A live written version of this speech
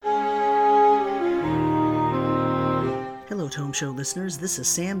Tome Show listeners, this is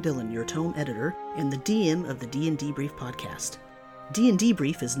Sam Dillon, your Tome editor, and the DM of the D&D Brief podcast. D&D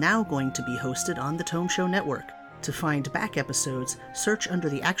Brief is now going to be hosted on the Tome Show network. To find back episodes, search under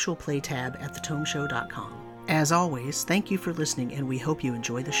the Actual Play tab at thetomeshow.com. As always, thank you for listening, and we hope you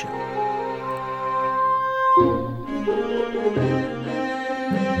enjoy the show.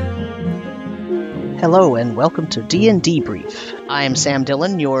 Hello, and welcome to D&D Brief. I am Sam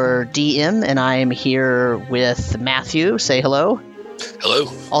Dillon, your DM, and I am here with Matthew. Say hello.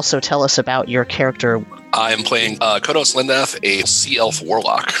 Hello. Also, tell us about your character. I am playing Kodos Lindath, a Sea Elf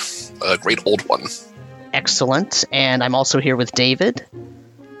Warlock, a great old one. Excellent. And I'm also here with David.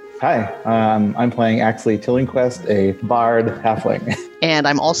 Hi, I'm playing Axley Tillingquest, a bard halfling. And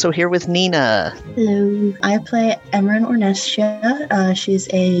I'm also here with Nina. Hello. I play Emran Ornestia. She's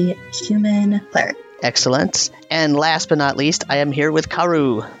a human cleric. Excellent. And last but not least, I am here with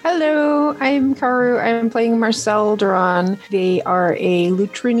Karu. Hello, I'm Karu. I'm playing Marcel Duran. They are a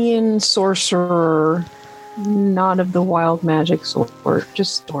Lutrinian sorcerer, not of the wild magic sort,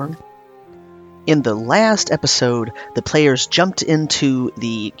 just storm. In the last episode, the players jumped into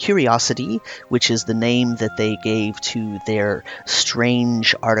the Curiosity, which is the name that they gave to their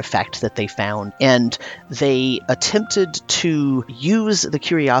strange artifact that they found, and they attempted to use the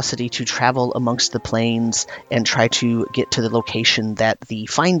Curiosity to travel amongst the planes and try to get to the location that the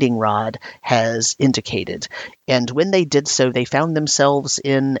Finding Rod has indicated. And when they did so, they found themselves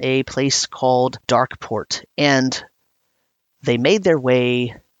in a place called Darkport, and they made their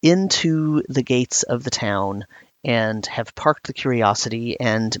way into the gates of the town and have parked the Curiosity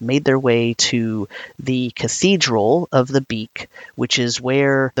and made their way to the Cathedral of the Beak, which is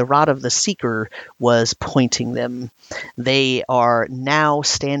where the Rod of the Seeker was pointing them. They are now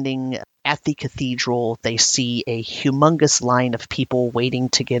standing at the cathedral. They see a humongous line of people waiting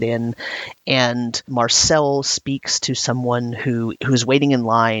to get in, and Marcel speaks to someone who's waiting in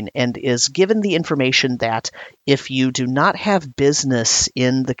line and is given the information that if you do not have business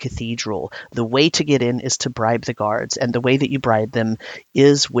in the cathedral, the way to get in is to bribe the guards, and the way that you bribe them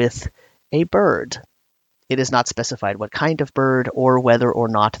is with a bird. It is not specified what kind of bird or whether or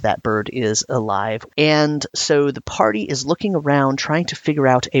not that bird is alive. And so the party is looking around trying to figure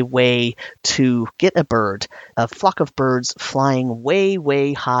out a way to get a bird, a flock of birds flying way,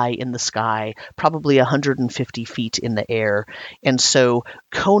 way high in the sky, probably 150 feet in the air. And so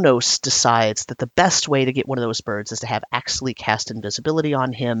Konos decides that the best way to get one of those birds is to have Axley cast invisibility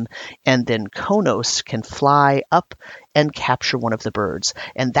on him, and then Konos can fly up and capture one of the birds.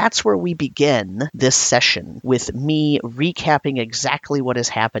 And that's where we begin this session, with me recapping exactly what is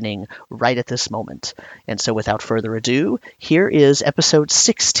happening right at this moment. And so without further ado, here is episode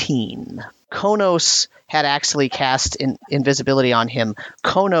 16. Konos had actually cast invisibility on him.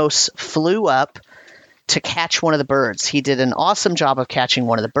 Konos flew up to catch one of the birds. He did an awesome job of catching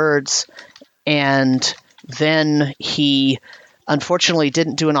one of the birds, and then he unfortunately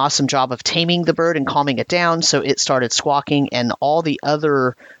didn't do an awesome job of taming the bird and calming it down, so it started squawking, and all the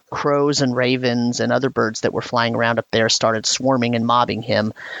other crows and ravens and other birds that were flying around up there started swarming and mobbing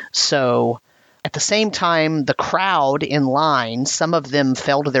him. So at the same time, the crowd in line, some of them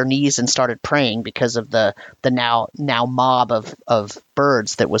fell to their knees and started praying because of the now mob of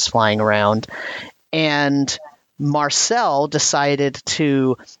birds that was flying around. And Marcel decided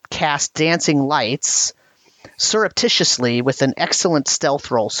to cast Dancing Lights surreptitiously with an excellent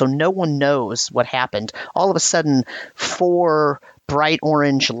stealth roll, so no one knows what happened. All of a sudden, 4 bright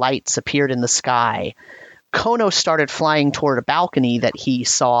orange lights appeared in the sky. Konos started flying toward a balcony that he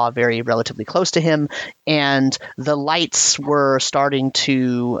saw very relatively close to him, and the lights were starting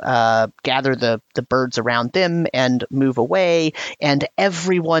to gather the birds around them and move away, and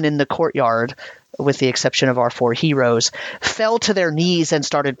everyone in the courtyard, with the exception of our 4 heroes, fell to their knees and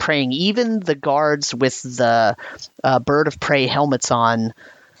started praying. Even the guards with the bird of prey helmets on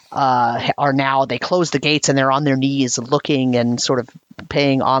they closed the gates and they're on their knees looking and sort of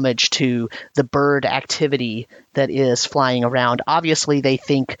paying homage to the bird activity that is flying around. Obviously, they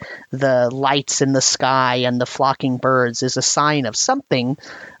think the lights in the sky and the flocking birds is a sign of something.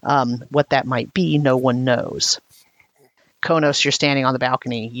 What that might be, no one knows. Konos, you're standing on the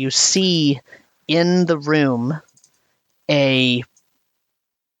balcony. You see in the room it's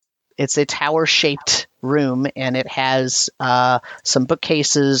a tower-shaped room, and it has some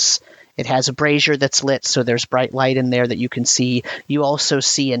bookcases. It has a brazier that's lit, so there's bright light in there that you can see. You also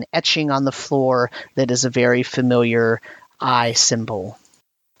see an etching on the floor that is a very familiar eye symbol.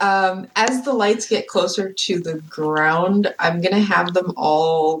 As the lights get closer to the ground, I'm going to have them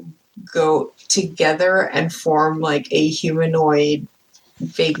all go together and form like a humanoid,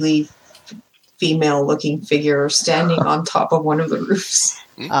 vaguely female-looking figure standing on top of one of the roofs.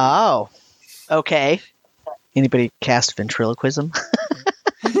 Oh, okay. Anybody cast ventriloquism?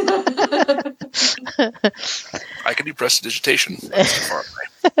 I can do prestidigitation. That's too far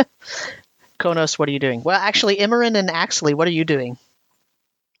away. Konos, what are you doing? Well, actually, Imran and Axley, what are you doing?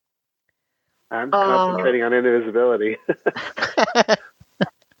 I'm concentrating on invisibility.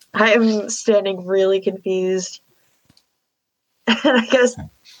 I am standing really confused. And I guess,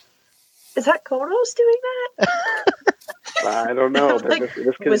 is that Konos doing that? I don't know, but Like,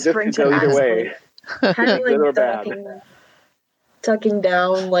 this could whispering go to either Axley. way. Kind of Good or like bad. tucking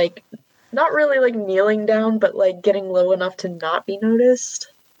down, like, not really like kneeling down, but like getting low enough to not be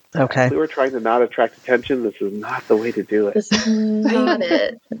noticed. Okay. We were trying to not attract attention. This is not the way to do it. This is not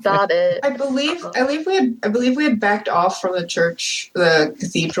it. Not it. I believe we had backed off from the church, the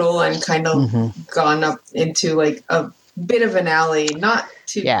cathedral, and kind of Mhm. gone up into like a bit of an alley, not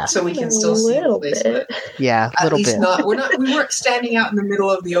to Yeah. so we can still see the little place, bit. but Yeah, a at little least bit. we weren't standing out in the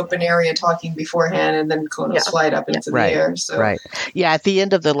middle of the open area talking beforehand and then Konos Yeah. flight up into Right. the air. So Right. Yeah, at the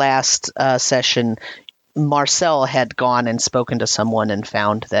end of the last session, Marcel had gone and spoken to someone and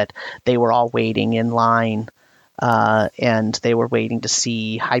found that they were all waiting in line, and they were waiting to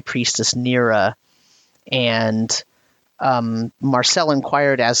see High Priestess Nira. And Marcel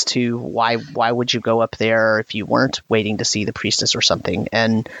inquired as to why would you go up there if you weren't waiting to see the priestess or something,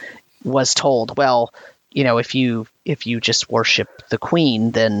 and was told, well, you know, if you just worship the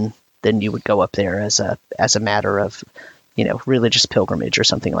queen, then you would go up there as a matter of, you know, religious pilgrimage or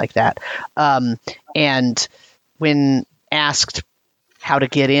something like that. And when asked how to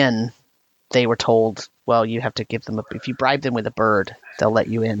get in, they were told, well, you have to give them if you bribe them with a bird, they'll let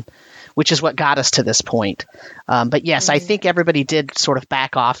you in, which is what got us to this point. But yes, I think everybody did sort of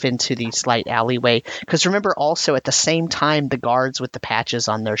back off into the slight alleyway, because remember also at the same time, the guards with the patches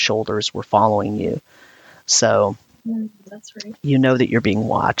on their shoulders were following you. So That's right. you know that you're being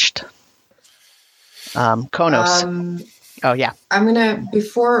watched. Konos. Oh, yeah. I'm gonna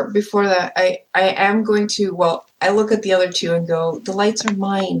before that I am going to I look at the other two and go, the lights are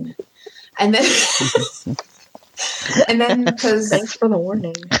mine, and then because Thanks for the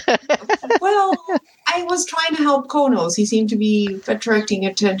warning. I was trying to help Konos. He seemed to be attracting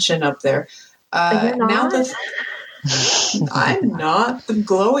attention up there. And you're Now not? that I'm not, the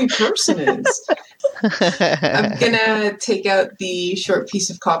glowy person is. I'm gonna take out the short piece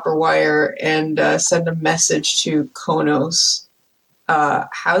of copper wire and send a message to Konos.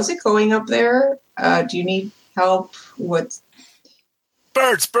 How's it going up there? Do you need help?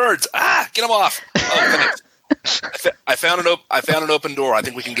 Birds! Get them off! Oh, I found an open door. I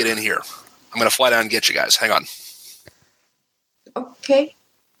think we can get in here. I'm gonna fly down and get you guys. Hang on. Okay,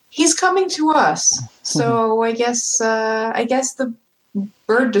 he's coming to us. So I guess the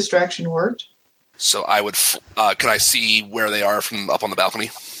bird distraction worked. So I would. Can I see where they are from up on the balcony?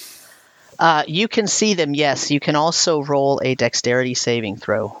 You can see them, yes. You can also roll a dexterity saving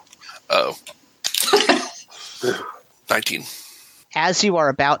throw. Oh. 19. As you are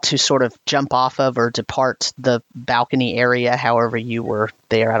about to sort of jump off of or depart the balcony area, however you were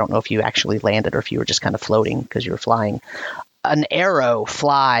there, I don't know if you actually landed or if you were just kind of floating because you were flying, an arrow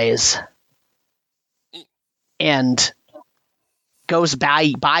flies and goes by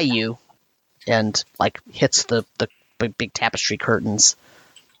you and like hits the big tapestry curtains.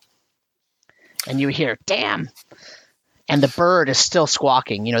 And you hear, damn! And the bird is still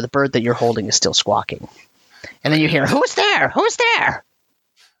squawking. You know, the bird that you're holding is still squawking. And then you hear, who's there? Who's there?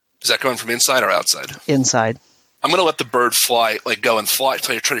 Is that coming from inside or outside? Inside. I'm going to let the bird fly, like go and fly,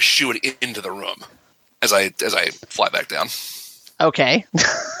 try to shoo it into the room as I fly back down. Okay.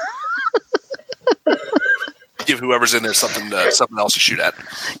 Give whoever's in there something else to shoot at.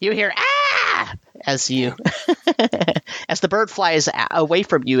 You hear, ah! As the bird flies away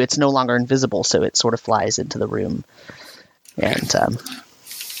from you, it's no longer invisible, so it sort of flies into the room.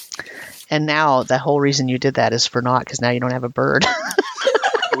 And now the whole reason you did that is for naught, because now you don't have a bird.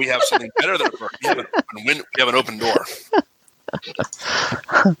 We have something better than a bird. We have an open door.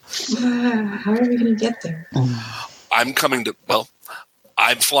 How are we going to get there? I'm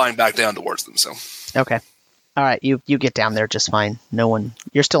flying back down towards them, so. Okay. All right, you get down there just fine.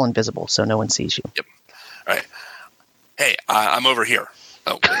 You're still invisible, so no one sees you. Yep. All right. Hey, I'm over here.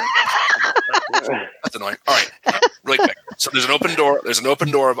 Oh, that's annoying. All right, really quick. So there's an open door. There's an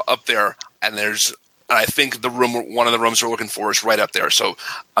open door up there, and I think one of the rooms we're looking for is right up there. So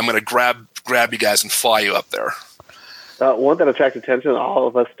I'm going to grab you guys and fly you up there. Won't that attract attention? All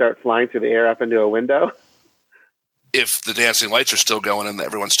of us start flying through the air up into a window. If the dancing lights are still going and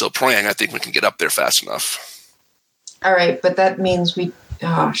everyone's still praying, I think we can get up there fast enough. All right, but that means we.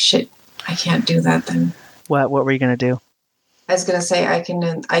 Oh shit! I can't do that then. What were you going to do? I was gonna say I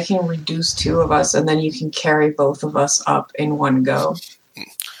can reduce 2 of us, and then you can carry both of us up in one go.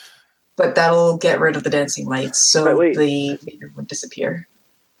 But that'll get rid of the dancing lights, so Wait. the meter would disappear.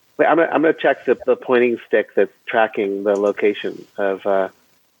 Wait, I'm gonna check the pointing stick that's tracking the location of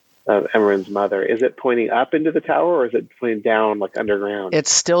Emran's mother. Is it pointing up into the tower, or is it pointing down, like underground?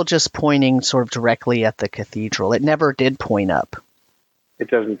 It's still just pointing sort of directly at the cathedral. It never did point up. It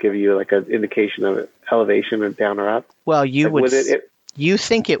doesn't give you like an indication of elevation or down or up. Well, you Like, would. You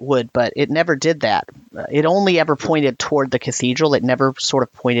think it would, but it never did that. It only ever pointed toward the cathedral. It never sort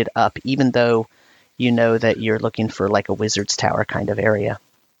of pointed up, even though you know that you're looking for like a wizard's tower kind of area.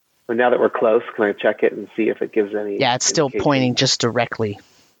 But now that we're close, can I check it and see if it gives any? Yeah, it's still indication? pointing just directly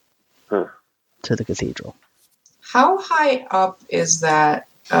Huh. to the cathedral. How high up is that?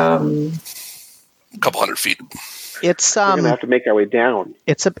 A couple hundred feet. It's We're gonna have to make our way down.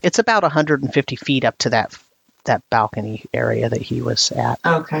 it's about 150 feet up to that balcony area that he was at.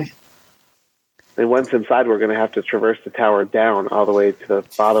 Okay. And once inside, we're going to have to traverse the tower down all the way to the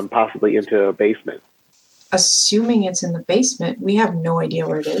bottom, possibly into a basement. Assuming it's in the basement, we have no idea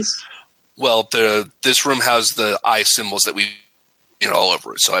where it is. Well, this room has the eye symbols that we, all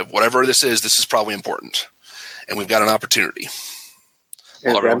over it. So whatever this is probably important, and we've got an opportunity.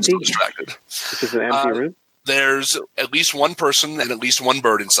 And Well, it's everyone's empty? distracted. It's just an empty room? There's at least one person and at least one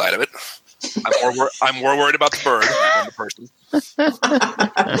bird inside of it. I'm more worried about the bird than the person.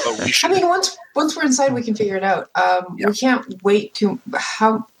 But we I should. mean, once we're inside, we can figure it out. Yeah. We can't wait to.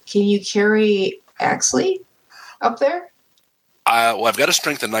 How can you carry Axley up there? Well, I've got a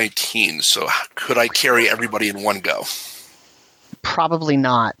strength of 19, so could I carry everybody in one go? Probably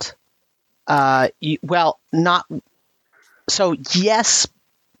not. Not. So yes,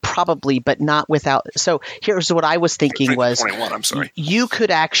 probably, but not without. So here's what I was thinking Strength was 21. I'm sorry. you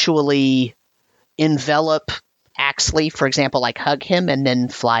could actually envelop Axley, for example, like hug him and then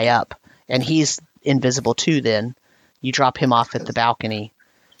fly up, and he's invisible too. Then you drop him off at the balcony.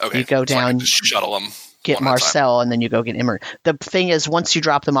 Okay. You go so I can down, just shuttle them. get one at a time. Marcel, and then you go get Immer. The thing is, once you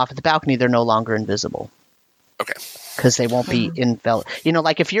drop them off at the balcony, they're no longer invisible. Okay. Because they won't be enveloped.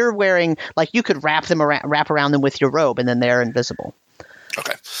 Like if you're wearing, like you could wrap around them with your robe, and then they're invisible.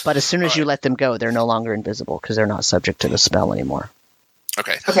 Okay. But as soon as All you right. let them go, they're no longer invisible because they're not subject to the spell anymore.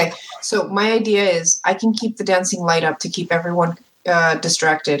 Okay. Okay. So my idea is I can keep the dancing light up to keep everyone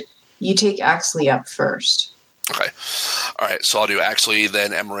distracted. You take Axley up first. Okay. All right. So I'll do Axley,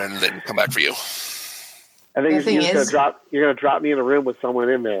 then Emran, then come back for you. I think The thing you're is- going to drop me in a room with someone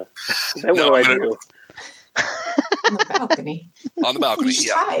in there. Then No, what I'm do I gonna- do? On the balcony. On the balcony. You just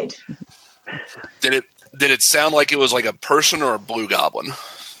Yeah. hide. Did it sound like it was like a person or a blue goblin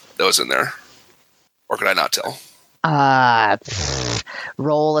that was in there, or could I not tell?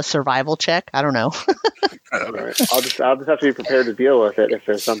 Roll a survival check. I don't know. All right. I'll just have to be prepared to deal with it if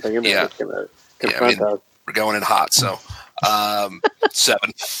there's something in there Yeah. that's going to Yeah, confront us. We're going in hot, so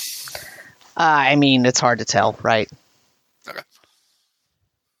 7. I mean, it's hard to tell, right?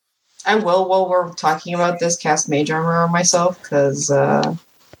 I will, while we're talking about this, cast Mage Armor on myself, because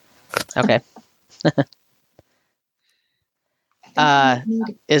Okay.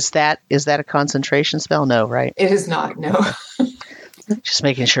 Is that a concentration spell? No, right? it is not, no. Just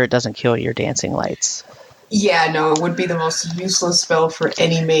making sure it doesn't kill your dancing lights. Yeah, no, it would be the most useless spell for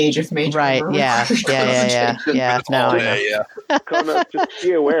any mage if Mage Right? Armor Yeah. requires Yeah. concentration. No, I know. Yeah. Kona, just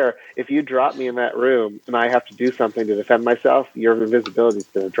be aware, if you drop me in that room and I have to do something to defend myself, your invisibility is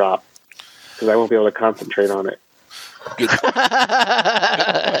going to drop because I won't be able to concentrate on it. Good. Fair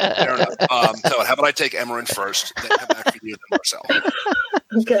enough. So how about I take Emran first, then come back for you, then Marcel.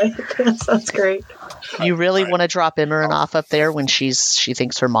 Okay, that sounds great. You really All right. want to drop Imran off up there when she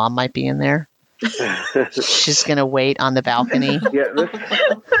thinks her mom might be in there? She's gonna wait on the balcony. Yeah,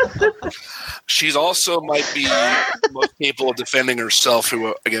 She's also might be most capable of defending herself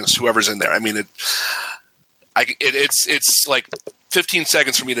against whoever's in there. I mean, it's like 15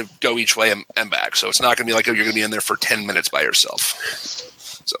 seconds for me to go each way and back, so it's not going to be like you're going to be in there for 10 minutes by yourself.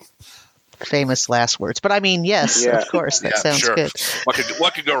 So Famous last words, but I mean, yes, Yeah. of course, that Yeah, sounds sure. good.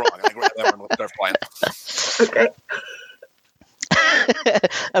 What could go wrong? I grab that one and start flying. Okay.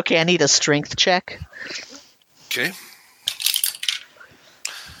 Okay, I need a strength check. Okay.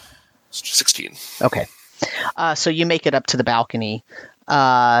 16. Okay, so you make it up to the balcony.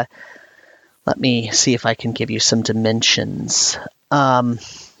 Let me see if I can give you some dimensions.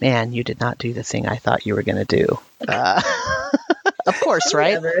 Man, you did not do the thing I thought you were going to do. Of course,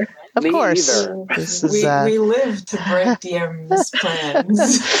 right? Whatever. Of Me course. either. This is, We live to break DM's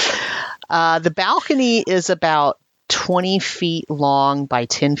plans. the balcony is about 20 feet long by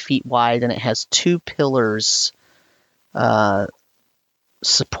 10 feet wide, and it has 2 pillars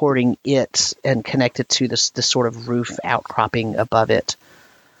supporting it and connected to this sort of roof outcropping above it.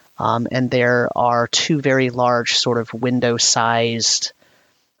 And there are 2 very large sort of window-sized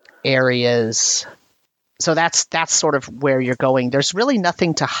areas. So that's sort of where you're going. There's really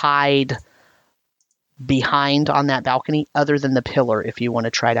nothing to hide behind on that balcony other than the pillar if you want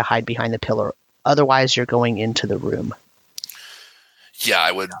to try to hide behind the pillar. Otherwise, you're going into the room. Yeah,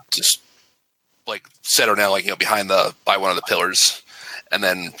 I would just settle down by one of the pillars, and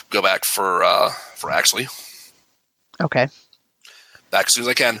then go back for Axley. Okay. Back as soon as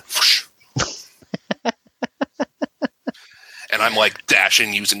I can. And I'm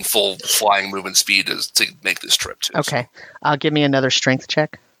dashing using full flying movement speed to make this trip too. Okay. Give me another strength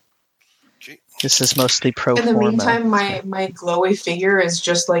check. Okay. This is mostly pro In the forma. meantime, my glowy figure is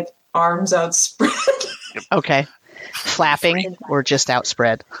just arms outspread. Okay. Flapping or just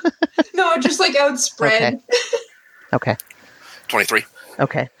outspread? No, just outspread. Okay. 23.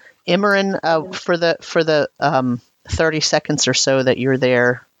 Okay. Imran, for the 30 seconds or so that you're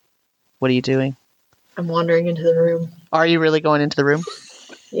there, what are you doing? I'm wandering into the room. Are you really going into the room?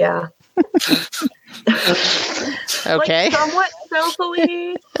 Yeah. Okay. Somewhat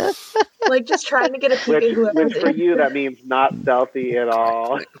stealthily. Just trying to get a peek at whoever's Which for in you, here. that means not stealthy at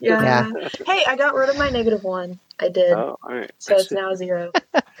all. Yeah. Hey, I got rid of my -1. I did. Oh, all right. So it's now 0.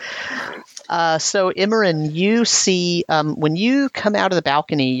 So Imran, you see, when you come out of the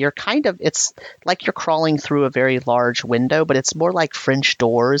balcony, it's like you're crawling through a very large window, but it's more like French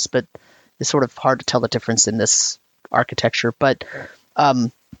doors, but it's sort of hard to tell the difference in this architecture. But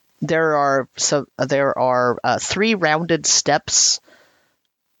there are 3 rounded steps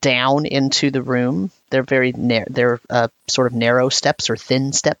down into the room. They're very they're sort of narrow steps or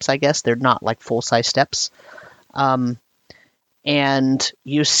thin steps, I guess. They're not full-size steps. And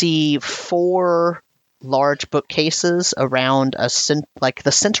you see 4 large bookcases around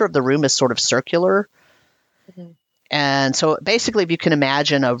the center of the room is sort of circular. Mm-hmm. And so basically, if you can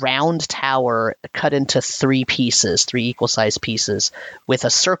imagine a round tower cut into 3 pieces, 3 equal-sized pieces, with a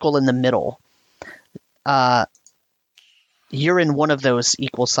circle in the middle, you're in one of those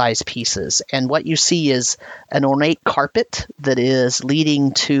equal-sized pieces. And what you see is an ornate carpet that is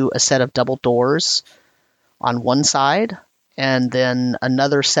leading to a set of double doors on one side, and then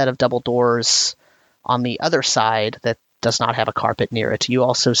another set of double doors on the other side that does not have a carpet near it. You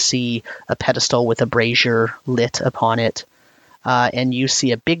also see a pedestal with a brazier lit upon it, and you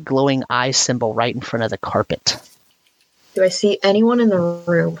see a big glowing eye symbol right in front of the carpet. Do I see anyone in the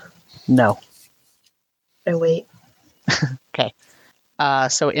room? No. I wait. Okay.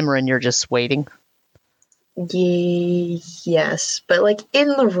 So Imran, you're just waiting? Yes, but in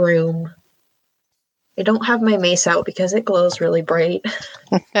the room. I don't have my mace out because it glows really bright.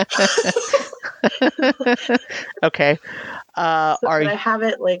 Okay. I have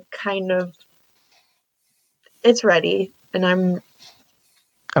it kind of. It's ready, and I'm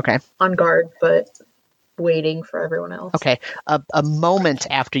okay on guard, but waiting for everyone else. Okay. A moment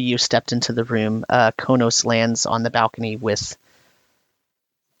after you stepped into the room, Konos lands on the balcony with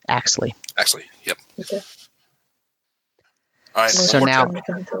Axley. Axley, yep. Okay. All right. So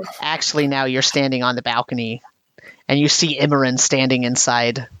now you're standing on the balcony, and you see Imran standing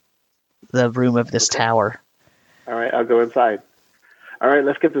inside the room of this tower. All right, I'll go inside. All right,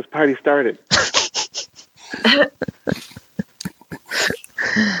 let's get this party started.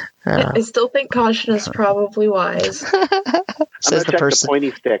 I still think caution is probably wise. Says I'm going to check person. the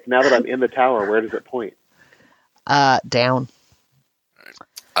pointy stick. Now that I'm in the tower, where does it point? Down.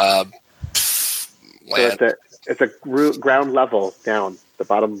 So it's a ground level down, the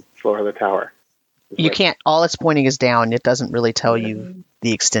bottom floor of the tower. You can't. All it's pointing is down. It doesn't really tell you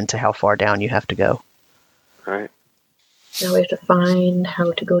the extent to how far down you have to go. All right. Now we have to find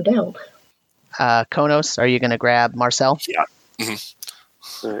how to go down. Konos, are you going to grab Marcel? Yeah.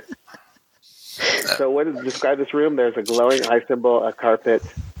 Mm-hmm. All right. So describe this room? There's a glowing eye symbol, a carpet.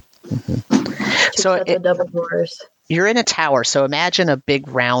 So the double doors. You're in a tower, so imagine a big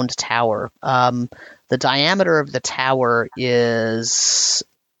round tower. The diameter of the tower it's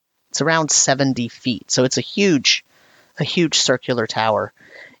around 70 feet, so it's a huge circular tower.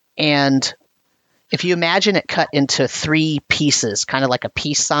 And if you imagine it cut into 3 pieces, kind of like a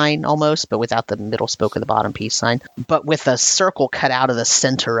peace sign almost, but without the middle spoke of the bottom peace sign, but with a circle cut out of the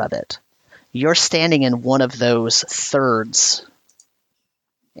center of it. You're standing in one of those thirds,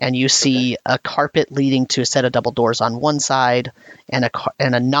 and you see a carpet leading to a set of double doors on one side, and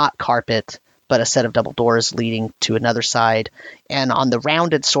a not carpet but a set of double doors leading to another side. And on the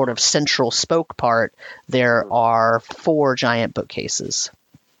rounded sort of central spoke part, there are 4 giant bookcases.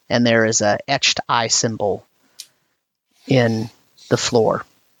 And there is a etched eye symbol in the floor.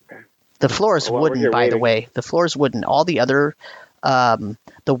 The floor is wooden, by the way. The floor is wooden. All the other, the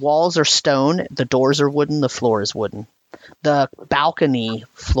walls are stone, the doors are wooden, the floor is wooden. The balcony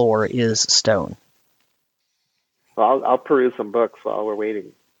floor is stone. Well, I'll peruse some books while we're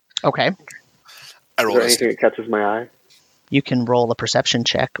waiting. Okay. Is there anything that catches my eye? You can roll a perception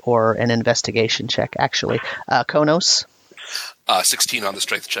check or an investigation check, actually. Konos? 16 on the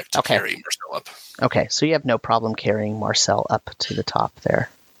strength check to carry Marcel up. Okay, so you have no problem carrying Marcel up to the top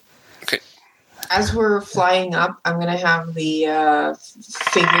there. Okay. As we're flying up, I'm going to have the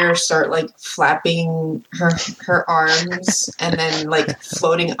figure start like flapping her arms and then like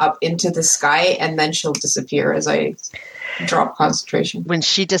floating up into the sky, and then she'll disappear as I drop concentration. When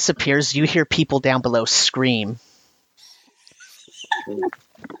she disappears, you hear people down below scream.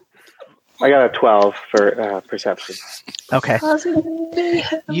 I got a 12 for perception. Okay.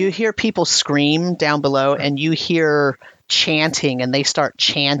 You hear people scream down below, and you hear chanting, and they start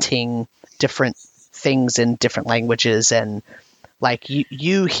chanting different things in different languages, and like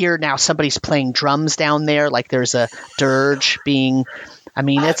you hear now somebody's playing drums down there, like there's a dirge being, I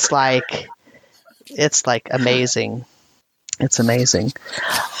mean, it's like amazing. It's amazing.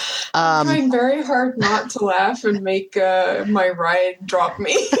 I'm trying very hard not to laugh and make my ride drop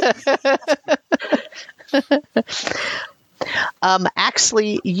me.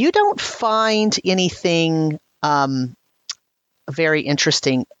 Actually, you don't find anything very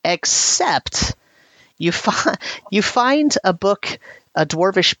interesting, except you find a book, a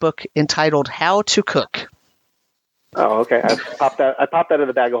dwarvish book entitled "How to Cook." Oh, okay. I popped that in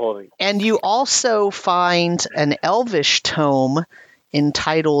the bag of holding. And you also find an elvish tome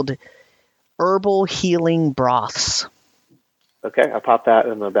entitled "Herbal Healing Broths." Okay, I popped that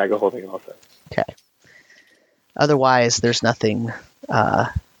in the bag of holding also. Okay. Otherwise, there's nothing all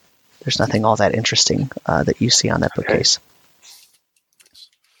that interesting that you see on that bookcase.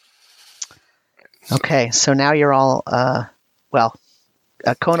 Okay, so now you're all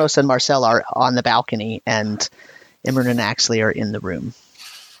Konos and Marcel are on the balcony, and Imran and Axley are in the room.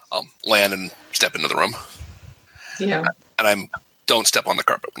 I'll land and step into the room. Yeah. And don't step on the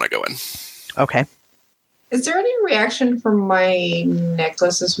carpet when I go in. Okay. Is there any reaction from my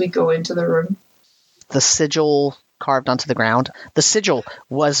necklace as we go into the room? The sigil carved onto the ground. The sigil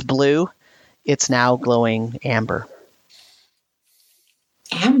was blue. It's now glowing amber.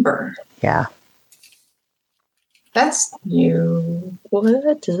 Amber? Yeah. That's new. What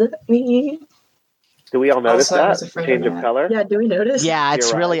does that mean? Do we all notice Also, I was that afraid change of of that. color? Yeah, do we notice? Yeah,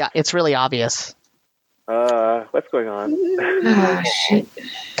 it's You're it's really obvious. What's going on? Ah, shit.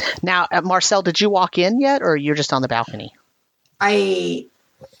 Now, Marcel, did you walk in yet, or you're just on the balcony? Do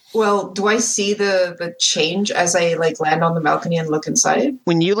I see the change as I land on the balcony and look inside?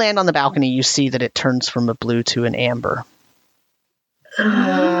 When you land on the balcony, you see that it turns from a blue to an amber.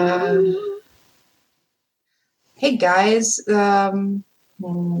 Hey guys, I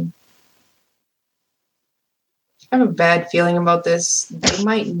have a bad feeling about this. They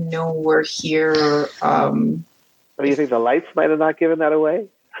might know we're here. Do you think the lights might have not given that away?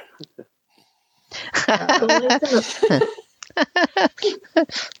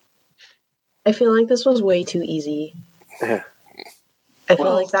 I feel like this was way too easy. I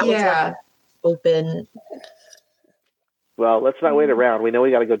feel like that was open. Well, let's not wait around. We know we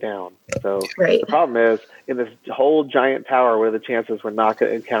got to go down. So Right. the problem is, in this whole giant tower, what are the chances we're not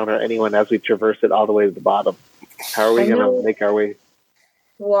going to encounter anyone as we traverse it all the way to the bottom? How are we going to make our way?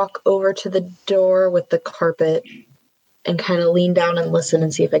 Walk over to the door with the carpet and kind of lean down and listen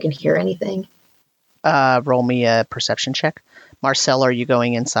and see if I can hear anything. Roll me a perception check. Marcel, are you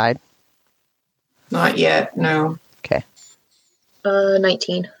going inside? Not yet, no. Okay.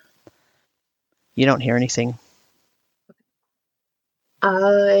 19. You don't hear anything.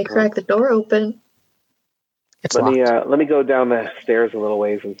 I crack the door open. It's Let locked. me go down the stairs a little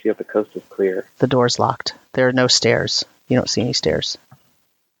ways and see if the coast is clear. The door's locked. There are no stairs. You don't see any stairs.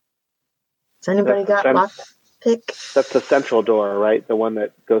 Has anybody got lockpick? That's the central door, right? The one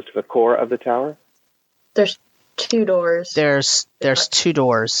that goes to the core of the tower? There's 2 doors. There's 2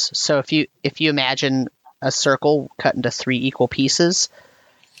 doors. So if you imagine a circle cut into 3 equal pieces,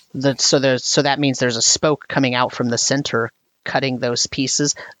 so that means there's a spoke coming out from the center, cutting those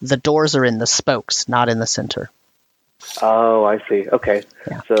pieces. The doors are in the spokes, not in the center. Oh, I see. Okay.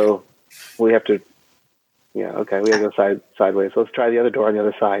 Yeah. So we have to, we have to go sideways. Let's try the other door on the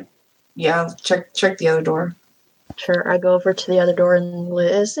other side. Yeah, check the other door. Sure, I go over to the other door and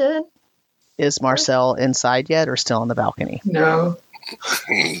listen. Is Marcel inside yet or still on the balcony? No.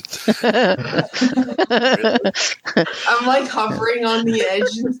 I'm like hovering on the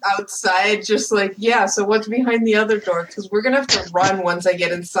edge outside, just like, yeah, so what's behind the other door? Because we're going to have to run once I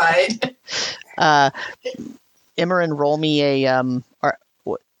get inside. Imran, roll me a...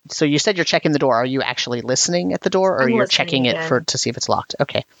 so you said you're checking the door. Are you actually listening at the door, or I'm you're listening checking it again. to see if it's locked?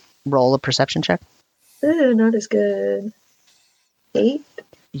 Okay. Roll a perception check. Ooh, not as good. 8.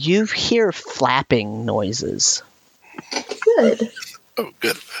 You hear flapping noises. Good. Oh,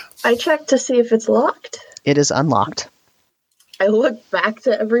 good. I checked to see if it's locked. It is unlocked. I look back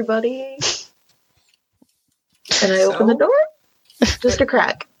to everybody. And I open the door. Just a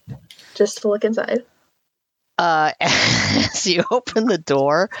crack. Just to look inside. As you open the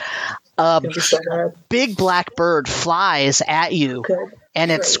door, a It'd be so bad. big black bird flies at you, Good.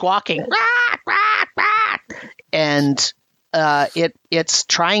 and it's Great. squawking, "Quack, quack, quack," and it's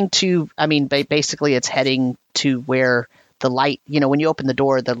trying to. I mean, basically, it's heading to where the light. You know, when you open the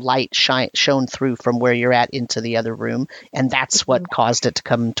door, the light shone through from where you're at into the other room, and that's what caused it to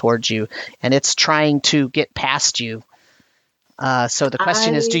come towards you. And it's trying to get past you. So the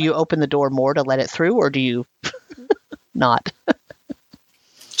question is, do you open the door more to let it through, or do you not?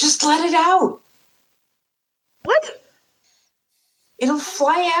 Just let it out. What? It'll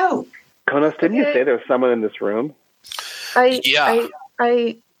fly out. Konos, didn't you Okay. say there's someone in this room? Yeah.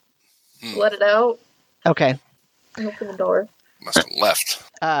 I let it out. Okay. I open the door. Must have left.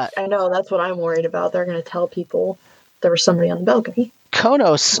 I know, that's what I'm worried about. They're going to tell people there was somebody on the balcony.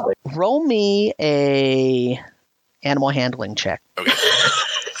 Konos, roll me a animal handling check. Okay.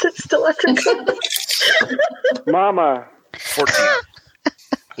 Is it still after Mama. 14.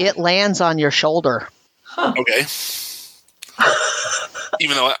 It lands on your shoulder. Okay.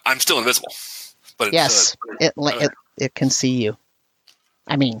 Even though I'm still invisible. But it's, Yes, it can see you.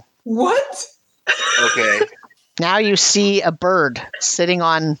 I mean, What? okay. now you see a bird sitting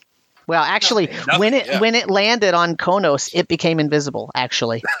on. Well, actually, Nothing, when it landed on Konos, it became invisible.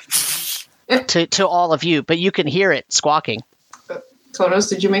 Actually, to all of you, but you can hear it squawking. Konos,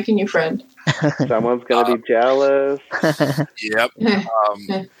 did you make a new friend? Someone's going to be jealous. Yep. All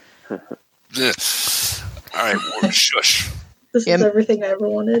right. Well, shush. This is everything I ever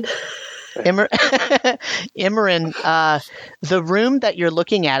wanted. Imran, the room that you're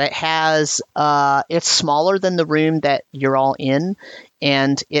looking at, it has it's smaller than the room that you're all in,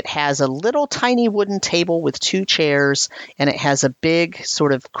 and it has a little tiny wooden table with 2 chairs, and it has a big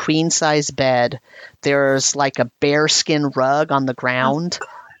sort of queen size bed. There's like a bearskin rug on the ground,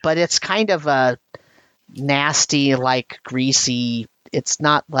 but it's kind of a nasty, like greasy. It's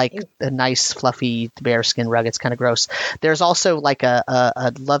not like a nice fluffy bearskin rug. It's kind of gross. There's also like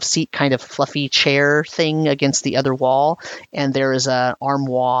a love seat kind of fluffy chair thing against the other wall, and there is an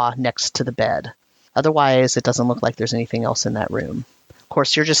armoire next to the bed. Otherwise, it doesn't look like there's anything else in that room. Of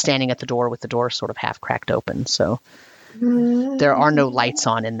course, you're just standing at the door with the door sort of half cracked open, so there are no lights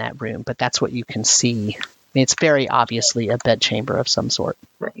on in that room, but that's what you can see. I mean, it's very obviously a bedchamber of some sort.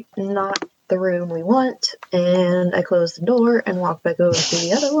 Right. Not the room we want. And I close the door and walk back over to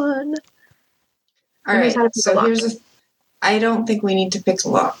the other one. All Here's right. how to pick a So lock. I don't think we need to pick a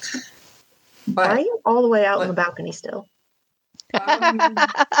lock. Why are But you all the way out on What? the balcony still?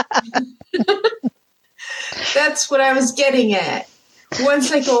 That's what I was getting at.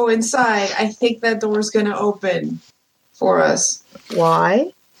 Once I go inside, I think that door's going to open for us.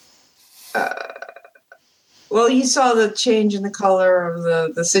 Why? Well, you saw the change in the color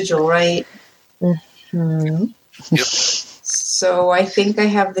of the sigil, right? Hmm. Yep. So I think I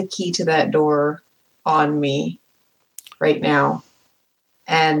have the key to that door on me right now.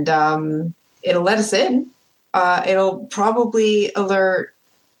 And it'll let us in. It'll probably alert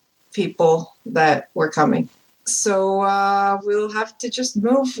people that we're coming. So we'll have to just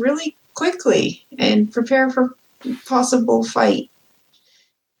move really quickly and prepare for possible fight.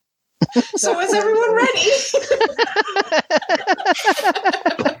 So is everyone ready?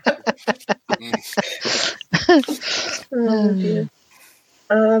 Oh, dear.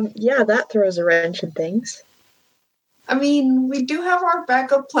 Yeah, that throws a wrench in things. I mean, we do have our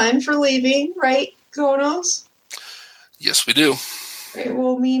backup plan for leaving, right, Konos? Yes, we do. It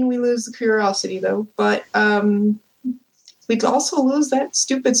will mean we lose the curiosity, though. But we'd also lose that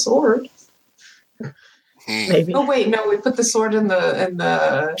stupid sword. Maybe. Oh wait, no, we put the sword in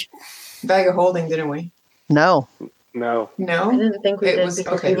the bag of holding, didn't we? No, No. I No, didn't think we It did was-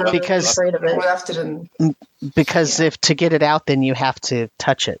 because okay, we were because- afraid of we it. left it in. because if to get it out, then you have to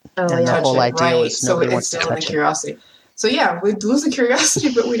touch it. Oh, and yeah. the Touch whole it, idea right? was So nobody it's wants to still in the touch it. curiosity. So yeah, we'd lose the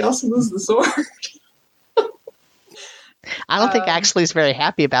curiosity, but we'd also lose the sword. I don't think Axley's very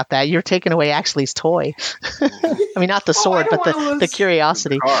happy about that. You're taking away Axley's toy. I mean, not the sword, but the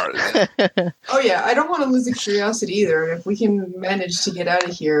curiosity. Car, yeah. Oh yeah, I don't want to lose the curiosity either. If we can manage to get out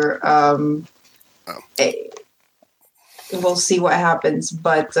of here, we'll see what happens.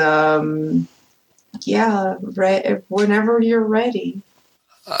 But yeah, whenever you're ready.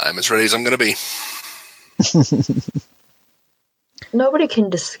 I'm as ready as I'm going to be. Nobody can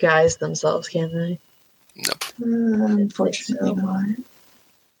disguise themselves, can they? Nope. Unfortunately not.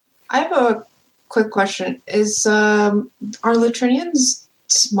 I have a quick question. Are Latrinians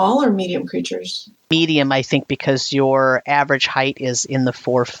small or medium creatures? Medium, I think, because your average height is in the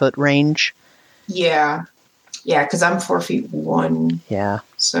 4-foot range. Yeah. Yeah, because I'm 4'1". Yeah.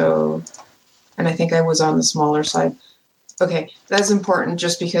 So, and I think I was on the smaller side. Okay, that's important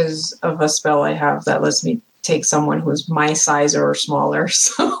just because of a spell I have that lets me take someone who's my size or smaller.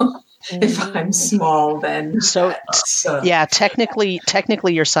 So if I'm small, then yeah, technically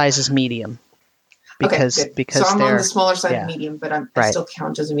your size is medium. Because so I'm on the smaller side yeah. of medium, but I still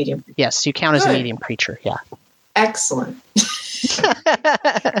count as a medium. Yes, you count as a medium creature. Yeah. Excellent.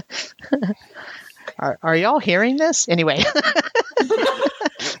 Are y'all hearing this? Anyway.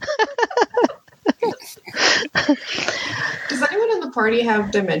 Does anyone in the party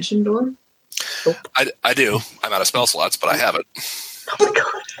have Dimension Door? I do. I'm out of spell slots, but I have it. Oh my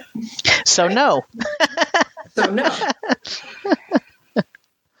god. So no.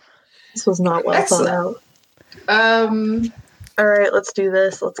 This was not well thought out. All right, let's do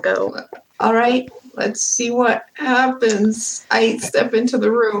this. Let's go. All right, let's see what happens. I step into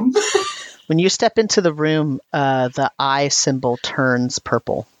the room. When you step into the room, the eye symbol turns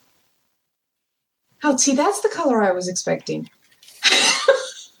purple. Oh, see, that's the color I was expecting.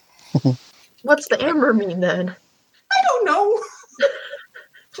 What's the amber mean then? I don't know.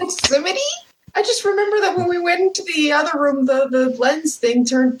 Proximity? I just remember that when we went into the other room, the lens thing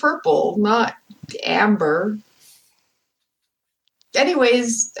turned purple, not amber.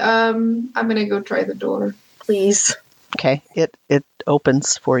 Anyways, I'm going to go try the door. Please. Okay, it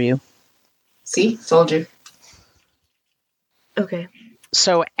opens for you. See? Told you. Okay.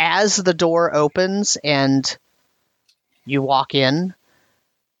 So as the door opens and you walk in,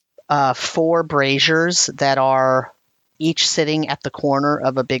 4 braziers that are each sitting at the corner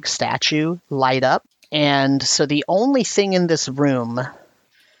of a big statue light up. And so the only thing in this room,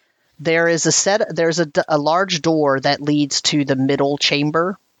 there's a large door that leads to the middle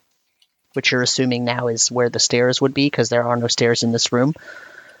chamber, which you're assuming now is where the stairs would be because there are no stairs in this room.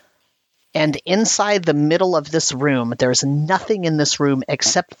 And inside the middle of this room, there's nothing in this room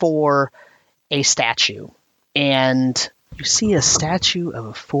except for a statue. And you see a statue of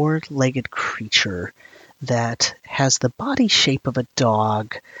a 4-legged creature that has the body shape of a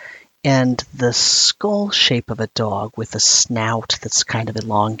dog and the skull shape of a dog with a snout that's kind of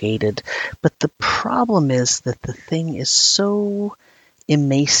elongated. But the problem is that the thing is so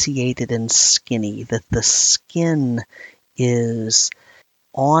emaciated and skinny that the skin is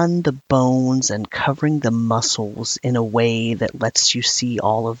on the bones and covering the muscles in a way that lets you see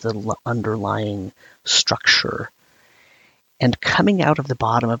all of the underlying structure. And coming out of the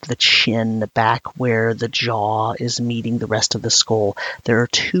bottom of the chin, back where the jaw is meeting the rest of the skull, there are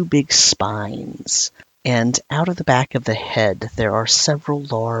 2 big spines. And out of the back of the head, there are several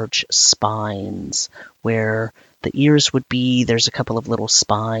large spines where the ears would be. There's a couple of little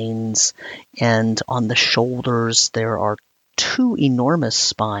spines. And on the shoulders, there are 2 enormous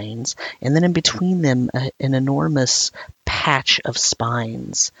spines, and then in between them an enormous patch of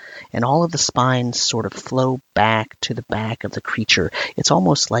spines, and all of the spines sort of flow back to the back of the creature. It's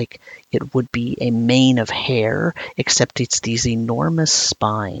almost like it would be a mane of hair, except it's these enormous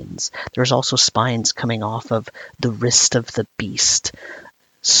spines. There's also spines coming off of the wrist of the beast,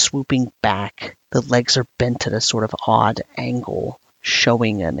 swooping back. The legs are bent at a sort of odd angle,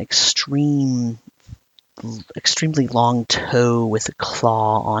 showing an extremely long toe with a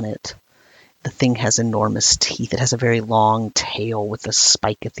claw on it. The thing has enormous teeth. It has a very long tail with a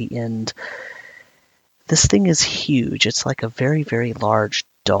spike at the end. This thing is huge. It's like a very, very large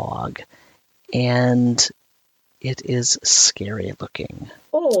dog. And it is scary looking.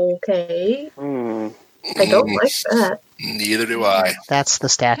 Oh, okay. I don't like that. Neither do I. That's the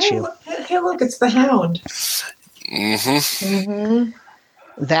statue. Hey, look, it's the hound.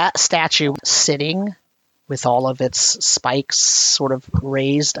 That statue sitting with all of its spikes sort of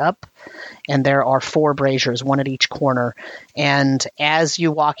raised up, and there are 4 braziers, 1 at each corner. And as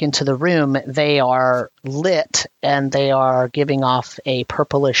you walk into the room, they are lit, and they are giving off a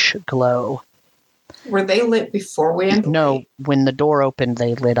purplish glow. Were they lit before we entered? No, when the door opened,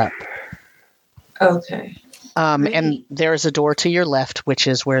 they lit up. Okay. And there's a door to your left, which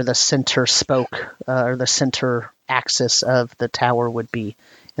is where the center spoke, or the center axis of the tower would be.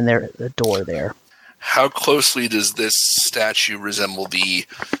 And there's a door there. How closely does this statue resemble the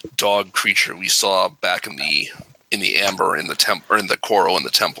dog creature we saw back in the amber in the temple, or in the coral in the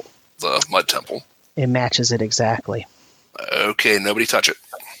temple, the mud temple? It matches it exactly. Okay, nobody touch it.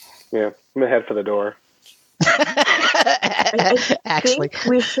 Yeah, I'm gonna head for the door. I Actually, think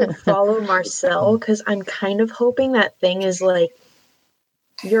we should follow Marcel because I'm kind of hoping that thing is like,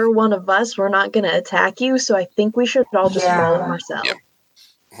 you're one of us, we're not going to attack you, so I think we should all just follow Marcel. Yep.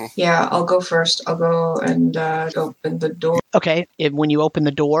 Yeah, I'll go first. I'll go and open the door. okay. When you open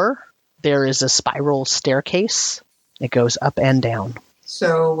the door, there is a spiral staircase. It goes up and down.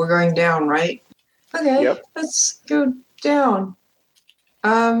 So we're going down, right? Okay, Yep. let's go down.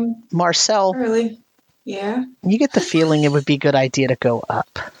 Marcel, Really? Yeah. you get the feeling it would be a good idea to go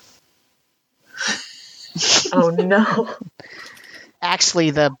up. Oh no.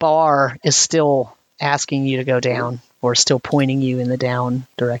 Actually, the bar is still asking you to go down, or still pointing you in the down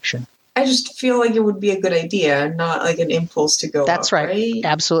direction. I just feel like it would be a good idea, not like an impulse to go That's up, right.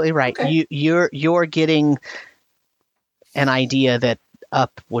 Absolutely right. Okay. You're getting an idea that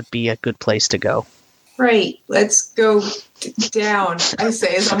up would be a good place to go. Right. Let's go down, I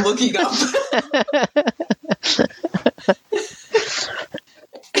say as I'm looking up.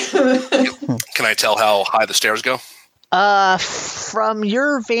 Can I tell how high the stairs go? From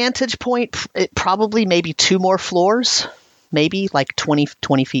your vantage point, it probably maybe 2 more floors, maybe like 20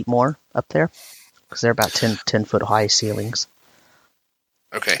 feet more up there, because they're about 10 foot high ceilings.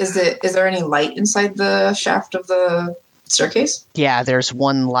 Okay. Is there any light inside the shaft of the staircase? Yeah, there's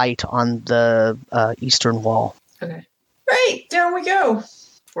one light on the eastern wall. Okay. Right, down we go.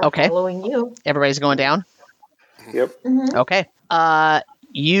 We're Okay. following you. Everybody's going down? Yep. Mm-hmm. Okay.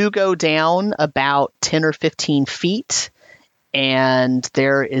 You go down about 10 or 15 feet, and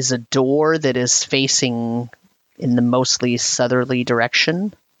there is a door that is facing in the mostly southerly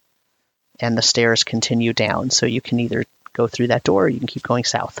direction, and the stairs continue down. So you can either go through that door or you can keep going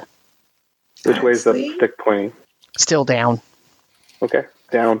south. Which way is the Actually- stick pointing? Still down. Okay,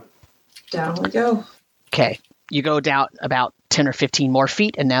 down. Down we go. Okay. You go down about 10 or 15 more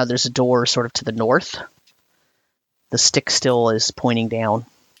feet, and now there's a door sort of to the north. The stick still is pointing down.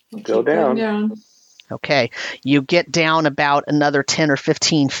 We'll Go keep going down. Okay. You get down about another 10 or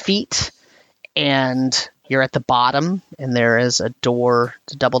 15 feet, and you're at the bottom, and there is a door,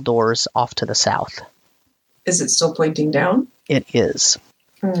 double doors off to the south. Is it still pointing down? It is.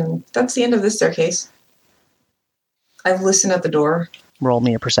 That's the end of this staircase. I've listened at the door. Roll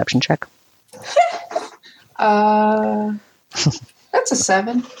me a perception check. That's a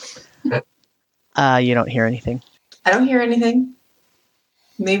 7. You don't hear anything. I don't hear anything.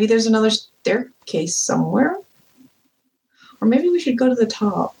 Maybe there's another staircase somewhere. Or maybe we should go to the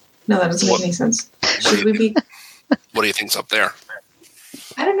top. No, that doesn't make any sense. Should we be... What do you think's up there?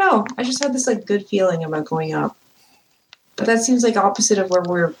 I don't know. I just had this like good feeling about going up. But that seems like opposite of where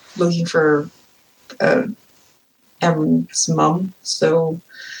we're looking for Em's mum. So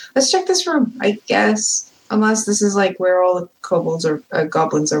let's check this room, I guess. Unless this is like where all the kobolds or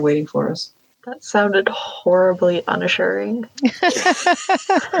goblins are waiting for us. That sounded horribly unassuring.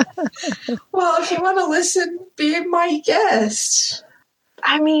 Well, if you want to listen, be my guest.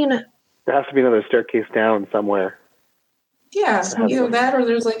 I mean, There has to be another staircase down somewhere. Yeah, either that or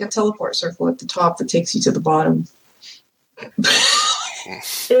there's like a teleport circle at the top that takes you to the bottom.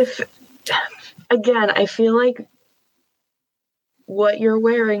 again, I feel like what you're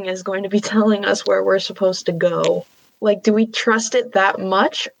wearing is going to be telling us where we're supposed to go. Like, do we trust it that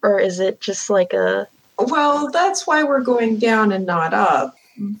much, or is it just like a... Well, that's why we're going down and not up.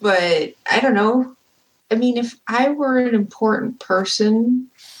 But I don't know. I mean, if I were an important person,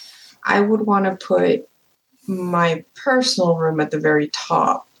 I would want to put my personal room at the very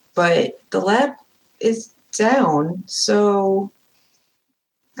top. But the lab is down, so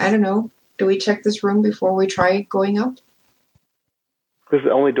I don't know. Do we check this room before we try going up? This is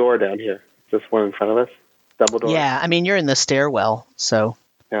the only door down here. This one in front of us? Double door? Yeah, I mean, you're in the stairwell, so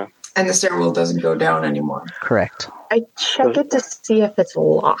And the stairwell doesn't go down anymore. correct. I check it to see if it's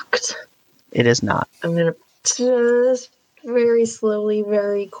locked. It is not. I'm going to just very slowly,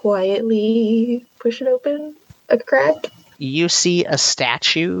 very quietly push it open a crack. You see a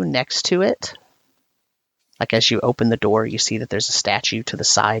statue next to it. Like as you open the door, you see that there's a statue to the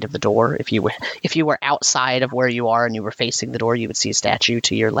side of the door. If you were outside of where you are and you were facing the door, you would see a statue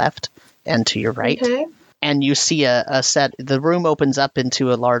to your left and to your right. Okay. And you see a set. The room opens up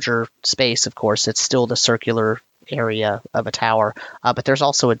into a larger space. Of course, it's still the circular area of a tower, but there's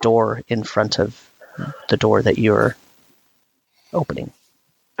also a door in front of the door that you're opening.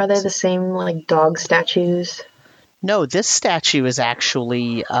 Are they the same like dog statues? No, this statue is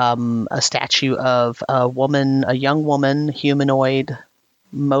actually a statue of a young woman, humanoid,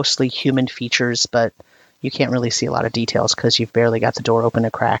 mostly human features, but you can't really see a lot of details because you've barely got the door open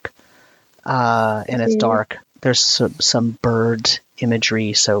a crack. And it's dark. There's some bird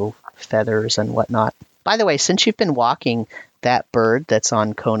imagery, so feathers and whatnot. By the way, since you've been walking, that bird that's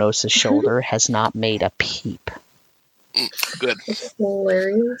on Konos' shoulder has not made a peep. Good. It's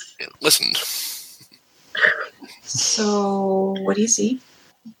hilarious. It listened. So, what do you see?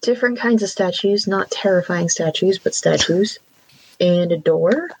 Different kinds of statues, not terrifying statues, but statues. And a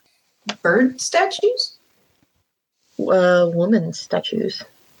door. Bird statues? Woman statues.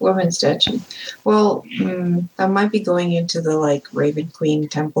 Woman statue. Well, that might be going into the like Raven Queen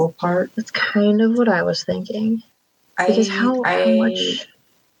temple part. That's kind of what I was thinking. Because how much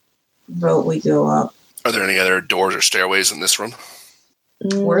vote we go up? Are there any other doors or stairways in this room?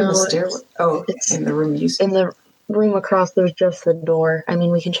 Where are the No, stairway? Oh, it's in the room you see. in the room across, there's just the door. I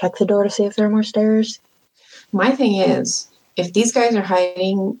mean, we can check the door to see if there are more stairs. My thing is, if these guys are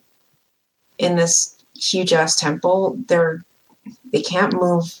hiding in this huge ass temple, they can't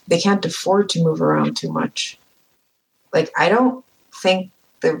move. They can't afford to move around too much. Like, I don't think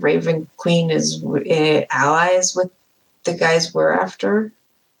the Raven Queen is allies with the guys we're after.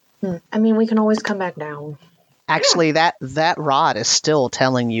 I mean, we can always come back down. Actually, that rod is still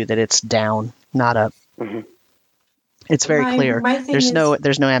telling you that it's down, not up. Mhm. It's very clear. My thing There's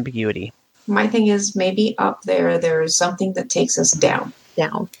is, no ambiguity. My thing is, maybe up there's something that takes us down.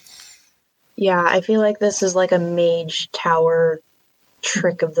 Down. Yeah, I feel like this is like a mage tower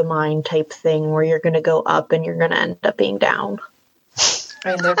trick of the mind type thing where you're going to go up and you're going to end up being down.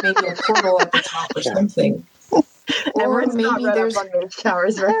 I mean, there may be a portal at the top or something. Or Everyone's not maybe read there's... up on mage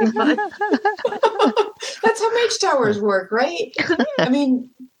towers very much. That's how mage towers work, right? I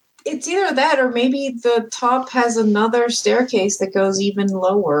mean, it's either that or maybe the top has another staircase that goes even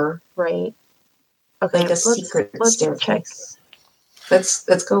lower. Right. Okay, Like a secret let's staircase.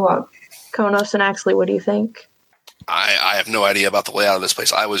 Let's go up. Konos and Axley, what do you think? I have no idea about the layout of this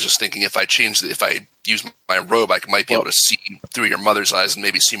place. I was just thinking if I use my robe, I might be able to see through your mother's eyes and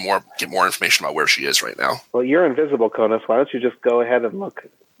maybe get more information about where she is right now. Well, you're invisible, Konos. Why don't you just go ahead and look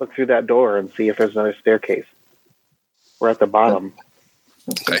through that door and see if there's another staircase? We're at the bottom.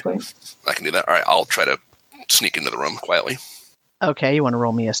 That's a good Okay. point. I can do that. All right, I'll try to sneak into the room quietly. Okay, you want to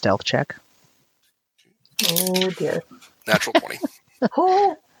roll me a stealth check? Oh dear. Natural 20.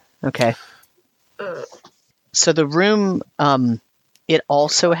 Oh. Okay. So the room, it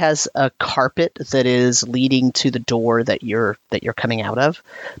also has a carpet that is leading to the door that you're coming out of,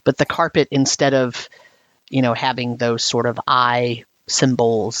 but the carpet, instead of having those sort of eye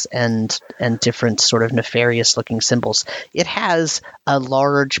symbols and different sort of nefarious looking symbols, it has a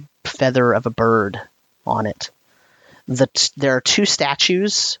large feather of a bird on it. There are two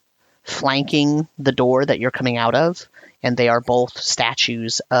statues flanking the door that you're coming out of, and they are both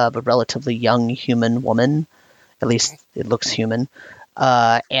statues of a relatively young human woman. At least it looks human.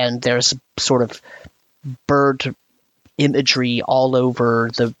 And there's sort of bird imagery all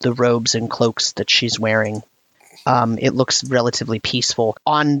over the robes and cloaks that she's wearing. It looks relatively peaceful.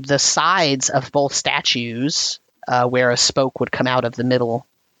 On the sides of both statues, where a spoke would come out of the middle,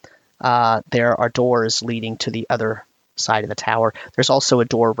 there are doors leading to the other side of the tower. There's also a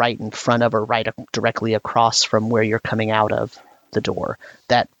door right in front of or directly across from where you're coming out of the door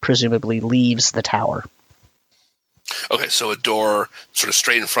that presumably leaves the tower. Okay, so a door sort of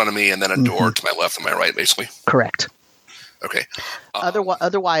straight in front of me and then a door to my left and my right, basically. Correct. Okay.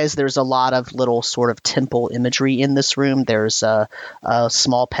 Otherwise, there's a lot of little sort of temple imagery in this room. There's a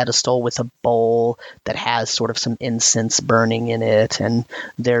small pedestal with a bowl that has sort of some incense burning in it, and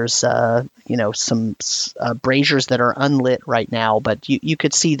there's some braziers that are unlit right now, but you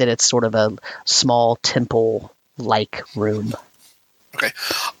could see that it's sort of a small temple-like room. Okay.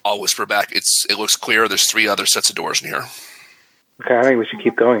 I'll whisper back. It looks clear. There's 3 other sets of doors in here. Okay, I think we should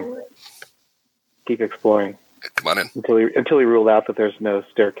keep going. Keep exploring. Come on in. Until we rule out that there's no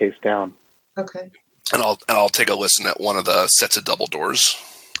staircase down. Okay. And I'll take a listen at one of the sets of double doors.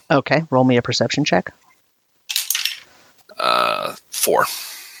 Okay, roll me a perception check. 4.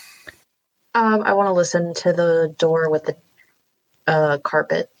 I want to listen to the door with the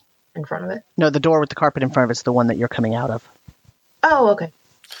carpet in front of it. No, the door with the carpet in front of it's the one that you're coming out of. Oh, okay.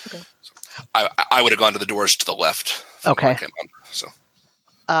 I would have gone to the doors to the left. from where I came on, so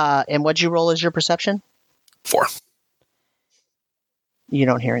And what'd you roll as your perception? 4. You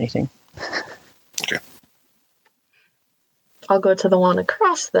don't hear anything. Okay. I'll go to the one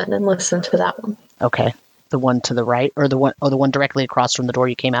across then and listen to that one. Okay. The one to the right, or the one directly across from the door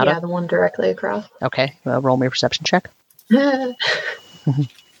you came out Yeah, of? the one directly across. Okay. Roll me a perception check.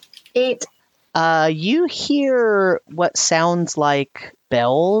 8. You hear what sounds like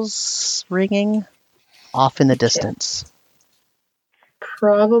bells ringing off in the distance.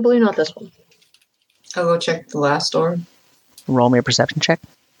 Probably not this one. I'll go check the last door. Roll me a perception check.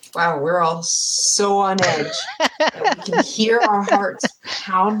 Wow, we're all so on edge. We can hear our hearts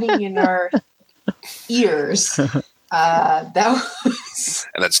pounding in our ears. That was...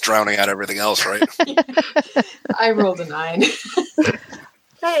 And that's drowning out everything else, right? I rolled a 9.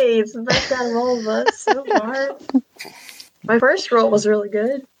 Hey, it's the best out of all of us so far. My first roll was really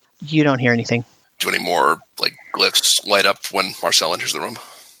good. You don't hear anything. Do any more like glyphs light up when Marcel enters the room?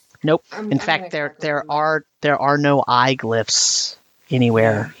 Nope. I'm In fact, gonna there are no eye glyphs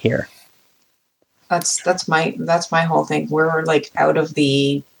anywhere here. That's my whole thing. We're like out of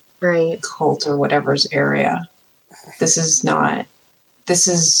the Right. cult or whatever's area. This is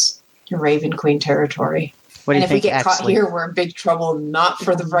Raven Queen territory. What do And you if we think, get caught Axley? here, we're in big trouble, not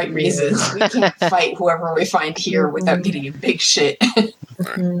for the right reasons. We can't fight whoever we find here without getting in big shit.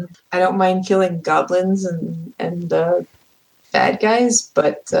 Mhm. I don't mind killing goblins and bad guys,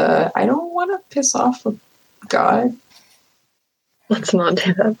 but I don't want to piss off a god. Let's not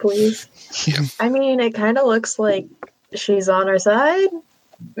do that, please. Yeah. I mean, it kind of looks like she's on our side.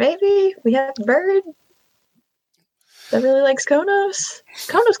 Maybe we have a bird that really likes Konos.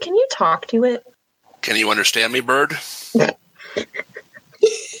 Konos, can you talk to it? Can you understand me, bird?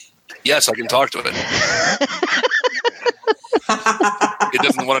 Yes, I can talk to it. It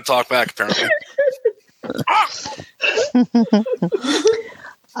doesn't want to talk back, apparently.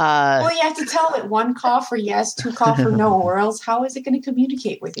 Well, you have to tell it 1 cough for yes, 2 cough for no, or else how is it going to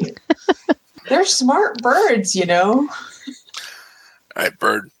communicate with you? They're smart birds, you know. All right,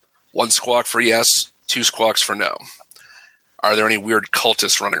 bird. 1 squawk for yes, 2 squawks for no. Are there any weird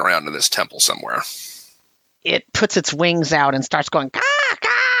cultists running around in this temple somewhere? It puts its wings out and starts going, caw,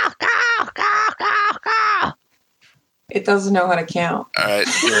 caw, caw, caw, caw, caw. It doesn't know how to count. All right.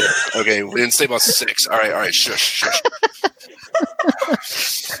 Okay, we didn't say about 6. All right, shush.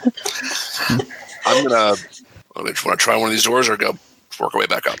 I'm going to... Want to try one of these doors or go work our way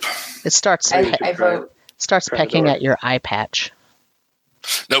back up? It starts I vote. starts Try the pecking door. at your eye patch.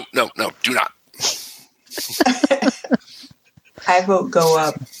 No, do not. I vote go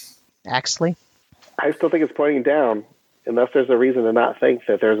up. Axley? I still think it's pointing down, unless there's a reason to not think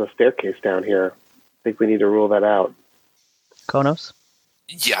that there's a staircase down here. I think we need to rule that out. Konos?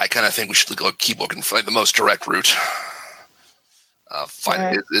 Yeah, I kind of think we should keep looking for the most direct route.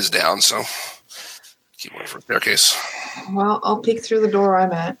 Find it is down, so keep looking for a staircase. Well, I'll peek through the door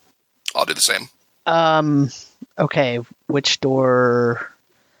I'm at. I'll do the same. Okay, which door?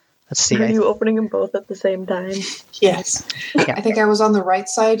 Let's see. Are you opening them both at the same time? Yes. Yeah. I think I was on the right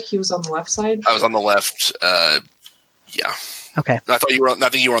side. He was on the left side. I was on the left. Yeah. Okay. I thought you were. I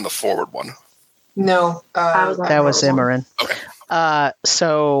think you were on the forward one. No. I was on That was Imran. Okay.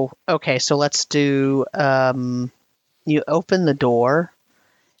 So let's do, you open the door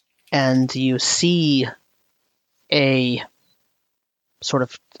and you see a sort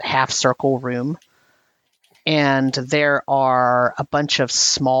of half circle room, and there are a bunch of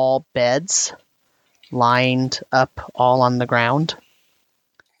small beds lined up all on the ground,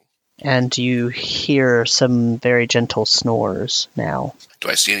 and you hear some very gentle snores now. Do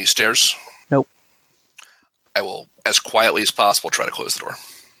I see any stairs? Nope. I will, as quietly as possible, try to close the door.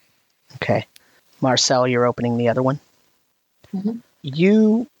 Okay. Marcel, you're opening the other one. Mhm.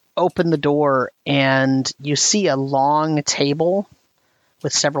 You open the door and you see a long table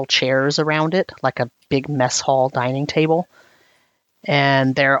with several chairs around it, like a big mess hall dining table.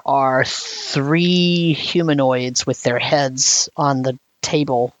 And there are 3 humanoids with their heads on the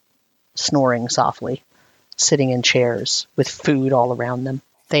table, snoring softly, sitting in chairs with food all around them.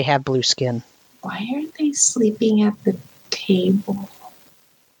 They have blue skin. Why aren't they sleeping at the table?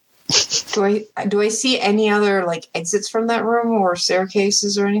 Do I see any other like exits from that room or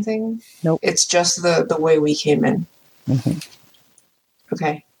staircases or anything? Nope. It's just the way we came in. Mm-hmm.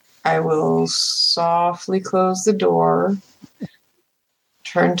 Okay. I will softly close the door.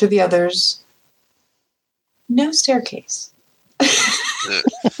 Turn to the others. No staircase.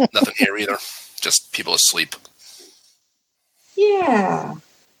 Nothing here either. Just people asleep. Yeah.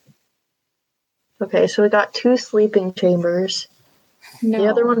 Okay, so we got 2 sleeping chambers. No. The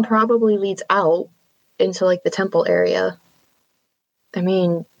other one probably leads out into like the temple area. I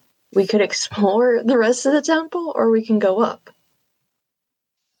mean, we could explore the rest of the temple or we can go up.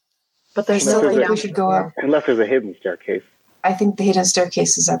 But there's I still no way think down we should go up. Unless there's a hidden staircase. I think the hidden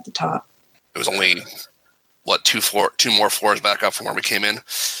staircase is at the top. It was only, two more floors back up from where we came in.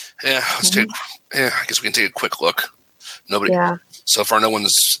 Yeah, I guess we can take a quick look. Nobody. Yeah. So far,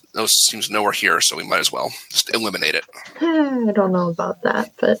 seems nowhere here, so we might as well just eliminate it. I don't know about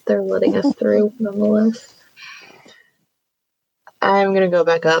that, but they're letting us through nonetheless. I'm gonna go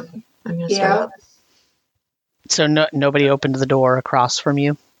back up. I'm gonna start up. So nobody opened the door across from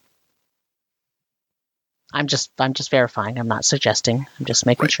you? I'm just verifying. I'm not suggesting. I'm just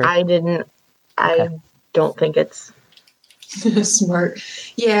making sure. I didn't. I don't think it's smart.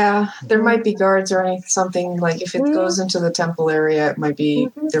 Yeah, there might be guards or something. Like if it goes into the temple area, it might be.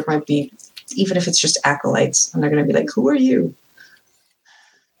 There might be, even if it's just acolytes, and they're going to be like, "Who are you?"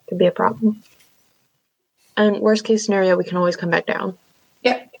 Could be a problem. And worst case scenario, we can always come back down.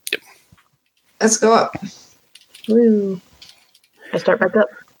 Yep. Let's go up. Woo! I start back up.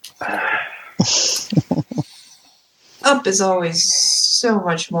 Up is always so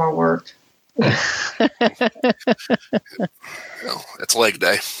much more work. Well, it's leg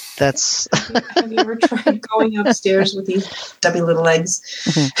day. That's. Have you ever tried going upstairs with these stubby little legs?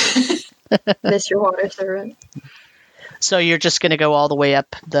 Miss your water servant. So you're just going to go all the way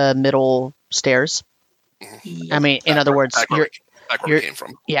up the middle stairs? I mean, in other words, back where we came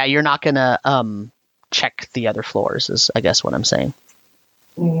from. Yeah, you're not going to check the other floors, is I guess what I'm saying.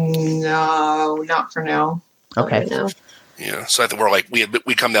 No, not for now. Okay. No. Yeah, so I think we're like we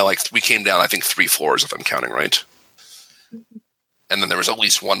came down I think 3 floors if I'm counting right, and then there was at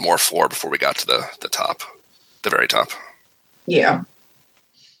least one more floor before we got to the top, the very top. Yeah.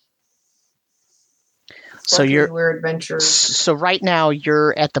 So we're adventurers. So right now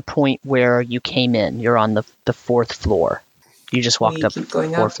you're at the point where you came in. You're on the 4th floor. You just walked up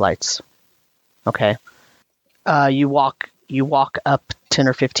 4 flights. Okay. You walk up 10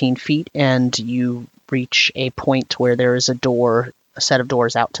 or 15 feet and you reach a point where there is a set of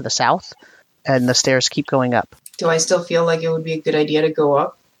doors out to the south, and the stairs keep going up. Do I still feel like it would be a good idea to go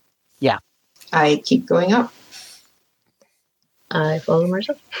up? Yeah. I keep going up. I follow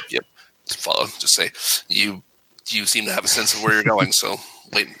Marcel. Yep. Follow. Just say you seem to have a sense of where you're going, so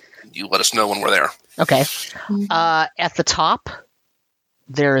you let us know when we're there. Okay. At the top,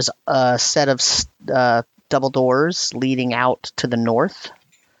 there's a set of double doors leading out to the north.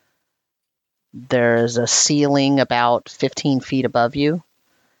 There's a ceiling about 15 feet above you,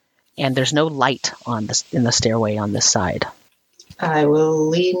 and there's no light in the stairway on this side. I will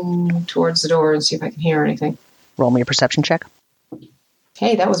lean towards the door and see if I can hear anything. Roll me a perception check.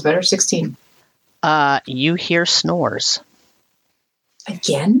 Hey, that was better. 16. You hear snores.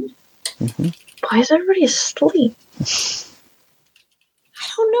 Again? Mm-hmm. Why is everybody asleep? I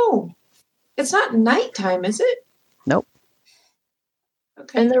don't know. It's not nighttime, is it? Nope.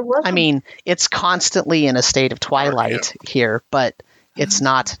 Okay. And there was. I mean, it's constantly in a state of twilight here, but it's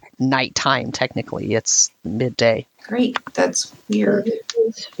not nighttime technically. It's midday. Great. That's weird.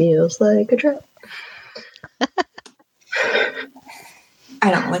 This feels like a trap.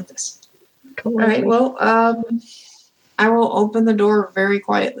 I don't like this. All right. Well, I will open the door very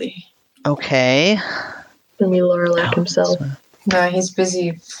quietly. Okay. And Lorelak himself. No, he's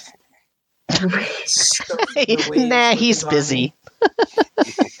busy. Nah, he's busy.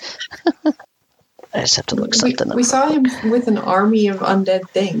 I just have to look something up. We saw him with an army of undead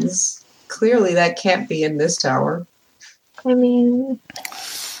things. Clearly, that can't be in this tower. I mean,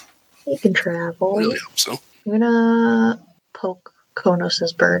 he can travel. I really hope so. I'm gonna poke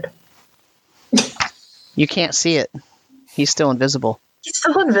Konos' bird. You can't see it. He's still invisible. He's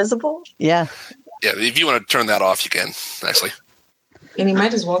still invisible? Yeah. Yeah, if you want to turn that off, you can, actually. And he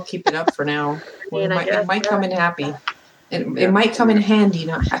might as well keep it up for now. Well, it might come in happy. It might come in handy,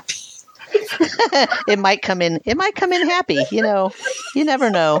 not happy. It might come in happy, you know. You never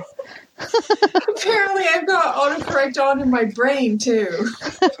know. Apparently I've got autocorrect on in my brain too.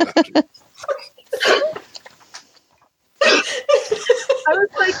 I was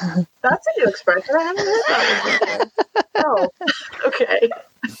like, that's a new expression. I haven't heard that one before. Oh, okay.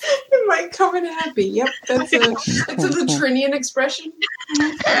 It might come in happy. Yep, that's a Latrinian expression.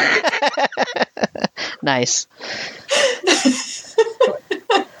 Nice.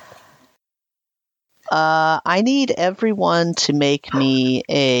 I need everyone to make me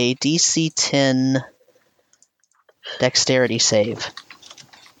a DC 10 dexterity save.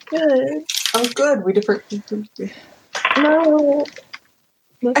 Good. Oh, good. We different. No.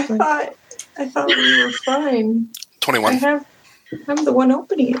 I thought we were fine. 21. I'm the one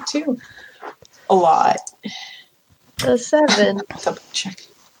opening it too. A lot. A 7. Double check.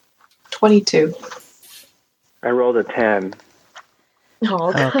 22. I rolled a 10.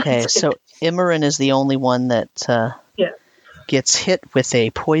 Oh, God. Okay, so Imran is the only one that... Yeah. gets hit with a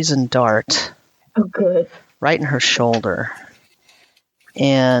poison dart Oh, good. right in her shoulder.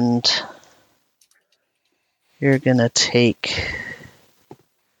 And you're going to take...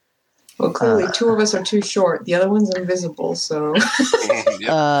 Well, clearly 2 of us are too short. The other one's invisible, so...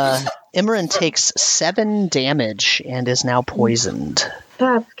 Imran takes 7 damage and is now poisoned.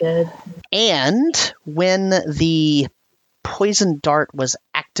 That's good. And when the poison dart was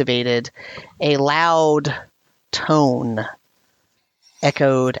activated, a loud tone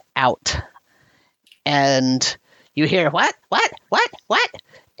echoed out. And you hear, what?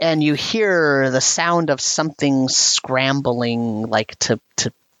 And you hear the sound of something scrambling, like to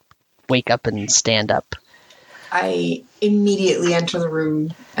wake up and stand up. I immediately enter the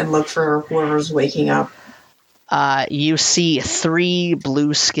room and look for whoever's waking up. You see 3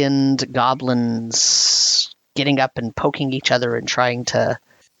 blue-skinned goblins getting up and poking each other and trying to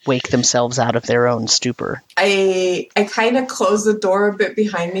wake themselves out of their own stupor. I kind of close the door a bit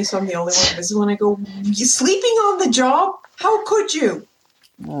behind me, so I'm the only one visible, and I go, "You sleeping on the job? How could you?"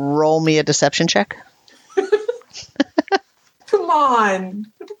 Roll me a deception check. Come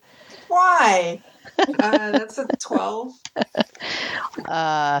on. Why? That's a 12.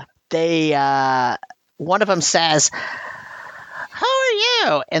 One of them says, "Who are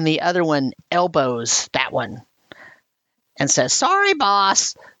you?" And the other one elbows that one and says, "Sorry,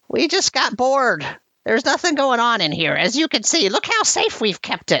 boss. We just got bored. There's nothing going on in here. As you can see, look how safe we've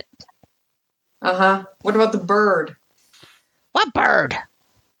kept it." Uh-huh. What about the bird? "What bird?"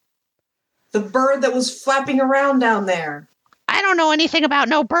 The bird that was flapping around down there. "I don't know anything about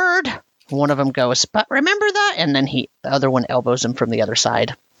no bird." One of them goes, "But remember that?" And then the other one elbows him from the other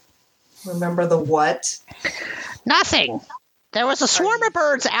side. Remember the what? "Nothing. There was a swarm of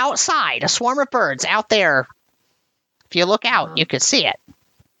birds outside. A swarm of birds out there. If you look out, you could see it."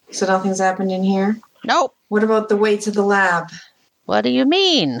 So nothing's happened in here? "Nope." What about the way to the lab? "What do you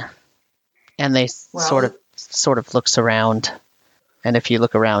mean?" And they sort of looks around. And if you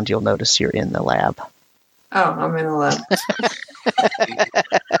look around, you'll notice you're in the lab. Oh, I'm in the lab.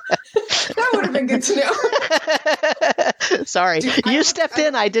 That would have been good to know. Sorry. You stepped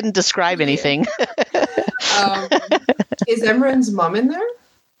in. I didn't describe anything. Is Emran's mom in there?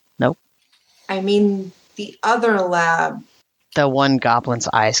 Nope. I mean, the other lab. The one goblin's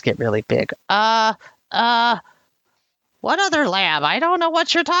eyes get really big. What other lab? I don't know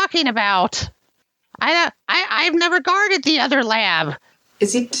what you're talking about. I've never guarded the other lab.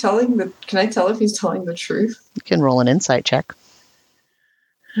 Is he telling the... Can I tell if he's telling the truth? You can roll an insight check.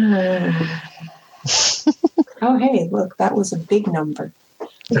 Oh, hey, look, that was a big number.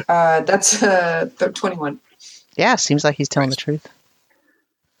 That's 21. Yeah, seems like he's telling the truth.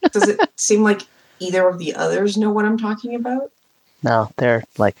 Does it seem like either of the others know what I'm talking about? No, they're,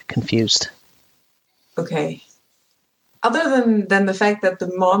 confused. Okay. Other than the fact that the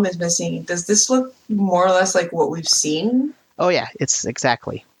mom is missing, does this look more or less like what we've seen? Oh, yeah, it's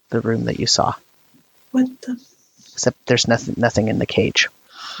exactly the room that you saw. What the... Except there's nothing in the cage.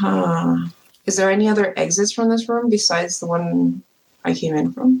 Huh. Is there any other exits from this room besides the one I came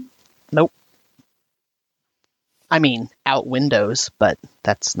in from? Nope. I mean, out windows, but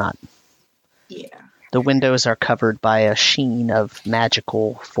that's not... Yeah. The windows are covered by a sheen of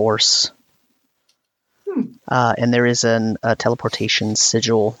magical force. And there is a teleportation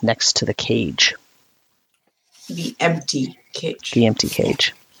sigil next to the cage. The empty cage. The empty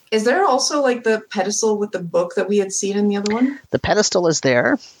cage. Is there also the pedestal with the book that we had seen in the other one? The pedestal is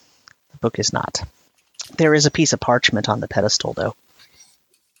there. The book is not. There is a piece of parchment on the pedestal, though.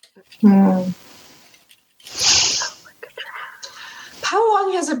 How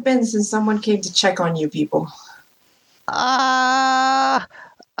long has it been since someone came to check on you people? All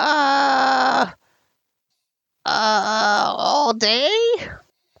day?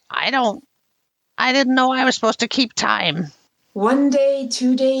 I didn't know I was supposed to keep time. 1 day,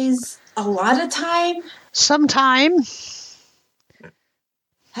 2 days, a lot of time? Some time.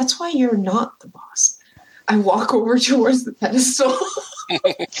 That's why you're not the boss. I walk over towards the pedestal.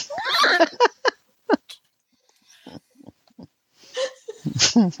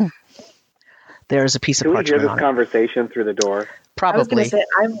 There's a piece of Can we parchment hear on this it. conversation through the door? Probably. I was going to say,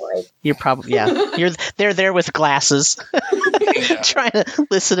 I'm You're probably, yeah. They're there with glasses, trying to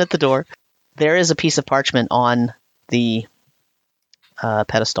listen at the door. There is a piece of parchment on the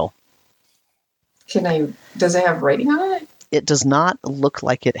pedestal. Does it have writing on it? It does not look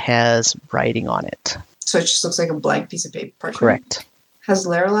like it has writing on it. So it just looks like a blank piece of paper parchment? Correct. Has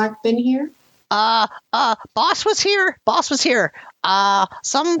Laralac been here? Boss was here.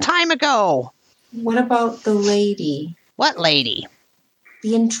 Some time ago. What about the lady? What lady?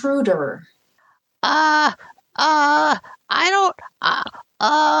 The intruder. I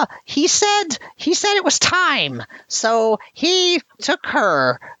He said it was time, so he took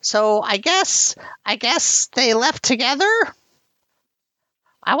her. So I guess they left together.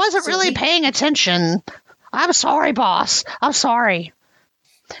 I wasn't really paying attention. I'm sorry, boss. I'm sorry.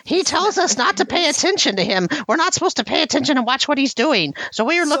 He tells us not to pay attention to him. We're not supposed to pay attention and watch what he's doing. So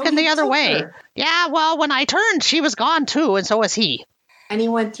we were looking the other way. Yeah, well, when I turned, she was gone too, and so was he. And he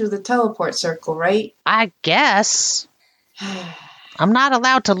went through the teleport circle, right? I guess. I'm not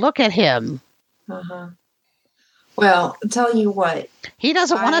allowed to look at him. Uh-huh. Well, I'll tell you what. He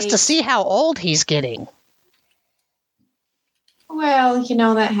doesn't want us to see how old he's getting. Well,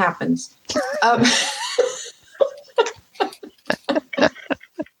 that happens.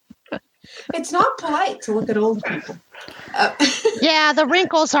 It's not polite to look at old people. Yeah, the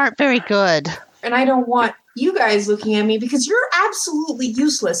wrinkles aren't very good. And I don't want you guys looking at me because you're absolutely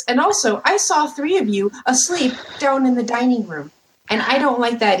useless. And also, I saw 3 of you asleep down in the dining room. And I don't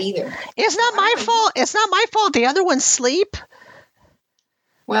like that either. It's not my fault. It's not my fault. The other ones sleep.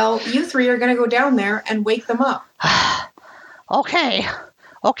 Well, you 3 are going to go down there and wake them up. Okay.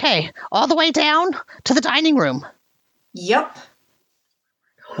 All the way down to the dining room. Yep.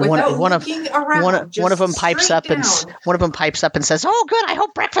 One of them pipes up and says, "Oh, good. I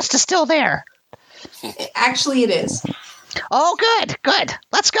hope breakfast is still there." Actually, it is. Oh, good.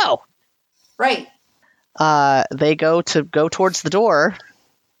 Let's go. Right. They go towards the door.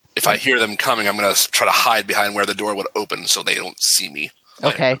 If I hear them coming, I'm going to try to hide behind where the door would open so they don't see me.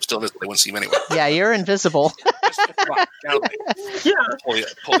 Okay. I'm still invisible. They won't see me anyway. Yeah, you're invisible. Yeah. Pull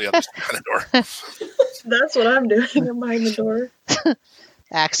the others behind the door. That's what I'm doing. I'm behind the door.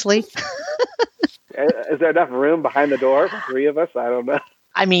 Actually. Is there enough room behind the door for 3 of us? I don't know.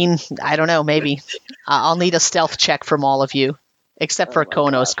 I mean, I don't know. Maybe. I'll need a stealth check from all of you. Except for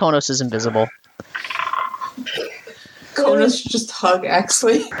Konos. God. Konos is invisible. Konos should just hug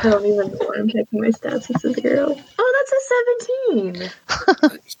Axley. I don't even know where I'm checking my stats. It's a 0. Oh, that's a 17.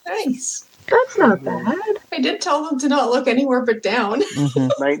 Nice. That's not bad. I did tell them to not look anywhere but down.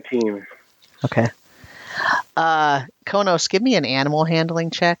 Mm-hmm. 19. Okay. Konos, give me an animal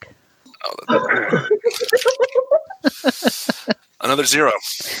handling check. Oh, another 0.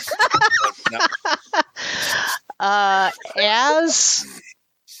 As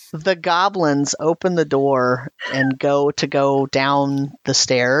the goblins open the door and go down the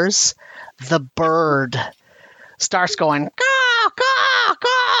stairs, the bird starts going, caw, caw,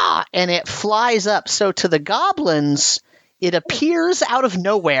 caw, and it flies up. So to the goblins, it appears out of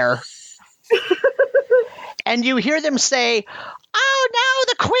nowhere. And you hear them say, "Oh no,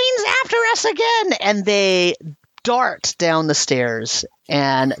 the queen's after us again!" And they dart down the stairs.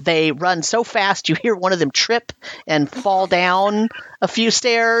 And they run so fast, you hear one of them trip and fall down a few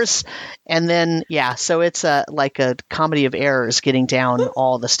stairs. And then, so it's like a comedy of errors getting down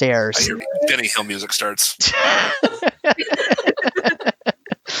all the stairs. I hear Benny Hill music starts.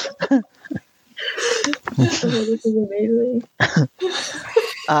 This is amazing.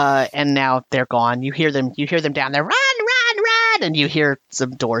 And now they're gone. You hear them down there, run, and you hear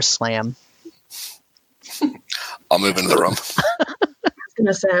some doors slam. I'll move into the room. I was going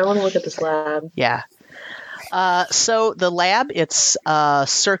to say, I want to look at this lab. Yeah. So the lab, it's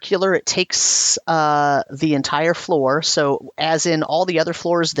circular. It takes the entire floor. So as in all the other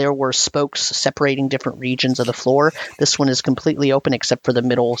floors, there were spokes separating different regions of the floor. This one is completely open except for the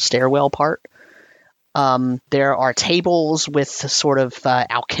middle stairwell part. There are tables with sort of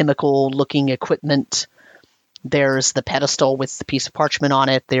alchemical-looking equipment. There's the pedestal with the piece of parchment on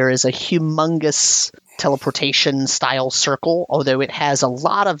it. There is a humongous teleportation-style circle, although it has a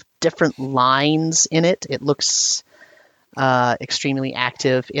lot of different lines in it. It looks extremely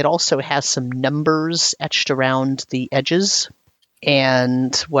active. It also has some numbers etched around the edges.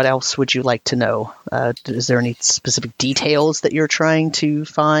 And what else would you like to know? Is there any specific details that you're trying to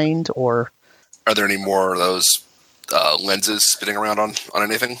find, or... Are there any more of those lenses spinning around on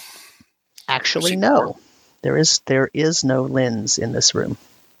anything? Actually, no. There is no lens in this room.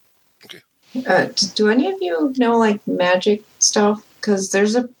 Okay. Do any of you know, like, magic stuff? Because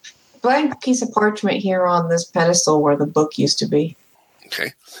there's a blank piece of parchment here on this pedestal where the book used to be.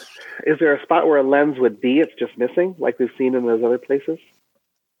 Okay. Is there a spot where a lens would be? It's just missing, like we've seen in those other places?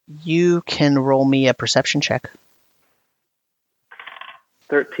 You can roll me a perception check.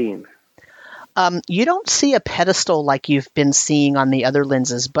 13. You don't see a pedestal like you've been seeing on the other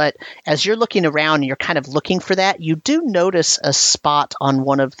lenses, but as you're looking around and you're kind of looking for that, you do notice a spot on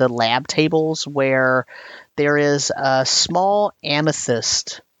one of the lab tables where there is a small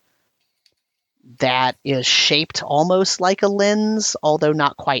amethyst that is shaped almost like a lens, although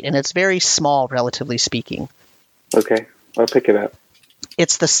not quite, and it's very small, relatively speaking. Okay. I'll pick it up.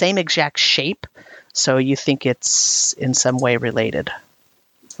 It's the same exact shape, so you think it's in some way related.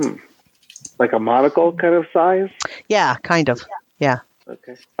 Like a monocle kind of size? Yeah, kind of. Yeah.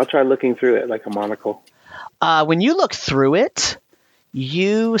 Okay. I'll try looking through it like a monocle. When you look through it,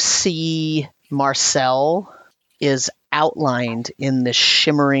 you see Marcel is outlined in this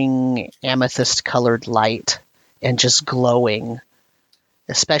shimmering amethyst-colored light and just glowing,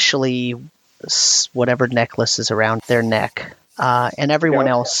 especially whatever necklace is around their neck. And everyone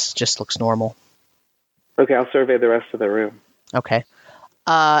else just looks normal. Okay, I'll survey the rest of the room. Okay.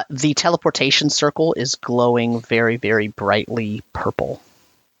 The teleportation circle is glowing very, very brightly purple.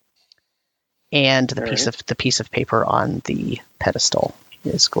 And the piece of paper on the pedestal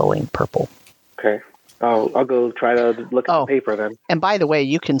is glowing purple. Okay. I'll go try to look at the paper then. And by the way,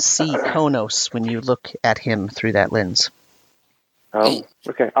 you can see Konos when you look at him through that lens. Oh,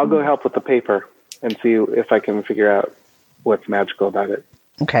 okay. I'll go help with the paper and see if I can figure out what's magical about it.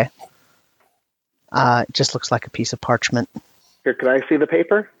 Okay. It just looks like a piece of parchment. Here, can I see the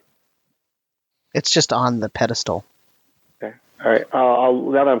paper? It's just on the pedestal. Okay. All right.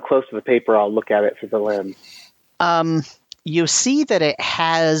 Now that I'm close to the paper, I'll look at it through the lens. You see that it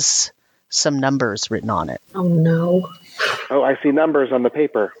has some numbers written on it. Oh, no. Oh, I see numbers on the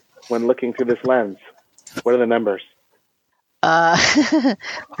paper when looking through this lens. What are the numbers? The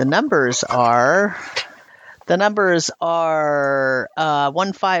numbers are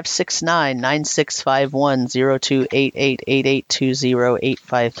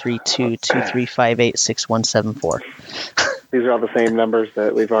 1569-9651-02888820-8532-2358-6174. These are all the same numbers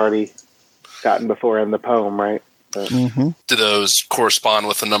that we've already gotten before in the poem, right? Do those correspond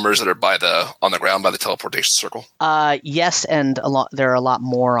with the numbers that are on the ground by the teleportation circle? Yes, and there are a lot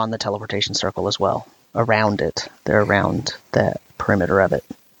more on the teleportation circle as well. Around it. They're around the perimeter of it.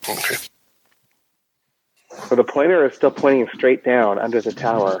 Okay. So the pointer is still pointing straight down under the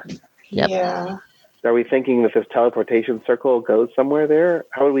tower. Yep. Yeah. Are we thinking that this teleportation circle goes somewhere there?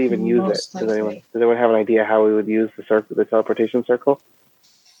 How would we even use Most it? Does likely. anyone have an idea how we would use the teleportation circle?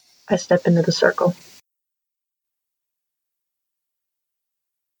 I step into the circle.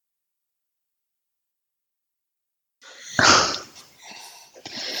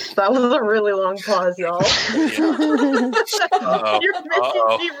 That was a really long pause, y'all. You're making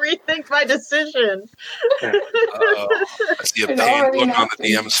me rethink my decision. I see a pained look on the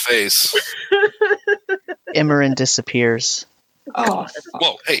DM's face. Imran disappears. Oh.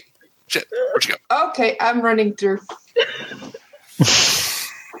 Whoa, hey, shit, where'd you go? Okay, I'm running through.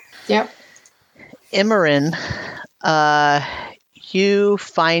 Yep. Imran, you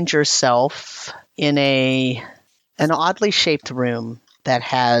find yourself in an oddly shaped room that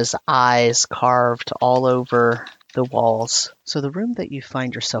has eyes carved all over the walls. So the room that you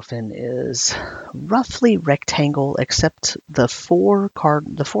find yourself in is roughly rectangle, except the four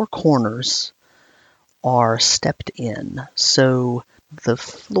corners are stepped in. So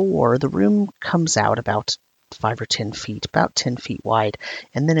the room comes out about 5 or 10 feet, about 10 feet wide,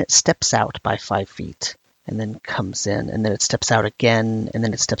 and then it steps out by 5 feet, and then comes in, and then it steps out again, and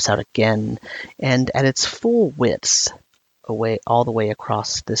then it steps out again, and at its full width, all the way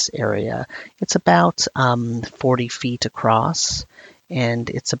across this area, it's about 40 feet across, and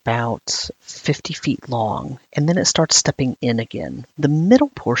it's about 50 feet long, and then it starts stepping in again. The middle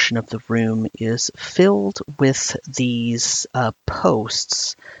portion of the room is filled with these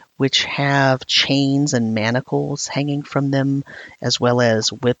posts, which have chains and manacles hanging from them, as well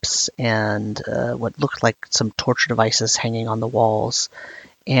as whips and what look like some torture devices hanging on the walls.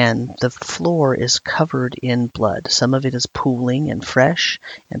 And the floor is covered in blood. Some of it is pooling and fresh,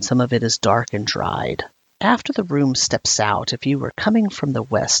 and some of it is dark and dried. After the room steps out, if you were coming from the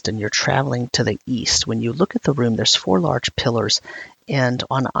west and you're traveling to the east, when you look at the room, there's 4 large pillars, and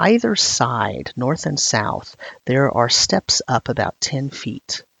on either side, north and south, there are steps up about 10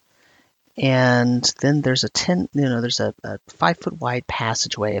 feet. And then there's a 5-foot wide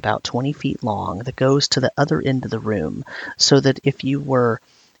passageway about 20 feet long that goes to the other end of the room, so that if you were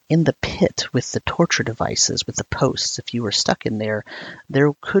in the pit with the torture devices, with the posts, if you were stuck in there,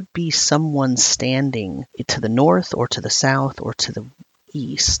 there could be someone standing to the north or to the south or to the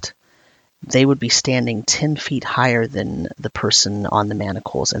east. They would be standing 10 feet higher than the person on the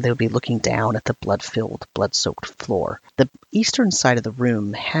manacles, and they would be looking down at the blood-filled, blood-soaked floor. The eastern side of the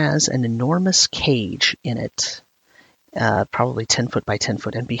room has an enormous cage in it, probably 10 foot by 10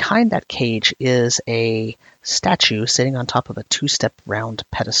 foot, and behind that cage is a statue sitting on top of a 2-step round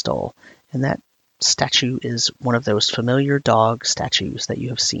pedestal, and that statue is one of those familiar dog statues that you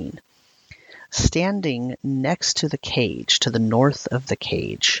have seen. Standing next to the cage, to the north of the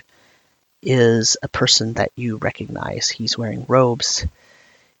cage, is a person that you recognize. He's wearing robes.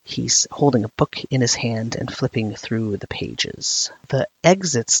 He's holding a book in his hand and flipping through the pages. The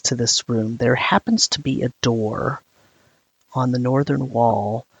exits to this room, there happens to be a door on the northern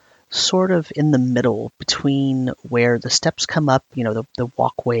wall, sort of in the middle between where the steps come up, the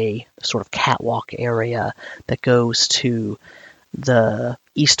walkway, sort of catwalk area that goes to the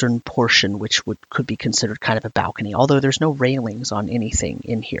eastern portion, which could be considered kind of a balcony, although there's no railings on anything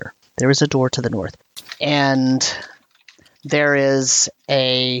in here. There is a door to the north. And there is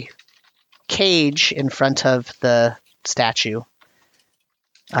a cage in front of the statue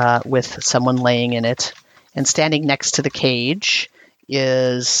with someone laying in it. And standing next to the cage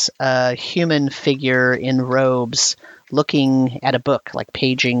is a human figure in robes looking at a book, like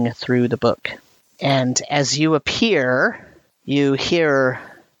paging through the book. And as you appear, you hear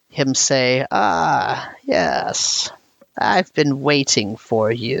him say, "Ah, yes, I've been waiting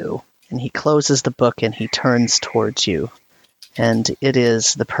for you." And he closes the book and he turns towards you. And it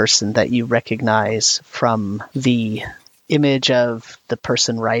is the person that you recognize from the image of the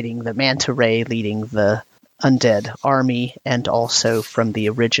person riding the manta ray leading the undead army, and also from the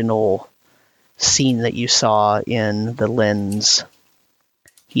original scene that you saw in the lens.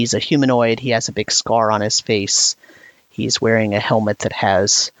 He's a humanoid. He has a big scar on his face. He's wearing a helmet that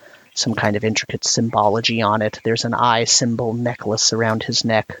has some kind of intricate symbology on it. There's an eye symbol necklace around his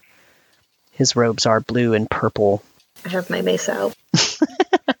neck. His robes are blue and purple. I have my mace out.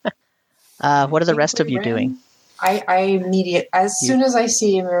 What are the rest of you doing? As soon as I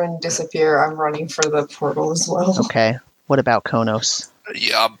see everyone disappear, I'm running for the portal as well. Okay. What about Konos?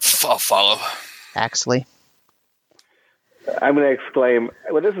 Yeah, I'll follow. Axley? I'm going to exclaim,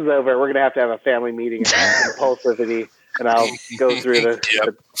 when this is over, we're going to have a family meeting in Impulsivity, and I'll go through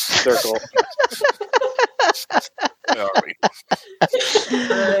the circle.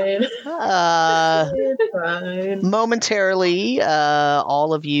 Fine. Momentarily,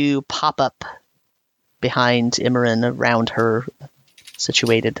 all of you pop up behind Imran, around her,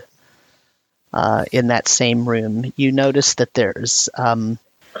 situated in that same room. You notice that there's... oh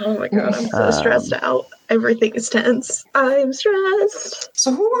my god, I'm so stressed out. Everything is tense. I'm stressed.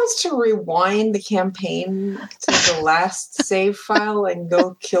 So who wants to rewind the campaign to the last save file and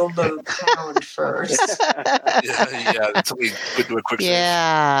go kill the hound first? Yeah. So we could do a quick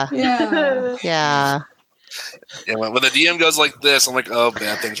Yeah. Yeah. When the DM goes like this, I'm like, oh,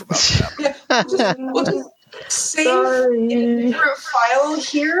 bad things are about to happen. We'll just save in a different file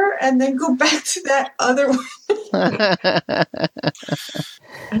here and then go back to that other one.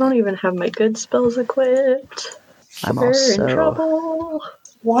 I don't even have my good spells equipped. We're in trouble.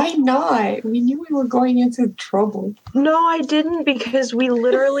 Why not? We knew we were going into trouble. No, I didn't, because we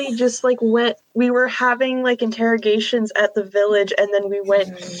literally just we were having interrogations at the village and then we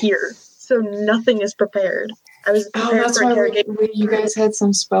went here. So nothing is prepared. I was prepared that's for why interrogation. you guys had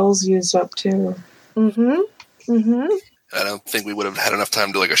some spells used up too. Mm-hmm. I don't think we would have had enough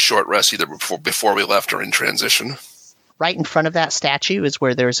time to do a short rest either before we left or in transition. Right in front of that statue is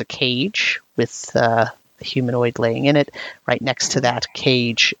where there's a cage with a humanoid laying in it. Right next to that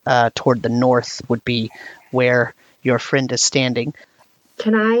cage, toward the north, would be where your friend is standing.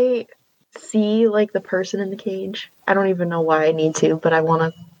 Can I see the person in the cage? I don't even know why I need to, but I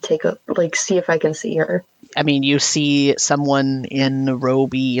want to see if I can see her. I mean, you see someone in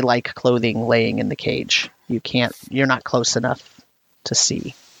robe-y clothing laying in the cage. You're not close enough to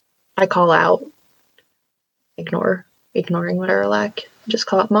see. I call out. Ignoring Miralac. Just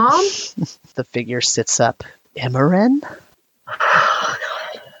call out, Mom? The figure sits up. Imran?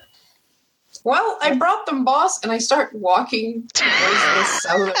 Well, I brought them, boss, and I start walking towards the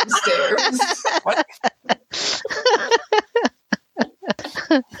southern stairs. What?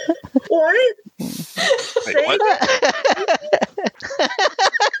 What? Wait, what?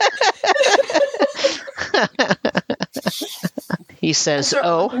 He says, I start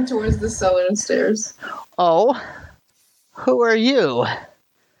walking towards the southern stairs. Oh, who are you?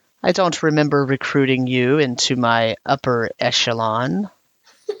 I don't remember recruiting you into my upper echelon.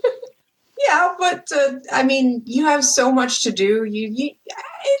 Yeah, but you have so much to do. You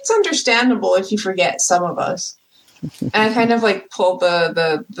it's understandable if you forget some of us. And I kind of pull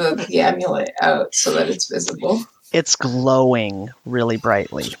the amulet out so that it's visible. It's glowing really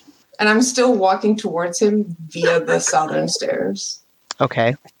brightly. And I'm still walking towards him via the southern stairs.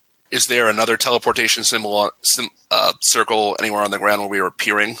 Okay. Is there another teleportation circle anywhere on the ground where we were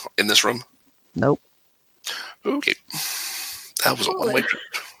appearing in this room? Nope. Okay. That was a one-way trip.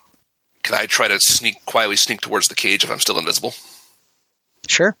 Can I try to quietly sneak towards the cage if I'm still invisible?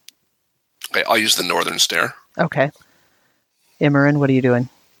 Sure. Okay, I'll use the northern stair. Okay. Imran, what are you doing?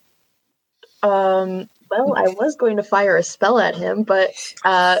 Well, I was going to fire a spell at him, but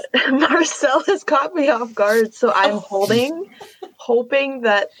Marcel has caught me off guard, so I'm hoping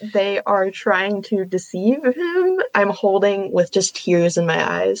that they are trying to deceive him. I'm holding with just tears in my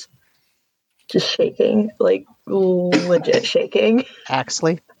eyes. Just shaking, like legit shaking.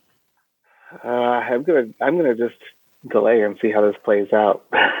 Axley? I'm gonna just delay and see how this plays out.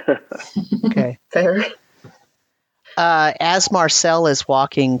 Okay. Fair. As Marcel is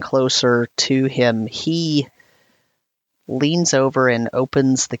walking closer to him, he leans over and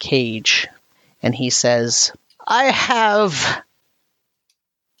opens the cage, and he says, I have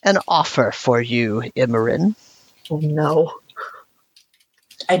an offer for you, Imran. Oh no.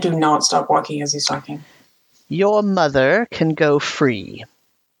 I do not stop walking as he's talking. Your mother can go free.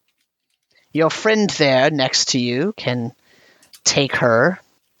 Your friend there next to you can take her,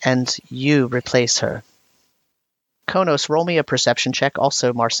 and you replace her. Konos, roll me a perception check.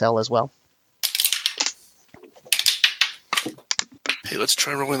 Also, Marcel as well. Hey, let's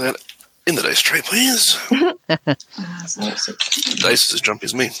try rolling that in the dice tray, please. So The dice is as jumpy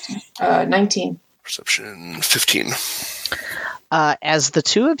as me. 19. Perception 15. As the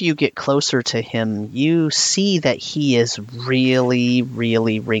two of you get closer to him, you see that he is really,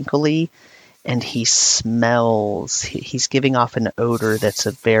 really wrinkly, and he smells. He's giving off an odor that's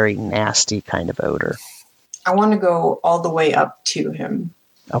a very nasty kind of odor. I want to go all the way up to him.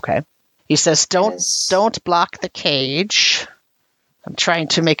 Okay. He says, Don't block the cage. I'm trying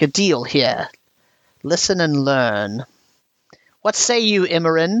to make a deal here. Listen and learn. What say you,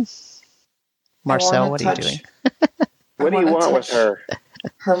 Imran? Marcel, what are you doing? What do you want with her?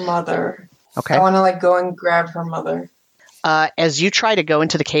 Her mother. Okay. I want to go and grab her mother. As you try to go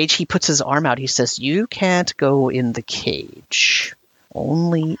into the cage, he puts his arm out. He says, you can't go in the cage.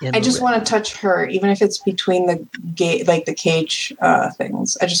 Only in I just want to touch her, even if it's between the gate, like the cage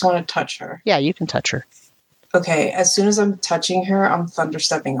things. I just want to touch her. Yeah, you can touch her. Okay, as soon as I'm touching her, I'm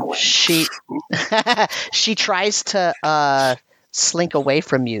thunderstepping away. She tries to slink away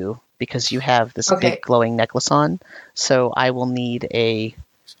from you because you have this big glowing necklace on. So I will need a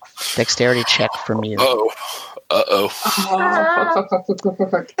dexterity check from you. Uh-oh. Fuck.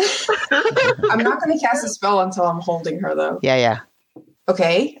 I'm not going to cast a spell until I'm holding her, though. Yeah.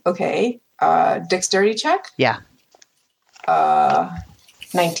 Okay. Dexterity check? Yeah.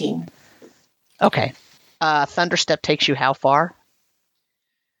 19. Okay. Thunderstep takes you how far?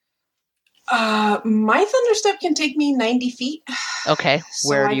 My Thunderstep can take me 90 feet. Okay.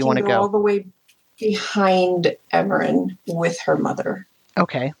 Where do you want to go? All the way behind Emmerin with her mother.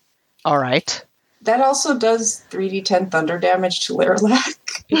 Okay. All right. That also does 3d10 thunder damage to Lirlac.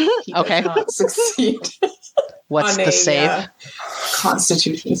 He Okay. does not succeed. What's the save?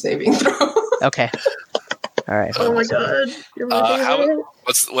 Constitution saving throw. Okay. All right. Oh my god.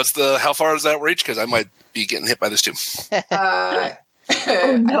 How far does that reach? Because I might be getting hit by this too. I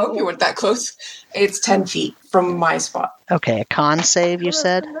hope you weren't that close. It's 10 feet from my spot. Okay. A con save, you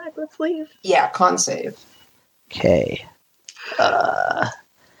said? Let's leave. Yeah, con save. Okay. All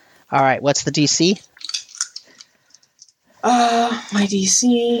right. What's the DC? My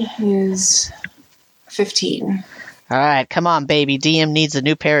DC is 15. All right. Come on, baby. DM needs a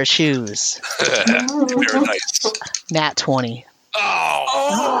new pair of shoes. Very nice. Nat 20.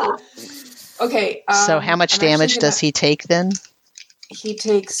 Oh. Okay. So how much damage does he take then? He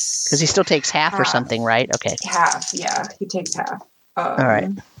takes... Because he still takes half or something, right? Okay. Half, yeah. He takes half. All right.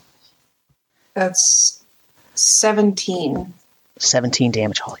 That's 17. 17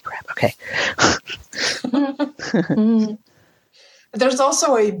 damage. Holy crap. Okay. There's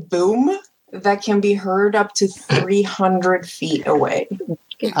also a boom that can be heard up to 300 feet away.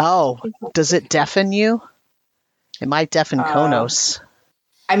 Oh, does it deafen you? It might deafen Konos.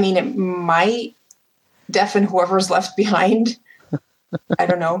 I mean, it might deafen whoever's left behind. I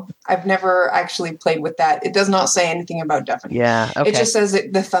don't know. I've never actually played with that. It does not say anything about deafening. Yeah, okay. It just says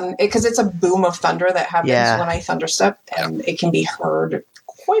because it's a boom of thunder that happens when I thunderstep, and it can be heard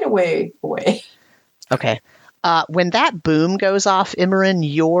quite a way away. Okay. When that boom goes off, Imran,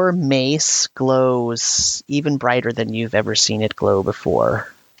 your mace glows even brighter than you've ever seen it glow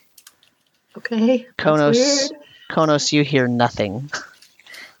before. Okay. Konos, you hear nothing.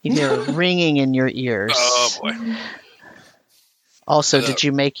 You hear a ringing in your ears. Oh boy. Also, did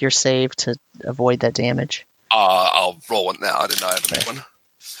you make your save to avoid that damage? I'll roll one now. I did not have to make one.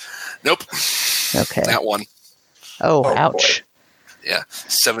 Nope. Okay. That one. Oh, ouch. Boy. Yeah.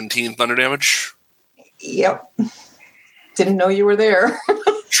 17 thunder damage. Yep. Didn't know you were there.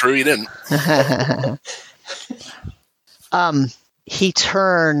 True, you didn't. He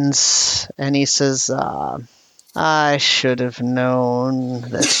turns and he says, I should have known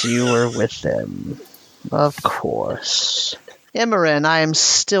that you were with them. Of course. Imran, I am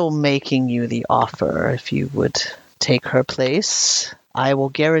still making you the offer. If you would take her place, I will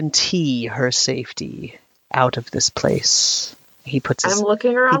guarantee her safety out of this place. He puts his, I'm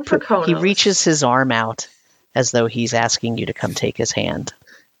looking around for Konos. he reaches his arm out as though he's asking you to come take his hand.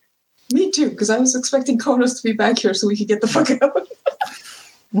 Me too, because I was expecting Konos to be back here so we could get the fuck out.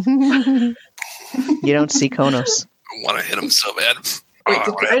 You don't see Konos. I want to hit him so bad.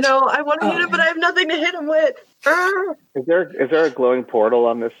 I know, I want to hit him, but I have nothing to hit him with. Is there a glowing portal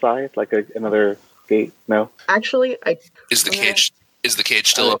on this side, like another gate? No. Actually, Is the cage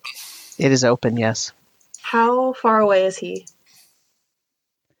still open? It is open, yes. How far away is he?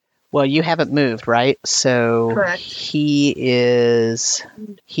 Well, you haven't moved, right? So Correct. he's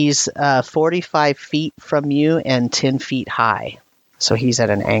 45 feet from you and 10 feet high. So he's at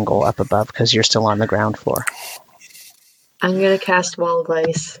an angle up above because you're still on the ground floor. I'm going to cast Wall of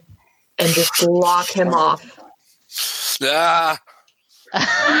Ice and just block him off. Ah,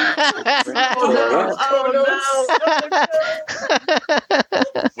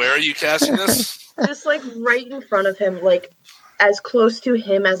 where are you casting this? Just like right in front of him, like as close to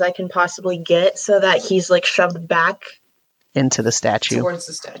him as I can possibly get so that he's like shoved back Into the statue. Towards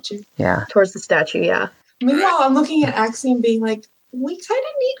the statue. Yeah. towards the statue, yeah. Meanwhile, I'm looking at Axiom being like, we kind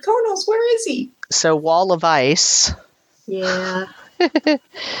of need Konos. Where is he? So Wall of Ice. Yeah.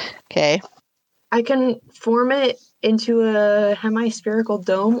 Okay. I can form it into a hemispherical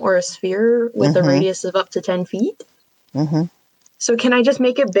dome or a sphere with a Mhm. radius of up to 10 feet. Mm-hmm. So can I just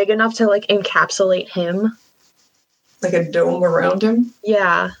make it big enough to like encapsulate him? Like a dome around him?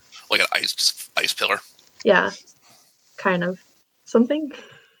 Yeah. Like an ice pillar. Yeah. Kind of. Something?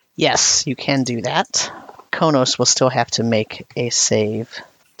 Yes, you can do that. Konos will still have to make a save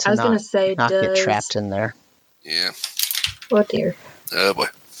to I was going to say, not get does... trapped in there. Yeah. Oh dear. Oh boy.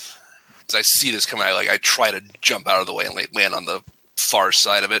 As I see this coming, I try to jump out of the way and land on the far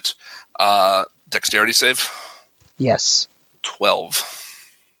side of it. Dexterity save. Yes. 12.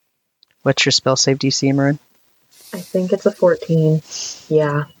 What's your spell save DC, Marin? I think it's a 14.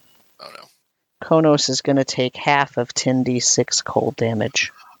 Yeah. Oh no. Konos is going to take half of 10d6 cold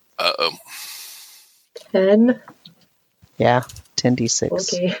damage. Uh-oh. 10? Yeah, 10d6.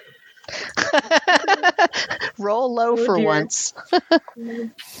 Okay. Roll low Oh, for dear. once.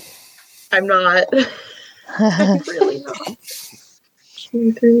 I'm not. I'm really not.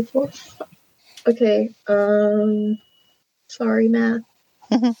 2, 3, 4. Okay. Sorry, math.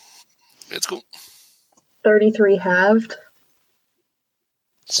 It's cool. 33 halved.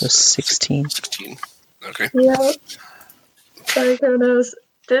 So 16. 16. Okay. Yep. Sorry, Konos.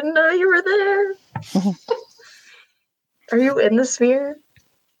 Didn't know you were there. Are you in the sphere?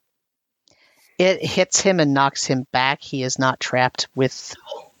 It hits him and knocks him back. He is not trapped with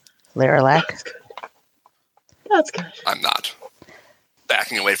Laralac. That's good. I'm not.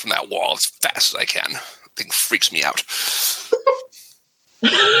 Backing away from that wall as fast as I can. The thing freaks me out.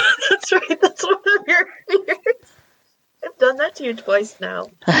 That's right. That's one of your fears. I've done that to you twice now.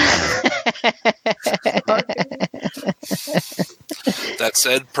 That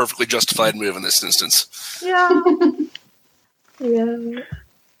said, perfectly justified move in this instance. Yeah. Yeah.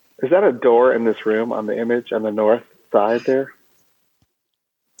 Is that a door in this room on the image on the north side there?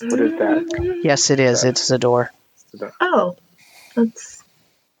 What is that? Yes, it is. It's a door. Oh, that's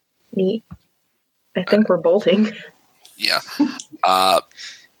neat. I think we're bolting. Yeah. I'll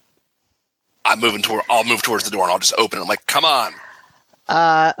move towards the door and I'll just open it. I'm like, come on.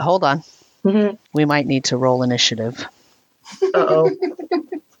 Hold on. Mm-hmm. We might need to roll initiative. Uh-oh.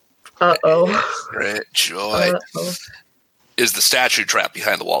 Uh-oh. Great joy. Uh-oh. Is the statue trapped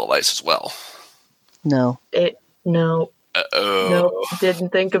behind the wall of ice as well? No. No. Uh-oh. Nope. Didn't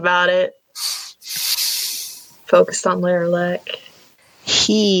think about it. Focused on Laralac.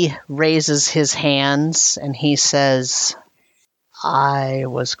 He raises his hands and he says, I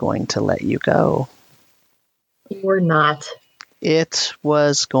was going to let you go. We're not. It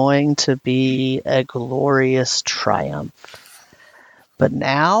was going to be a glorious triumph. But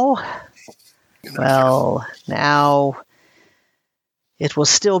now, well, now it will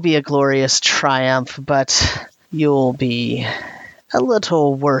still be a glorious triumph, but you'll be a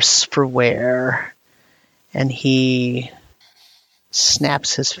little worse for wear. And he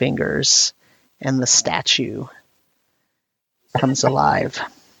snaps his fingers, and the statue comes alive.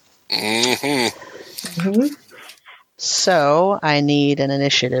 Mm-hmm. Mm-hmm. So I need an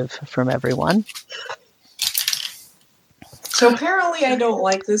initiative from everyone. So apparently I don't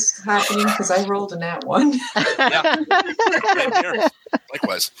like this happening because I rolled a nat 1. Yeah. Same here.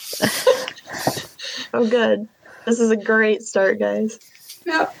 Likewise. Oh, good. This is a great start, guys.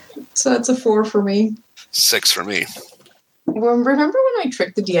 Yep. So that's a 4 for me. 6 for me. Well, remember when I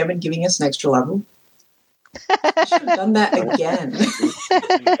tricked the DM into giving us an extra level? I should have done that again.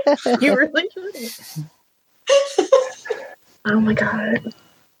 You really should. Oh my god.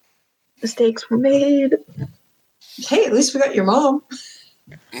 Mistakes were made. Hey, at least we got your mom.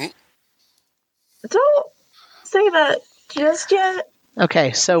 Don't say that just yet.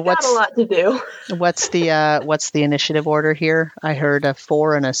 Okay, so Got a lot to do. what's the initiative order here? I heard a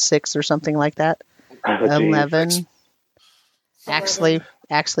 4 and a 6 or something like that. Oh, geez. 11. Axley,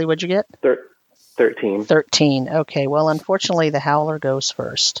 what'd you get? 13. 13. Okay, well, unfortunately, the Howler goes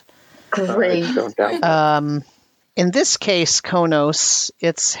first. Great. Don't doubt. In this case, Konos,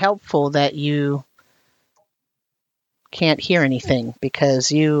 it's helpful that you can't hear anything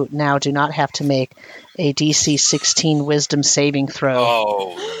because you now do not have to make a DC 16 Wisdom saving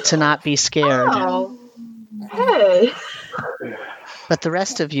throw to not be scared. Oh. Hey. But the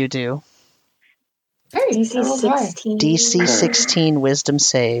rest of you do. Hey, DC 16. DC 16 Wisdom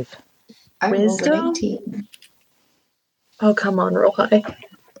save. I rolled an Wisdom? 18. Oh, come on, roll high.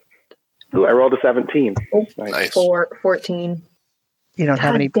 Ooh, I rolled a 17. Nice. 14. You don't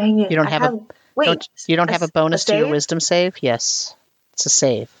have any. Dang it. You don't have a. Wait. You don't have a bonus to your save? Wisdom save? Yes, it's a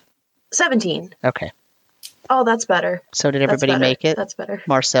save. 17. Okay. Oh, that's better. So did That's everybody better. make it? That's better.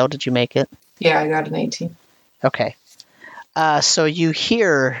 Marcel, did you make it? Yeah, I got an 18. Okay. So you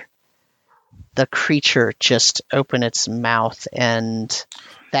hear the creature just open its mouth, and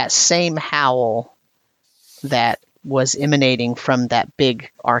that same howl that was emanating from that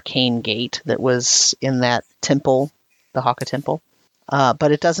big arcane gate that was in that temple, the Haka temple.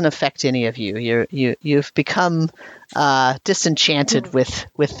 But it doesn't affect any of you. You've become disenchanted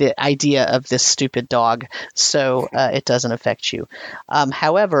with the idea of this stupid dog, so it doesn't affect you.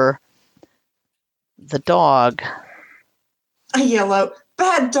 However, the dog. I yell out,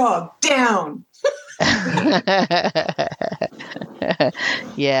 "Bad dog, down!"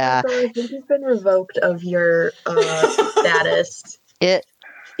 Yeah. So I think you've been revoked of your status.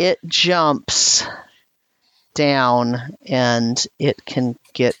 It jumps down and it can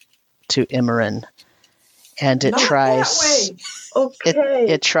get to Imran, and it Not tries. that way. Okay.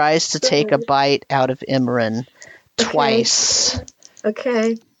 It tries to take a bite out of Imran twice.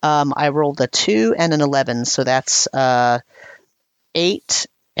 Okay. I rolled a 2 and an 11, so that's 8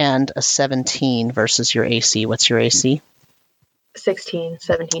 and a 17 versus your AC. What's your AC? 16,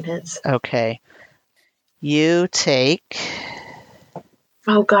 17 hits. Okay. You take...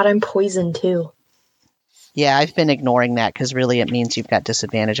 Oh god, I'm poisoned too. Yeah, I've been ignoring that because really it means you've got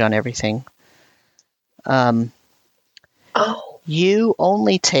disadvantage on everything. Oh. You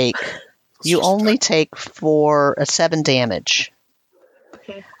only take 7 damage.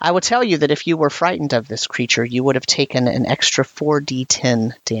 Okay. I will tell you that if you were frightened of this creature, you would have taken an extra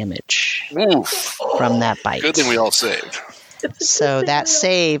 4d10 damage Oof. from that bite. Good thing we all saved. So that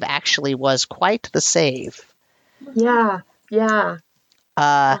save actually was quite the save. Yeah.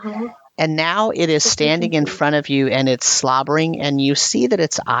 Uh-huh. And now it is standing in front of you and it's slobbering, and you see that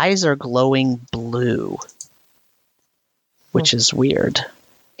its eyes are glowing blue, which is weird.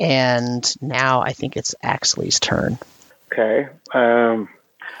 And now I think it's Axley's turn. Okay. I'm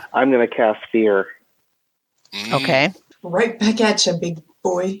going to cast Fear. Okay. Right back at you, big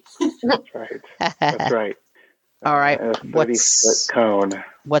boy. That's right. That's right. All right. A 30-foot cone.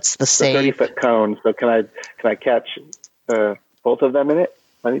 What's the It's a save? 30-foot cone. So can I catch both of them in it?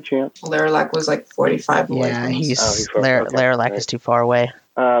 Any chance? Laralac was like 45 away Yeah, from us. he's far- okay, Laralac right. is too far away.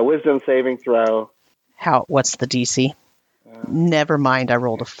 Wisdom saving throw. What's the DC? Never mind, I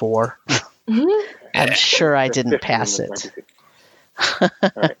rolled a 4. I'm sure I didn't 15 pass is it. my DC. All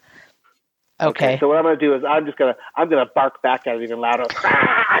right. Okay. So what I'm going to do is I'm going to bark back at it even louder.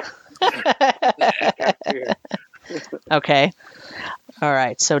 Okay. All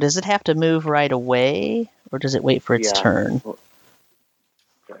right. So does it have to move right away, or does it wait for its Yeah. turn?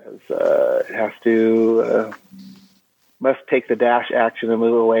 It has to must take the dash action and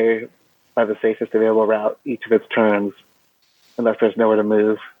move away by the safest available route each of its turns, unless there's nowhere to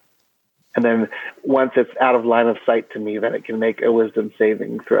move. And then once it's out of line of sight to me, then it can make a Wisdom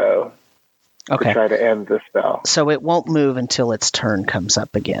saving throw to Okay. try to end the spell. So it won't move until its turn comes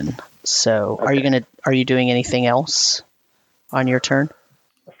up again. So are you doing anything else on your turn?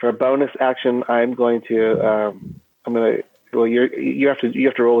 For a bonus action, I'm going to well, you have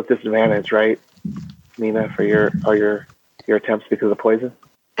to roll with disadvantage, right, Nina, for all your attempts because of poison.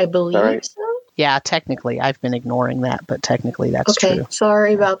 I believe Alright. so. Yeah, technically. I've been ignoring that, but technically that's Okay, true.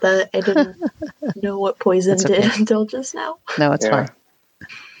 sorry about that. I didn't know what poison That's did okay. until just now. No, it's Yeah. fine.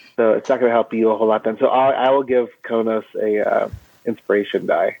 So it's not going to help you a whole lot then. So I will give Konos a inspiration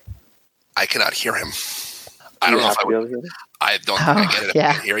die. I cannot hear him. I don't know if I would. I don't think I get it. Yeah.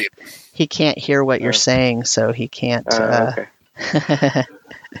 I can't hear you. He can't hear what you're saying, so he can't. Okay.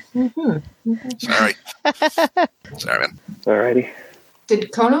 Sorry. Sorry, man. Alrighty.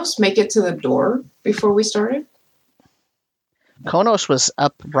 Did Konos make it to the door before we started? Konos was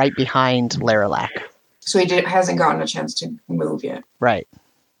up right behind Laralac. So he hasn't gotten a chance to move yet. Right.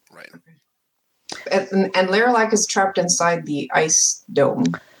 Right. And Laralac is trapped inside the ice dome.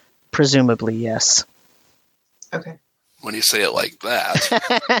 Presumably, yes. Okay. When you say it like that,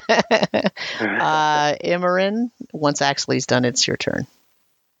 Imran, once Axley's done, it's your turn.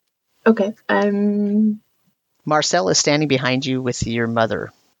 Okay. Marcel is standing behind you with your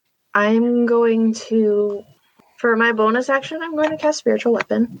mother. I'm going to, for my bonus action, I'm going to cast Spiritual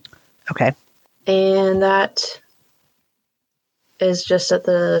Weapon. Okay. And that is just at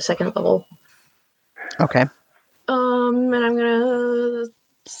the second level. Okay. And I'm going to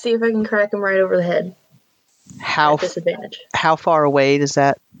see if I can crack him right over the head. How At disadvantage. How far away does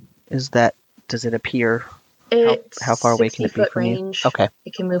it appear? It's How far away can it be 60-foot from range. you? Okay.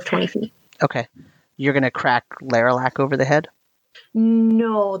 It can move 20 feet. Okay. You're going to crack Laralac over the head?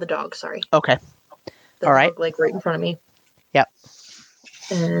 No, the dog, sorry. Okay. The All dog, right. like right in front of me. Yep.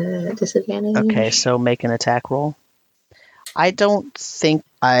 Disadvantage. Okay, so make an attack roll. I don't think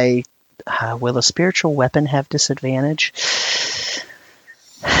will a spiritual weapon have disadvantage?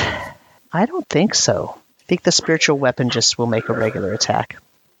 I don't think so. I think the spiritual weapon just will make a regular attack.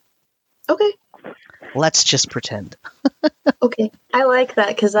 Okay. Let's just pretend. Okay. I like that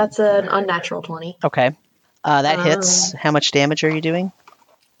because that's an unnatural 20. Okay. That hits. How much damage are you doing?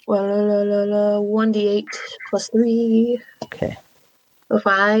 1d8 plus 3. Okay.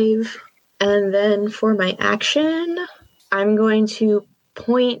 5. And then for my action, I'm going to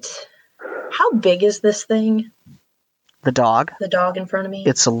point. How big is this thing? The dog? The dog in front of me?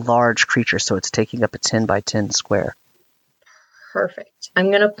 It's a large creature, so it's taking up a 10 by 10 square. Perfect. I'm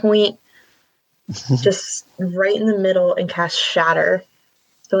going to point just right in the middle and cast Shatter.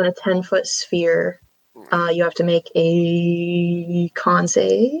 So in a 10-foot sphere, you have to make a con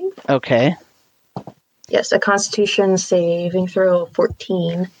save. Okay. Yes, a Constitution saving throw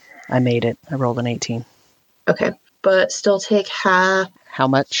 14. I made it. I rolled an 18. Okay, but still take half. How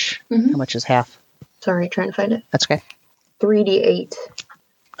much? Mhm. How much is half? Sorry, trying to find it. That's okay. 3d8.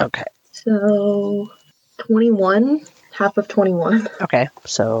 Okay. So 21, half of 21. Okay,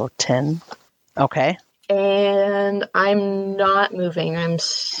 so 10. Okay. And I'm not moving. I'm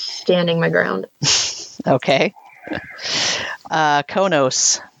standing my ground. Okay.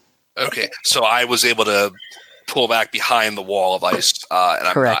 Konos. okay. So I was able to pull back behind the wall of ice, and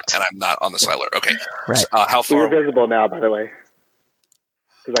Correct. I'm not on the Siler. Okay. Right. How far? You're visible now, by the way.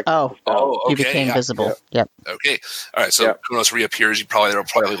 'Cause I cast the spell. okay. You became yeah. visible. Yep. Okay. All right. So Yeah. Kunos reappears. There are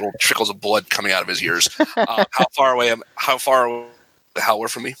probably little trickles of blood coming out of his ears. How far away the howler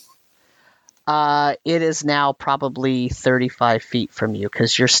from me? It is now probably 35 feet from you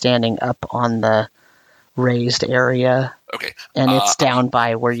because you're standing up on the raised area, Okay. and it's down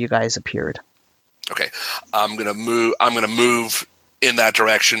by where you guys appeared. Okay. I'm gonna move in that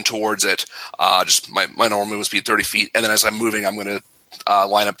direction towards it. Just my normal move speed 30 feet, and then as I'm moving, I'm gonna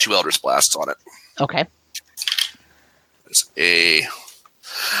line up 2 Eldritch Blasts on it. Okay.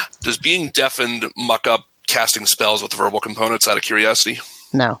 Does being deafened muck up casting spells with verbal components out of curiosity?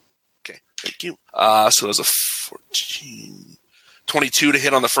 No. Okay, thank you. So there's a 14, 22 to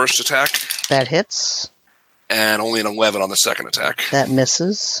hit on the first attack, That hits. and only an 11 on the second attack. That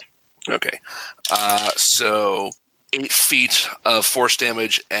misses. Okay, so 8 feet of force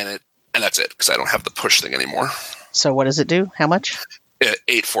damage, and that's it because I don't have the push thing anymore. So what does it do? How much?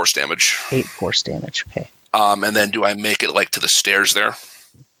 8 force damage. 8 force damage. Okay. And then do I make it like to the stairs there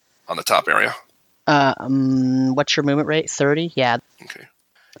on the top area? What's your movement rate? 30? Yeah. Okay.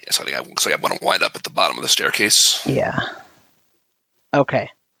 Yes, I think I want to wind up at the bottom of the staircase. Yeah. Okay.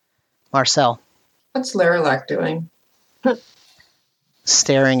 Marcel, What's Laralac doing?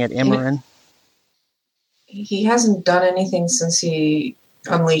 staring at Imran. He hasn't done anything since he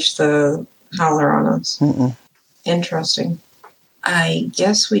unleashed the howler on us. Mm-mm. Interesting. I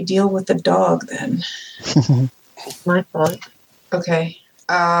guess we deal with the dog then. My fault. Okay.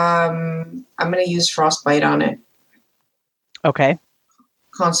 I'm going to use Frostbite on it. Okay.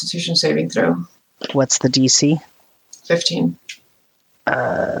 Constitution saving throw. What's the DC? 15.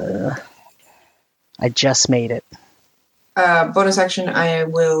 I just made it. Bonus action, I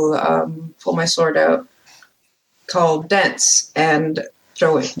will pull my sword out, called Dance, and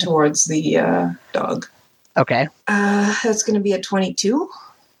throw it towards the dog. Okay. That's going to be a 22.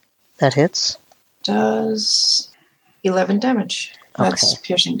 That hits. Does 11 damage. That's Okay.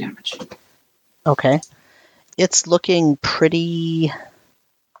 piercing damage. Okay. It's looking pretty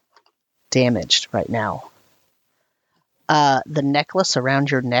damaged right now. The necklace around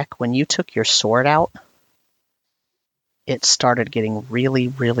your neck, when you took your sword out, it started getting really,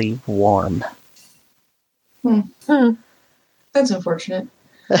 really warm. That's unfortunate.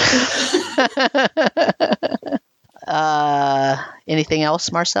 Anything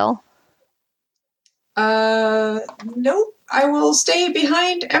else, Marcel? Nope. I will stay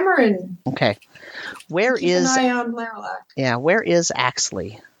behind Emerin. Okay. Where Keep is an eye on Laralac. where is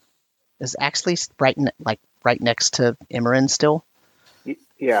Axley? Is Axley right next to Imran still?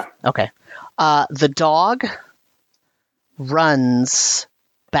 Yeah. Okay. The dog runs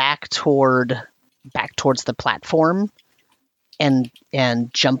back towards the platform and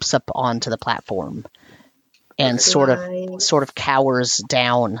jumps up onto the platform and sort of cowers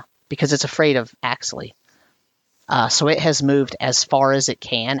down because it's afraid of Axley. So it has moved as far as it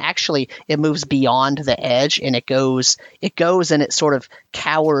can. Actually, it moves beyond the edge, and it goes and it sort of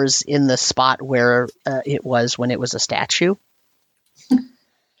cowers in the spot where it was when it was a statue.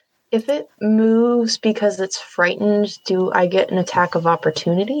 If it moves because it's frightened, do I get an attack of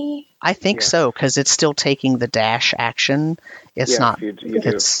opportunity? I think so, because it's still taking the dash action. It's not. You do.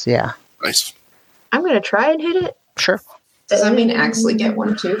 It's yeah. Nice. I'm going to try and hit it. Sure. Does that mean Axley get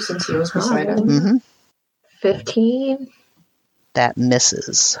one too, since he was beside him? Mm-hmm. 15. That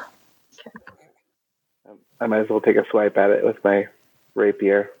misses. I might as well take a swipe at it with my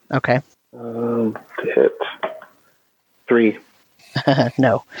rapier. Okay. To hit 3.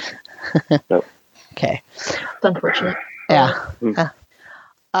 No. Nope. Okay. It's unfortunate. Yeah.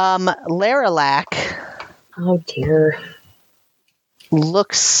 Laralac Oh dear.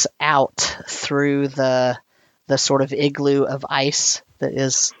 looks out through the sort of igloo of ice that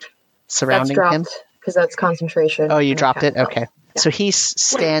is surrounding That's him. dropped because that's concentration. Oh, you And I dropped it? cast Okay. Yeah. So he's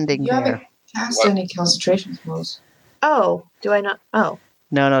standing you there. haven't cast any concentration spells. Oh, do I not? Oh.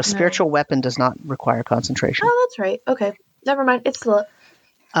 No, spiritual weapon does not require concentration. Oh, that's right. Okay. Never mind. It's still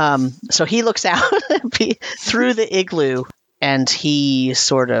So he looks out through the igloo and he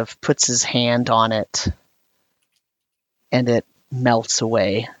sort of puts his hand on it and it melts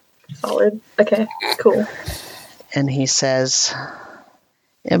away. solid. Okay. Cool. And he says,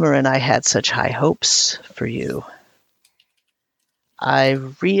 Emma and I had such high hopes for you. I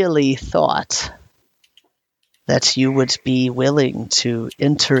really thought that you would be willing to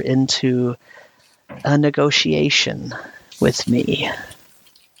enter into a negotiation with me.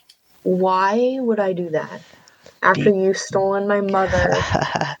 Why would I do that? After you've stolen my mother.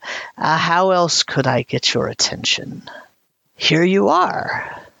 How else could I get your attention? Here you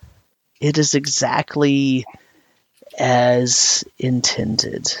are. It is exactly as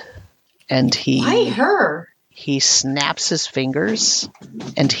intended. And Why her? he snaps his fingers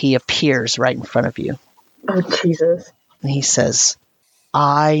and he appears right in front of you. Oh, Jesus. And he says,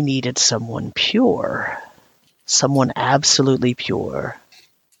 I needed someone pure. Someone absolutely pure.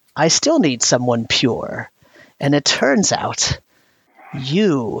 I still need someone pure. And it turns out,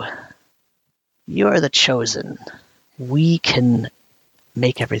 you're the chosen. We can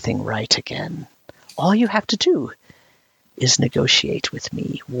make everything right again. All you have to do is negotiate with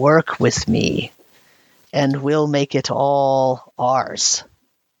me, work with me, and we'll make it all ours.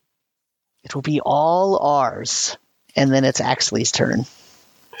 It will be all ours. And then it's Axley's turn.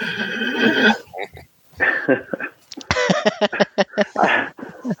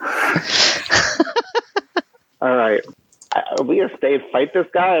 All right. Are we gonna stay and fight this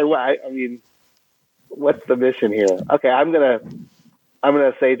guy? I mean, what's the mission here? Okay, I'm gonna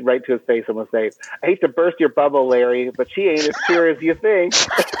say right to his face. I'm gonna say, I hate to burst your bubble, Larry, but she ain't as pure as you think.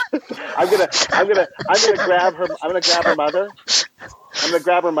 I'm gonna grab her. I'm gonna grab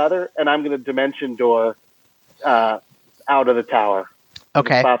her mother. And I'm gonna dimension door out of the tower.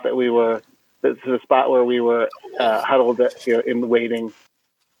 Okay. The spot that we were. This is the spot where we were huddled in waiting.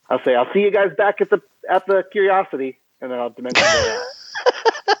 I'll say, I'll see you guys back at the Curiosity, and then I'll dimension door out.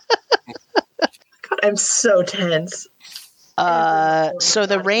 God, I'm so tense. So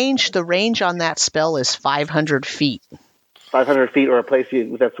the range on that spell is 500 feet. 500 feet, or a place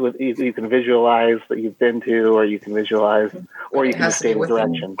you can visualize that you've been to, or you can visualize, or you can just stay in the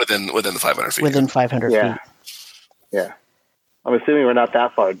direction. Within the 500 feet. Within 500 Yeah. feet. Yeah. I'm assuming we're not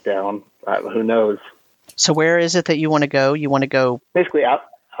that far down. Who knows? So where is it that you want to go? You want to go... Basically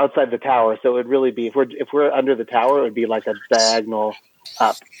outside the tower. So it would really be, if we're under the tower, it would be like a diagonal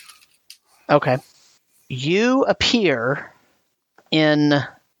up. Okay. You appear in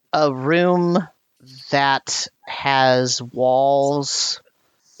a room that has walls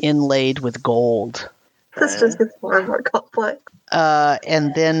inlaid with gold. This just gets more and more complex.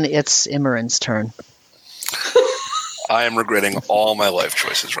 And then it's Imran's turn. I am regretting all my life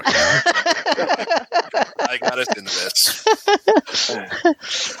choices right now. I got us into this.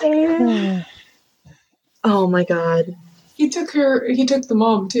 Oh my god. He took the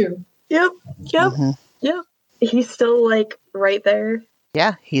mom too. Yep. Mhm. He's still like right there.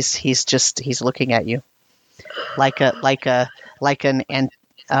 Yeah, he's looking at you, like a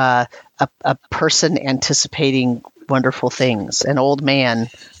person anticipating wonderful things. An old man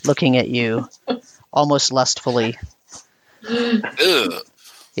looking at you, almost lustfully. Ugh.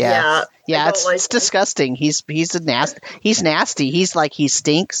 Yeah, I don't it's like it. disgusting. He's nasty. He's like he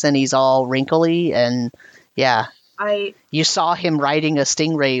stinks and he's all wrinkly and yeah. You saw him riding a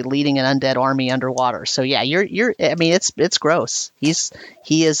stingray leading an undead army underwater. So yeah, you're I mean it's gross. He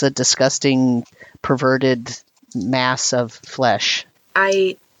is a disgusting perverted mass of flesh.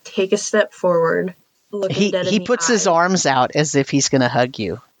 I take a step forward, looking dead in He the puts eye, his arms out as if he's going to hug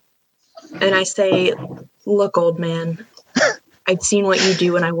you. and I say, "Look, old man, I've seen what you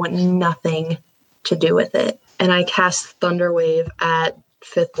do and I want nothing to do with it." And I cast Thunderwave at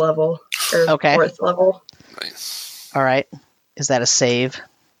 5th level or Okay. 4th level. Nice. All right. Is that a save?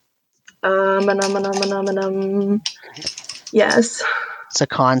 Yes. It's a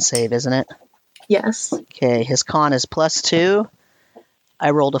con save, isn't it? Yes. Okay, his con is +2. I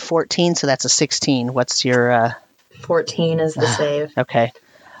rolled a 14, so that's a 16. What's your 14 is the save. okay.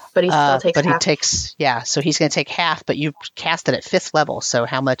 But he still takes but half. he takes so he's going to take half, but you cast it at 5th level. So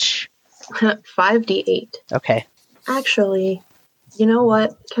how much? 5d8. Okay. Actually, you know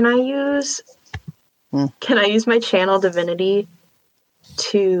what? Can I use my channel divinity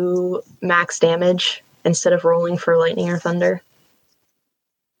to max damage instead of rolling for lightning or thunder?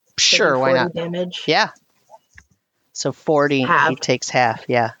 Sure, why 40 not? damage. Yeah. So 40, Half. he takes half.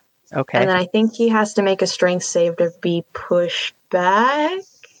 Yeah. Okay. And then I think he has to make a strength save to be pushed back.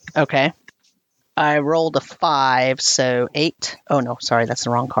 Okay. I rolled a 5, so 8. Oh no, sorry, that's the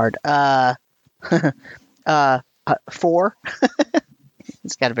wrong card. 4.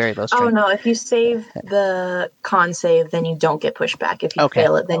 It's got a very low strength. Oh no, if you save the con save, then you don't get pushed back. If you Okay.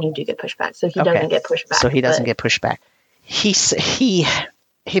 fail it, then you do get pushed back. So he Okay. doesn't get pushed back. So he doesn't but- get pushed back. He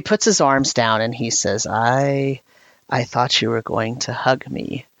puts his arms down and he says, I thought you were going to hug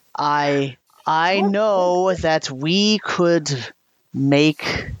me. I know that we could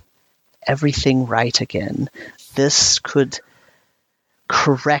make everything right again. This could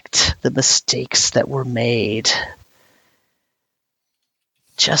correct the mistakes that were made.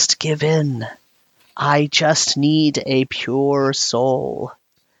 Just give in. I just need a pure soul.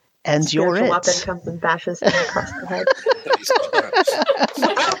 And you're Spiritual it. weapon comes and bashes him across the head.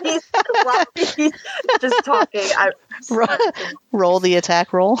 While he's just talking. Roll the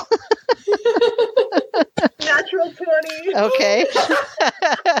attack roll. Natural 20. Okay.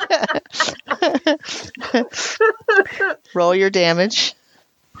 Roll your damage.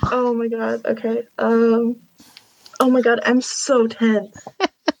 Oh my god. Okay. Oh my god. I'm so tense.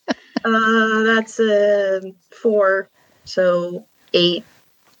 That's 4. So 8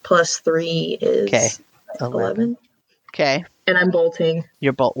 plus 3 is Okay. 11. Okay. And I'm bolting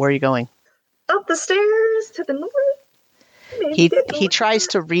You're where are you going? up the stairs to the north. Maybe get He north. tries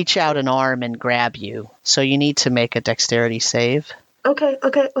to reach out an arm and grab you. So you need to make a dexterity save Okay.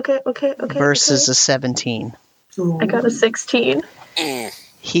 versus a 17. I got a 16.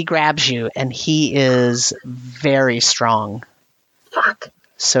 He grabs you and he is very strong. Fuck.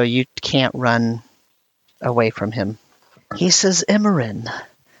 So you can't run away from him. He says, Imran,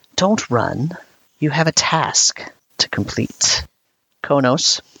 don't run. You have a task to complete.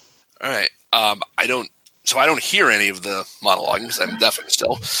 Konos. All right. I don't hear any of the monologue because I'm deafened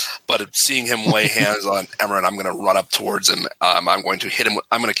still. But seeing him lay hands on Emran, I'm going to run up towards him. I'm going to hit him.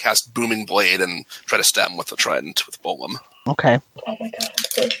 I'm going to cast Booming Blade and try to stab him with the trident with Bolum. Okay. Oh my god, I'm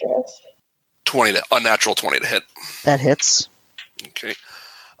so stressed. Unnatural 20 to hit. That hits. Okay.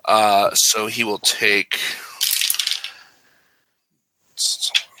 So he will take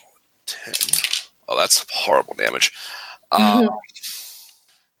 10. Oh, that's horrible damage. 10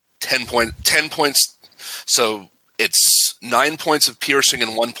 points. So it's 9 points of piercing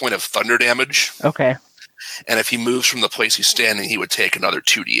and 1 point of thunder damage. Okay. And if he moves from the place he's standing, he would take another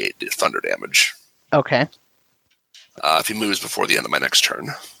 2d8 thunder damage. Okay. If he moves before the end of my next turn.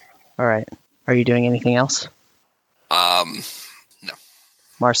 All right. Are you doing anything else? No.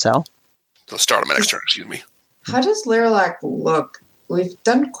 Marcel? The start of my next turn, excuse me. How does Larilac look? We've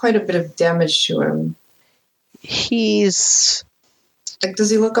done quite a bit of damage to him. He's... Like, does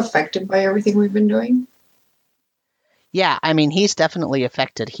he look affected by everything we've been doing? Yeah, I mean, he's definitely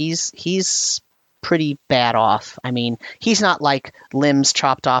affected. He's pretty bad off. I mean, he's not like limbs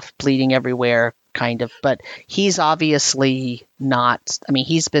chopped off, bleeding everywhere, kind of, but he's obviously not. I mean,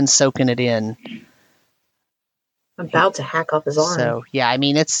 he's been soaking it in. I'm about to hack off his arm. So, yeah, I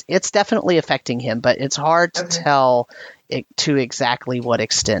mean, it's definitely affecting him, but it's hard to tell to exactly what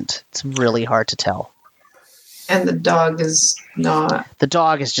extent. It's really hard to tell. And the dog is not. The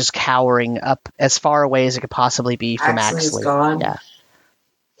dog is just cowering up as far away as it could possibly be from Axley's Axley. gone. Yeah.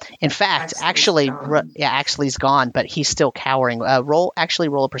 In fact, Axley's gone. Axley's gone, but he's still cowering. Roll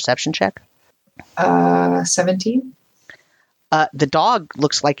a perception check. 17. The dog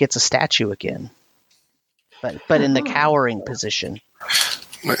looks like it's a statue again, but in the cowering position.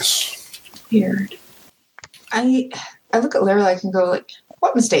 Nice. Weird. I look at Larry and go like,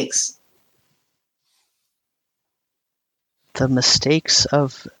 what mistakes? The mistakes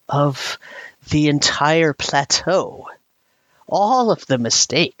of the entire plateau. All of the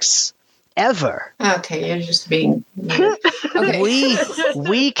mistakes. Ever. Okay, you're just being weird. Okay.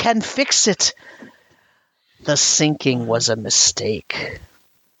 We can fix it. The sinking was a mistake.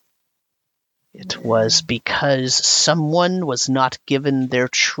 It was because someone was not given their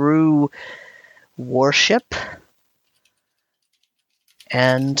true worship.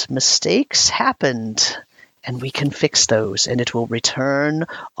 And mistakes happened. And we can fix those, and it will return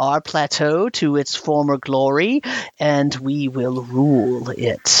our plateau to its former glory, and we will rule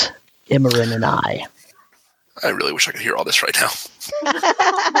it, Imran and I. I really wish I could hear all this right now.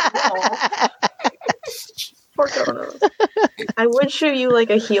 Poor Kono. I would shoot you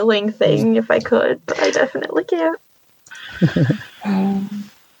like a healing thing if I could, but I definitely can't.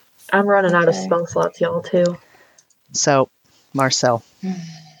 I'm running out of spell slots, y'all, too. So, Marcel.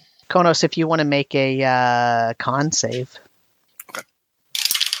 Konos, if you want to make a con save. Okay.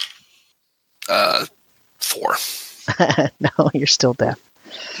 4. No, you're still deaf.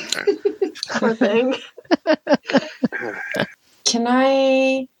 Poor thing. Can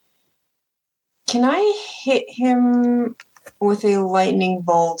I hit him with a lightning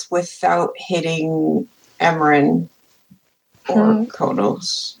bolt without hitting Emran or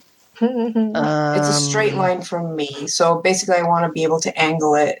Konos? It's a straight line from me, so basically I want to be able to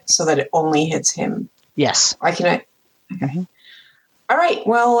angle it so that it only hits him. Yes. Okay. Mm-hmm. All right,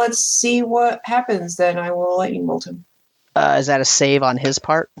 well, let's see what happens, then I will lightning bolt him. Is that a save on his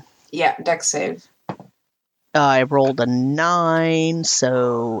part? Yeah, dex save. I rolled a 9,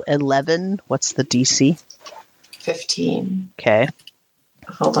 so 11. What's the DC? 15. Okay.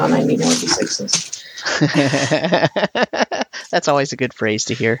 Hold on, I need more d6s. That's always a good phrase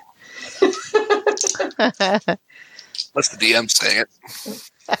to hear. That's the DM saying it.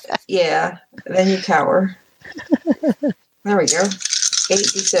 Yeah, then you cower. There we go.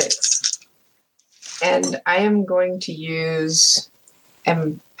 8d6. And I am going to use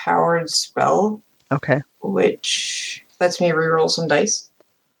Empowered Spell. Okay. Which lets me reroll some dice.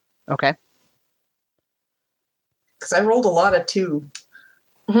 Okay. Because I rolled a lot of 2.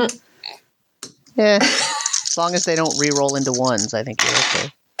 Yeah. As long as they don't re-roll into ones, I think you're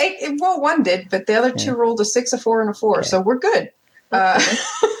okay. Well, one did, but the other 2 rolled a 6, a 4, and a 4, so we're good. So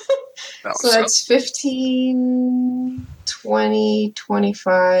that's 15, 20,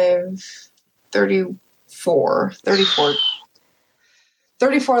 25, 34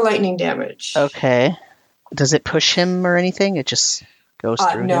 lightning damage. Okay. Does it push him or anything? It just goes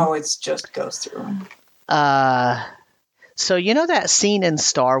through No, him? it just goes through him. So you know that scene in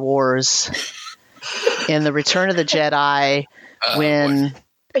Star Wars in The Return of the Jedi when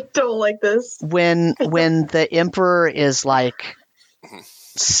I don't like this. when the Emperor is like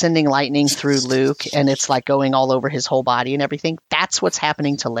sending lightning through Luke and it's like going all over his whole body and everything? That's what's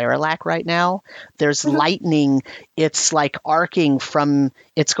happening to Laralac right now. There's lightning. It's like arcing from,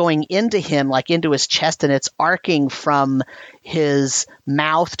 it's going into him, like into his chest, and it's arcing from his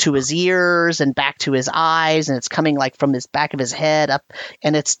mouth to his ears and back to his eyes, and it's coming like from his back of his head up,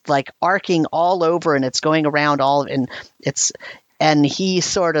 and it's like arcing all over, and it's going around all, and he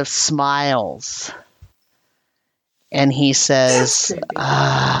sort of smiles. And he says,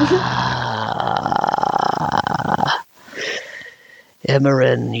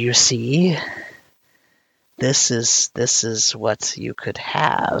 Imran, you see, this is what you could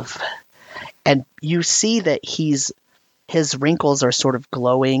have. And you see that his wrinkles are sort of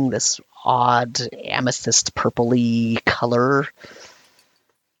glowing, this odd amethyst purpley color.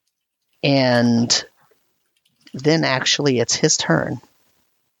 And then actually it's his turn.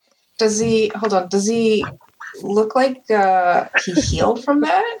 Does he look like he healed from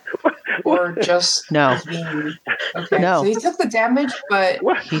that? or just No. is being okay? No. So he took the damage, but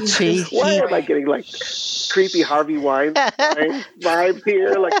What? Why am I getting like creepy Harvey Weinstein vibes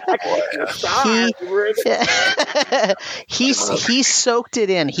here? Like I can he soaked it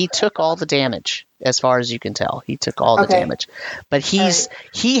in. He took all the damage, as far as you can tell. He took all the damage, but he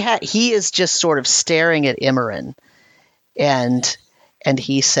is just sort of staring at Imran, and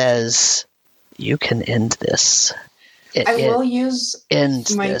he says, "You can end this. I will use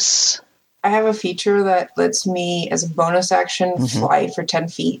this." I have a feature that lets me, as a bonus action, fly for 10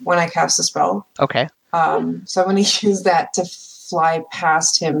 feet when I cast a spell. Okay. So I'm going to use that to fly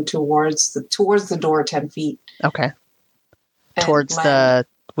past him towards the door 10 feet. Okay. And Towards land.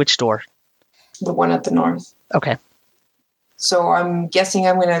 which door? The one at the north. Okay. So I'm guessing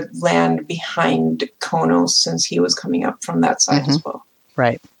I'm going to land behind Konos since he was coming up from that side as well.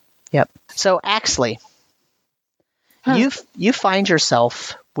 Right. Yep. So Axley, you find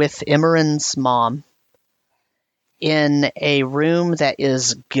yourself with Imran's mom in a room that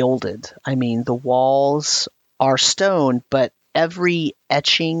is gilded. I mean, the walls are stone, but every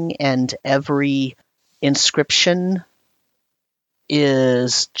etching and every inscription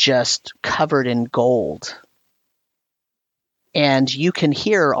is just covered in gold. And you can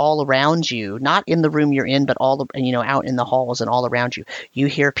hear all around you, not in the room you're in, but out in the halls and all around you. You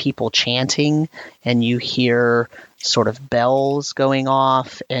hear people chanting, and you hear sort of bells going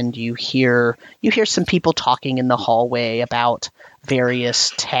off, and you hear some people talking in the hallway about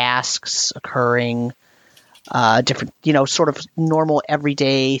various tasks occurring, different, sort of normal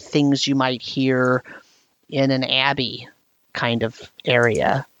everyday things you might hear in an abbey kind of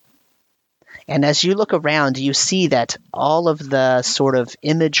area. And as you look around, you see that all of the sort of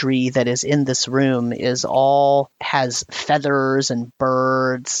imagery that is in this room has feathers and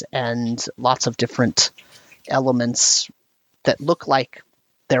birds and lots of different elements that look like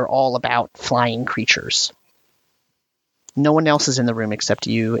they're all about flying creatures. No one else is in the room except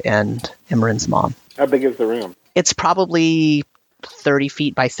you and Imran's mom. How big is the room? It's probably 30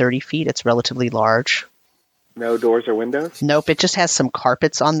 feet by 30 feet. It's relatively large. No doors or windows? Nope, it just has some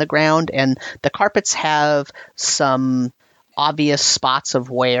carpets on the ground, and the carpets have some obvious spots of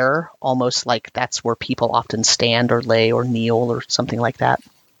wear, almost like that's where people often stand or lay or kneel or something like that.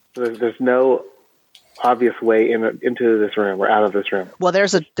 There's no obvious way into this room or out of this room. Well,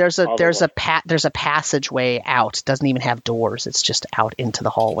 there's a passageway out. It doesn't even have doors. It's just out into the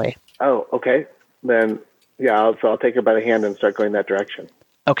hallway. Oh, okay. Then yeah, I'll take her by the hand and start going that direction.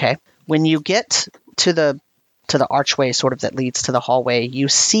 Okay. When you get to the archway sort of that leads to the hallway, you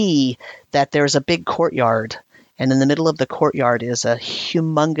see that there's a big courtyard, and in the middle of the courtyard is a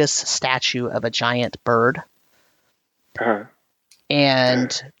humongous statue of a giant bird. Uh-huh.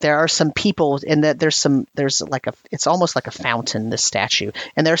 And there are some people, and that it's almost like a fountain, this statue,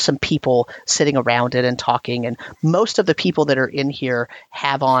 and there's some people sitting around it and talking, and most of the people that are in here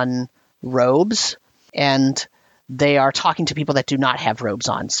have on robes, and they are talking to people that do not have robes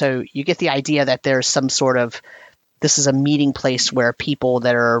on. So you get the idea that there's some sort of, this is a meeting place where people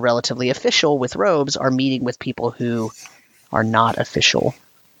that are relatively official with robes are meeting with people who are not official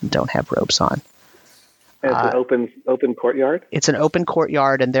and don't have robes on. And it's an open courtyard? It's an open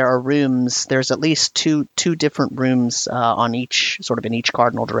courtyard, and there are rooms. There's at least two different rooms on each, sort of in each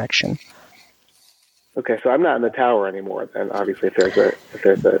cardinal direction. Okay, so I'm not in the tower anymore. Then obviously, if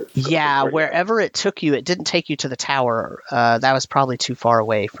there's a yeah, wherever it took you, it didn't take you to the tower. That was probably too far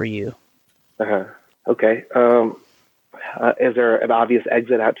away for you. Okay. Is there an obvious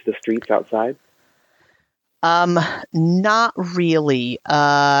exit out to the streets outside? Not really.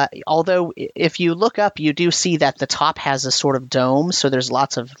 Although if you look up, you do see that the top has a sort of dome, so there's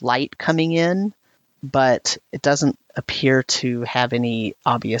lots of light coming in, but it doesn't appear to have any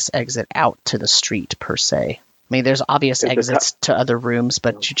obvious exit out to the street per se. I mean, there's obvious exits to other rooms,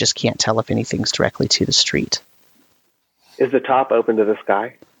 but you just can't tell if anything's directly to the street. Is the top open to the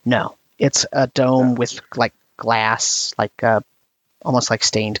sky? No, it's a dome with like glass, like almost like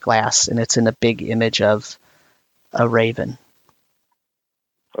stained glass, and it's in a big image of a raven.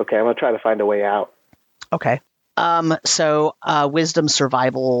 Okay, I'm gonna try to find a way out. Okay. So wisdom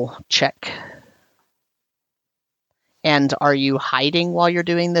survival check. And are you hiding while you're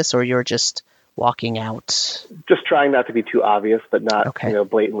doing this, or you're just walking out? Just trying not to be too obvious, but not okay.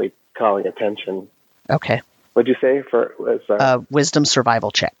 Blatantly calling attention. Okay. What'd you say for wisdom survival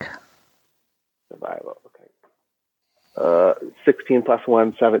check? Survival. Okay. 16 plus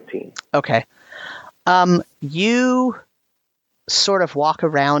 1, 17. Okay. You sort of walk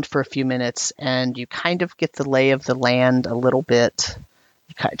around for a few minutes, and you kind of get the lay of the land a little bit.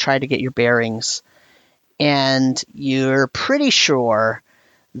 You try to get your bearings, and you're pretty sure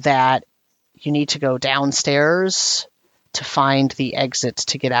that you need to go downstairs to find the exit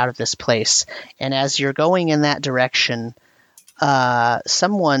to get out of this place. And as you're going in that direction,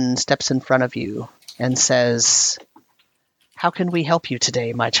 someone steps in front of you and says, "How can we help you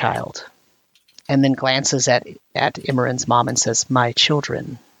today, my child?" And then glances at Imran's mom and says, "My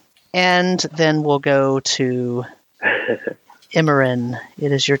children." And then we'll go to Imran.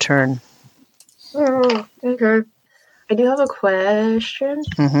 It is your turn. Oh, okay. I do have a question.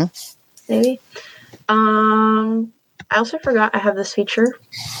 Mm-hmm. Maybe. I also forgot I have this feature.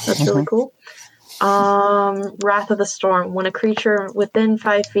 That's really cool. Wrath of the Storm. When a creature within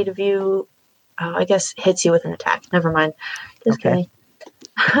 5 feet of you, I guess, hits you with an attack. Never mind. Just Okay.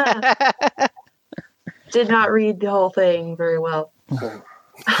 kidding. Did not read the whole thing very well.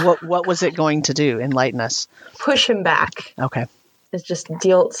 What was it going to do? Enlighten us. Push him back. Okay. Is just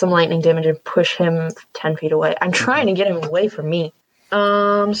deal some lightning damage and push him 10 feet away. I'm trying to get him away from me.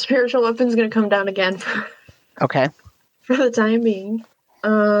 Spiritual weapon's gonna come down again Okay. for the time being.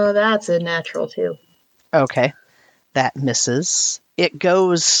 That's a natural too. Okay. That misses. It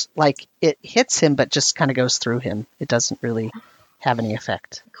goes, like, it hits him, but just kind of goes through him. It doesn't really have any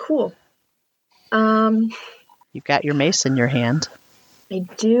effect. Cool. You've got your mace in your hand. I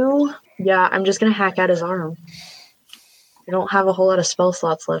do. Yeah, I'm just gonna hack at his arm. I don't have a whole lot of spell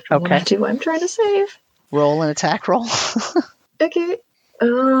slots left. From what I do. I'm trying to save. Roll an attack roll. Okay.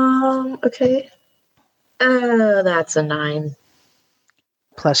 Okay. That's a 9.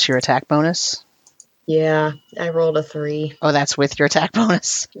 Plus your attack bonus. Yeah, I rolled a 3. Oh, that's with your attack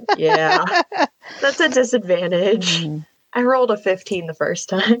bonus. Yeah. That's a disadvantage. I rolled a 15 the first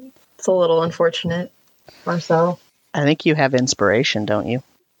time. It's a little unfortunate. Marcel. I think you have inspiration, don't you?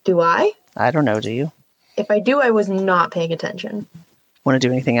 Do I? I don't know, do you? If I do, I was not paying attention. Want to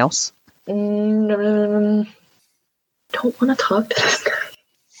do anything else? Don't want to talk to this guy.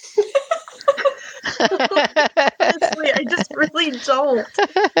 Honestly, I just really don't.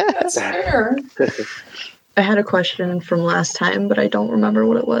 That's fair. I had a question from last time, but I don't remember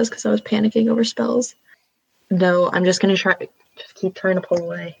what it was because I was panicking over spells. No, I'm just going to keep trying to pull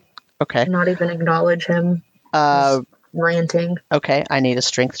away. Okay. Not even acknowledge him. Just ranting. Okay, I need a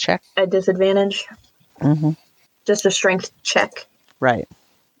strength check. At disadvantage. Mm-hmm. Just a strength check. Right.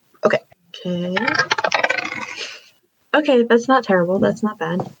 Okay. Okay, that's not terrible. That's not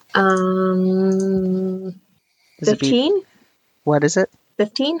bad. 15? What is it?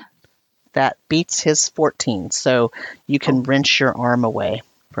 15? That beats his 14, so you can wrench your arm away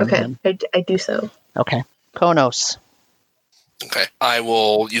from him. I do so. Okay. Konos. Okay. I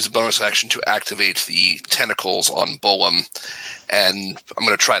will use a bonus action to activate the tentacles on Bolam, and I'm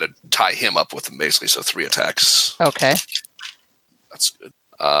going to try to tie him up with them, basically, so 3 attacks. Okay. That's good.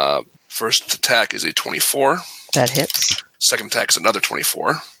 First attack is a 24. That hits. Second attack is another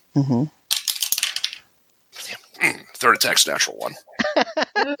 24. Mm-hmm. Third attack's a natural 1.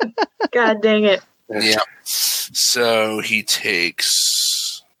 God dang it. Yeah. So he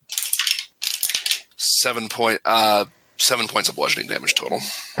takes 7 points of bludgeoning damage total.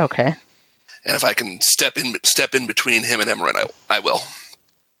 Okay. And if I can step in between him and Emran, I will.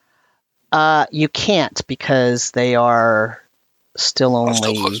 You can't because they are still only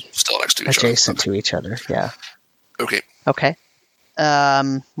still next to each adjacent other. to each other. Yeah. Okay. Okay.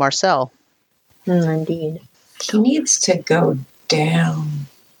 Marcel. Indeed. He needs to go down.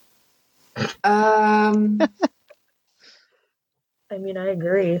 I mean, I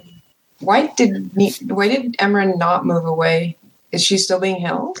agree. Why did Emran not move away? Is she still being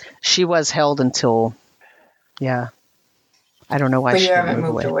held? She was held until, yeah. I don't know why But she you haven't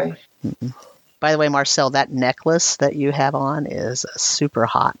moved moved away. Mm-mm. By the way, Marcel, that necklace that you have on is super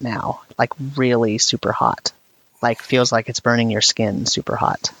hot now. Like, really super hot. Like, feels like it's burning your skin super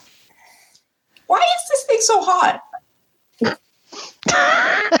hot. Why is this thing so hot?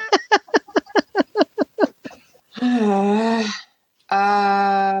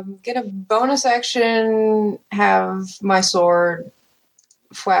 Get a bonus action, have my sword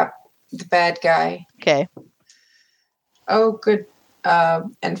flap the bad guy. Okay. Oh, good.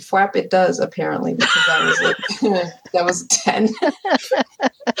 And flap it does, apparently, because that was a 10.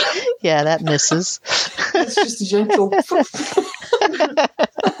 Yeah, that misses. It's just a gentle.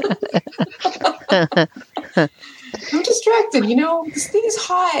 I'm distracted, this thing is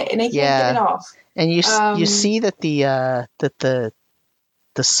hot and I can't get it off. And you see that the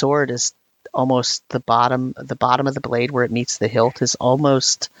sword is almost the bottom of the blade where it meets the hilt is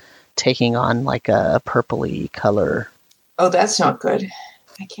almost taking on like a purpley color. Oh, that's not good.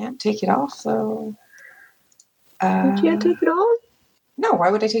 I can't take it off though. You can't take it off? No,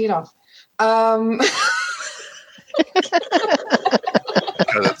 why would I take it off?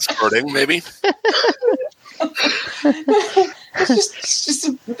 That's Birding, maybe. It's just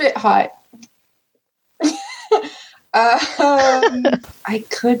a bit hot. I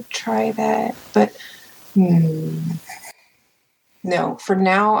could try that, but no. For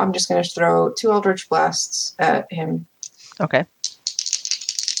now, I'm just going to throw 2 Eldritch Blasts at him. Okay.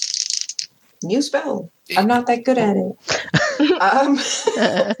 New spell. I'm not that good at it.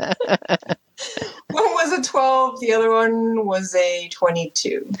 One was a 12. The other one was a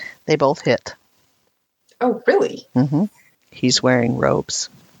 22. They both hit. Oh, really? Mm-hmm. He's wearing robes.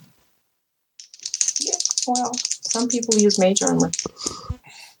 Yeah. Well, some people use mage armor.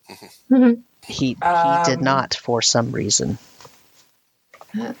 He did not for some reason.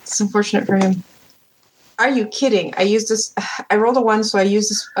 That's unfortunate for him. Are you kidding? I rolled a 1, so I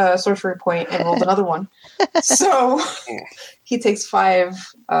used this sorcery point and rolled another 1. So he takes 5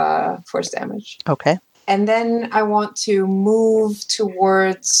 force damage. Okay. And then I want to move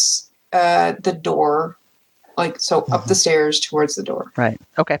towards the door. Up the stairs towards the door. Right.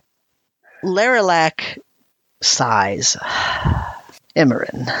 Okay. Laralac sighs.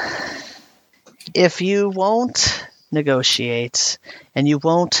 Imran, if you won't negotiate and you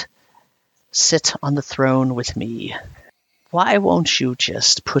won't sit on the throne with me, why won't you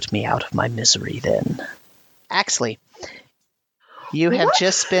just put me out of my misery then? Axley, you have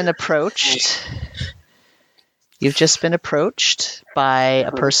just been approached. You've just been approached by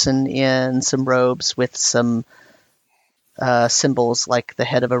a person in some robes with some symbols like the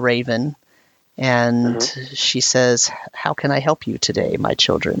head of a raven. And she says, "How can I help you today, my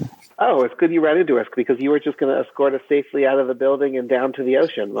children?" Oh, it's good you ran into us because you were just going to escort us safely out of the building and down to the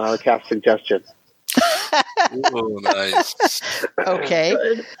ocean while I cast suggestion. Ooh, nice. Okay.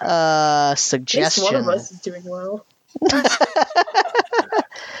 At least Suggestion. one of us is doing well.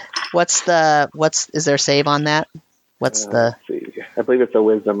 Is there a save on that? What's the... Let's see. I believe it's a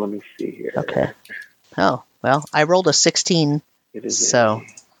wisdom. Let me see here. Okay. Oh, well, I rolled a 16, It is so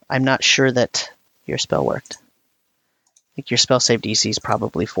I'm not sure that your spell worked. I think your spell save DC is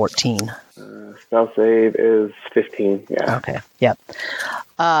probably 14. Spell save is 15, yeah. Okay, yep.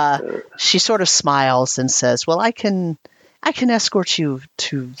 She sort of smiles and says, "Well, I can escort you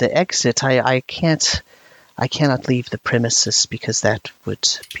to the exit. I cannot leave the premises because that would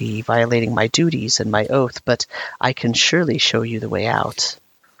be violating my duties and my oath, but I can surely show you the way out."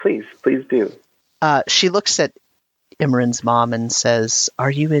 Please do. She looks at Imran's mom and says,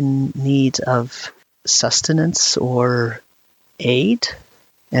 "Are you in need of sustenance or aid?"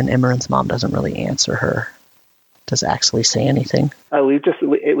 And Imran's mom doesn't really answer her. Does Axley say anything?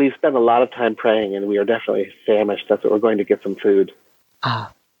 We've spent a lot of time praying, and we are definitely famished. That's what we're going to get some food.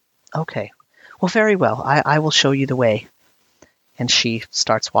 Ah, okay. Well, very well. I will show you the way. And she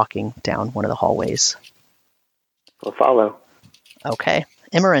starts walking down one of the hallways. We'll follow. Okay.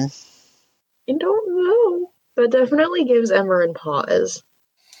 Imran. I don't know. That definitely gives Emerin pause.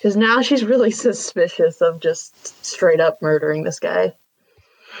 Because now she's really suspicious of just straight up murdering this guy.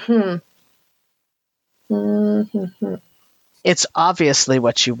 It's obviously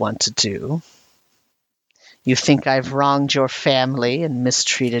what you want to do. You think I've wronged your family and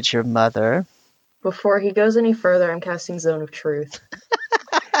mistreated your mother. Before he goes any further, I'm casting Zone of Truth.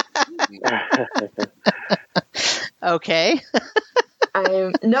 Okay.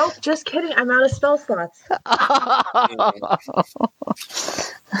 Nope, just kidding. I'm out of spell slots.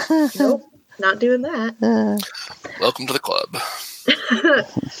 Nope, not doing that. Welcome to the club.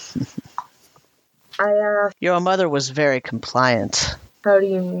 Your mother was very compliant. How do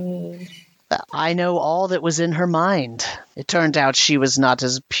you mean? I know all that was in her mind. It turned out she was not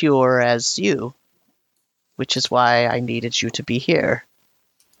as pure as you, which is why I needed you to be here.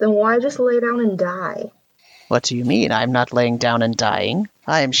 Then why just lay down and die? What do you mean? I'm not laying down and dying.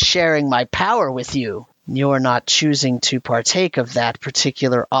 I am sharing my power with you. You're not choosing to partake of that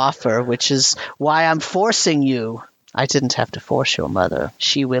particular offer, which is why I'm forcing you. I didn't have to force your mother.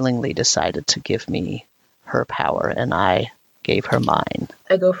 She willingly decided to give me her power, and I gave her mine.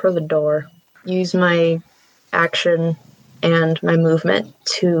 I go for the door. Use my action and my movement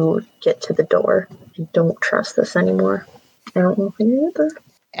to get to the door. I don't trust this anymore. I don't know if I need it.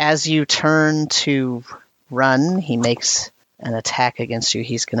 As you turn to run, he makes an attack against you.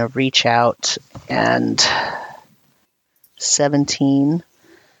 He's going to reach out and 17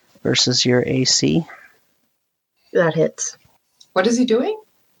 versus your AC. That hits. What is he doing?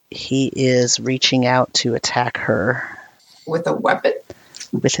 He is reaching out to attack her. With a weapon?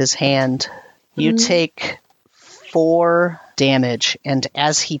 With his hand. You take 4 damage, and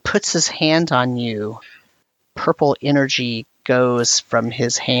as he puts his hand on you, purple energy goes from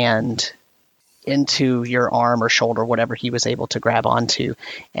his hand into your arm or shoulder, whatever he was able to grab onto,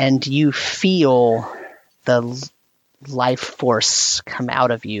 and you feel the life force come out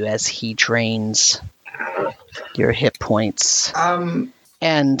of you as he drains your hit points.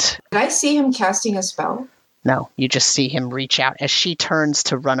 And did I see him casting a spell? no, you just see him reach out as she turns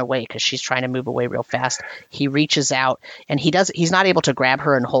to run away because she's trying to move away real fast. He reaches out, and he's not able to grab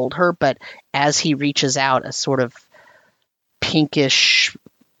her and hold her, but as he reaches out, a sort of pinkish,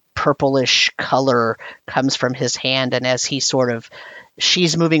 purplish color comes from his hand, and as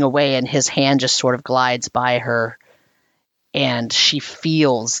she's moving away and his hand just sort of glides by her, and she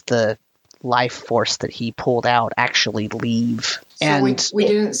feels the life force that he pulled out actually leave. So and we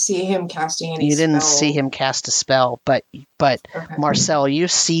didn't see him casting any you didn't spell. see him cast a spell, but Okay. Marcel, you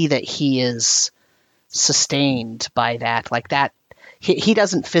see that he is sustained by that. Like that, he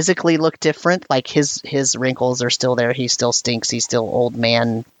doesn't physically look different. Like his wrinkles are still there. He still stinks. He's still old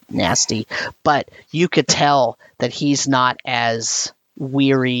man nasty. But you could tell that he's not as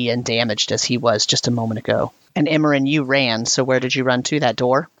weary and damaged as he was just a moment ago. And Imran, you ran. So where did you run to? That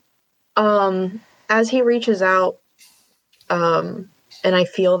door? As he reaches out, and I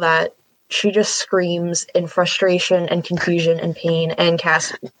feel that she just screams in frustration and confusion and pain and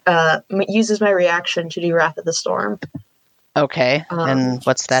uses my reaction to do Wrath of the Storm. Okay. And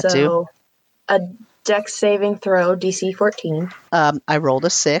what's that do? A Dex saving throw, DC 14. I rolled a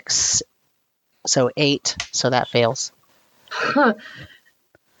 6, so 8, so that fails.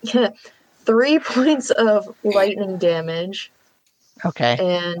 Yeah, 3 points of lightning damage. Okay.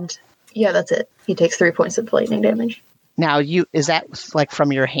 And yeah, that's it. He takes 3 points of lightning damage. Now, is that like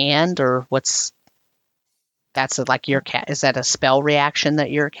from your hand, or that's like your is that a spell reaction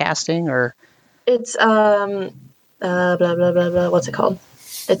that you're casting, or? It's blah blah blah blah. What's it called?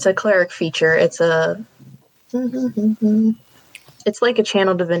 It's a cleric feature. It's like a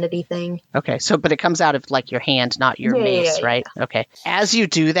channel divinity thing. Okay, but it comes out of like your hand, not your mace, yeah. right? Okay. As you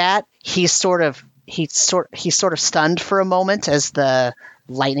do that, he's sort of stunned for a moment as the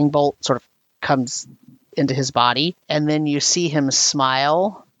lightning bolt sort of comes into his body, and then you see him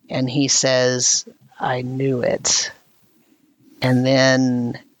smile, and he says, "I knew it." And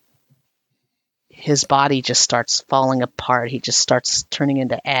then his body just starts falling apart. He just starts turning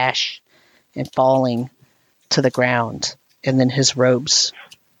into ash and falling to the ground, and then his robes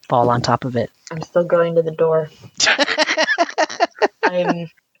fall on top of it. I'm still going to the door. I'm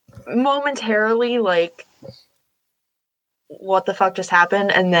momentarily like, what the fuck just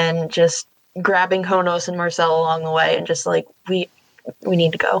happened? And then just grabbing Konos and Marcel along the way and just like, we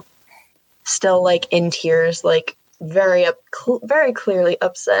need to go. Still like in tears, like very clearly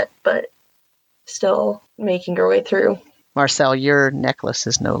upset, but still making her way through. Marcel, your necklace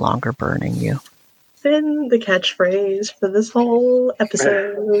is no longer burning you. Been the catchphrase for this whole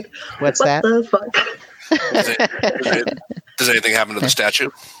episode. What's what that? The fuck? Does anything happen to the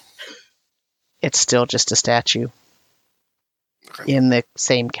statue? It's still just a statue. Okay. In the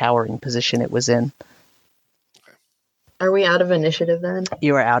same cowering position it was in. Okay. Are we out of initiative then?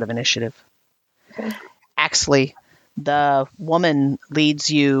 You are out of initiative. Okay. Actually, the woman leads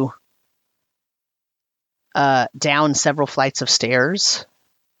you down several flights of stairs.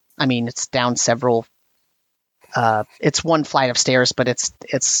 I mean, it's down several. It's one flight of stairs, but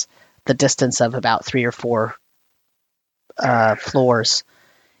it's the distance of about 3 or 4 floors.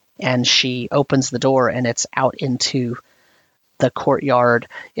 And she opens the door, and it's out into the courtyard.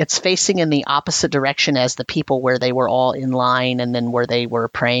 It's facing in the opposite direction as the people where they were all in line, and then where they were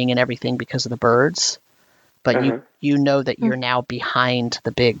praying and everything because of the birds. But you know that you're now behind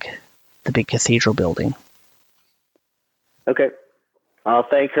the big cathedral building. Okay. I'll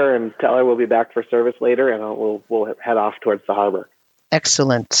thank her and tell her we'll be back for service later, and we'll head off towards the harbor.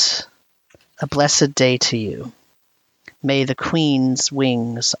 Excellent. A blessed day to you. May the Queen's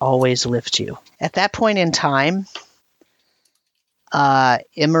wings always lift you. At that point in time,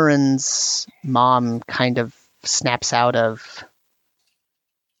 Imran's mom kind of snaps out of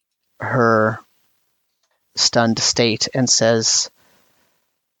her stunned state and says,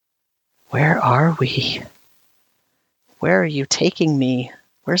 "Where are we? Where are you taking me?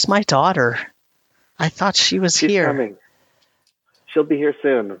 Where's my daughter? I thought she was She's here." Coming. She'll be here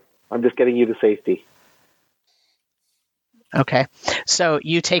soon. I'm just getting you to safety. Okay. So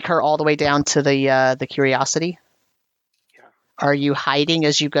you take her all the way down to the Curiosity? Yeah. Are you hiding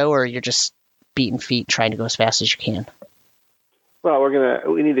as you go, or you're just beating feet trying to go as fast as you can? Well,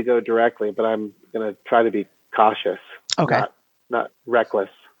 we need to go directly, but I'm gonna try to be cautious. Okay. Not reckless.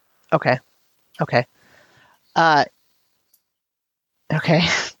 Okay. Okay. Okay.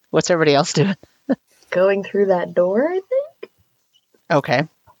 What's everybody else doing? Going through that door, I think. Okay.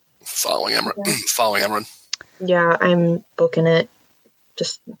 Following Emran. Yeah, I'm booking it.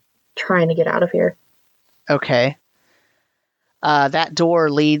 Just trying to get out of here. Okay. That door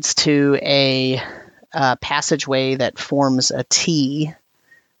leads to a passageway that forms a T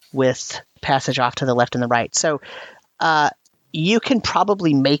with passage off to the left and the right. So you can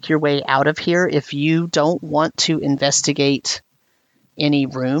probably make your way out of here if you don't want to investigate any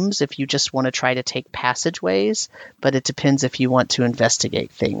rooms, if you just want to try to take passageways, but it depends if you want to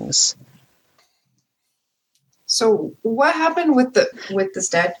investigate things. So what happened with the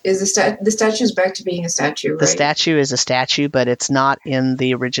statue? Is the statue's back to being a statue, right? The statue is a statue, but it's not in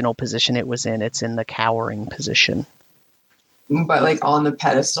the original position it was in. It's in the cowering position. But like on the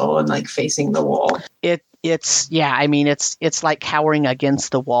pedestal and like facing the wall. It's like cowering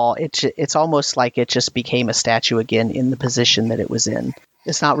against the wall. It's almost like it just became a statue again in the position that it was in.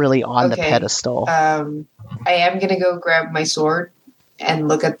 It's not really on the pedestal. I am gonna go grab my sword and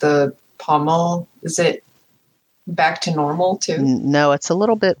look at the pommel. Is it back to normal too? No, it's a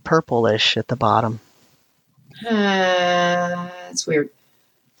little bit purplish at the bottom. It's weird.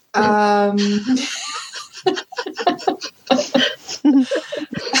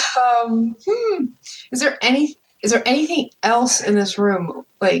 Is there anything else in this room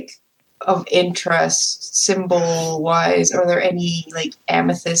like of interest, symbol wise? Are there any like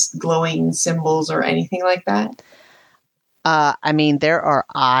amethyst glowing symbols or anything like that? There are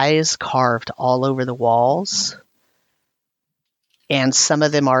eyes carved all over the walls, and some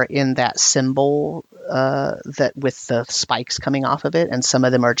of them are in that symbol that with the spikes coming off of it, and some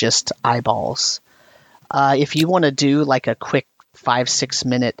of them are just eyeballs. If you want to do like a quick 5-6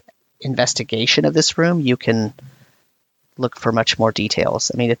 minute investigation of this room, you can look for much more details.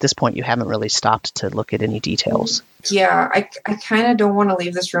 I mean, at this point, you haven't really stopped to look at any details. Yeah, I kind of don't want to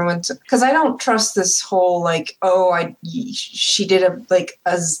leave this room because I don't trust this whole like, she did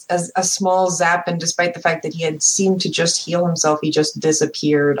a small zap, and despite the fact that he had seemed to just heal himself, he just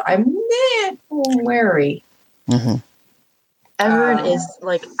disappeared. I'm wary. Mm-hmm. Emran is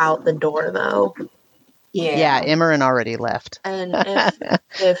like out the door though. Yeah, Emran already left. And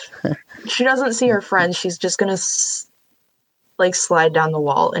if she doesn't see her friends, she's just gonna slide down the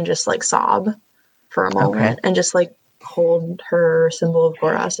wall and just like sob for a moment, and just like hold her symbol of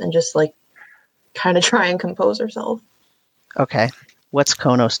Goras and just like kind of try and compose herself. Okay, what's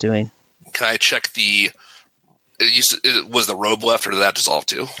Konos doing? Can I check was the robe left, or did that dissolve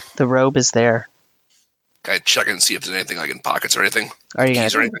too? The robe is there. Can I check it and see if there's anything like in pockets or anything? Are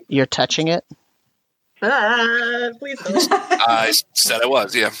you you're touching it? Please don't. I said I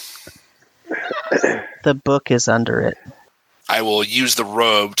was, yeah. The book is under it. I will use the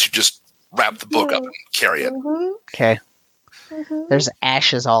robe to just wrap the book up and carry it. Okay. There's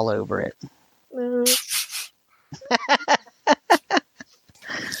ashes all over it.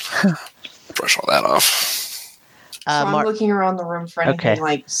 Brush all that off. So I'm looking around the room for anything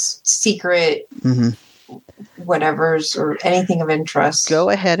like secret whatevers or anything of interest.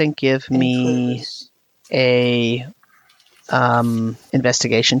 Go ahead and give me a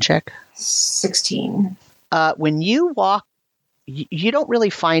investigation check. 16. When you walk, you don't really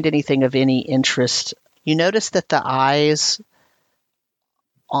find anything of any interest. You notice that the eyes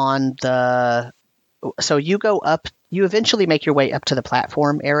on so you go up, you eventually make your way up to the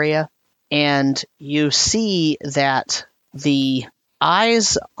platform area, and you see that the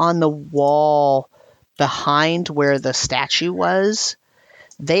eyes on the wall behind where the statue was,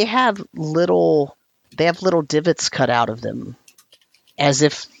 they have little divots cut out of them, as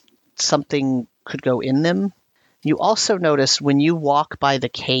if something could go in them. You also notice when you walk by the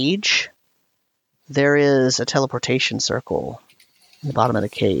cage, there is a teleportation circle in the bottom of the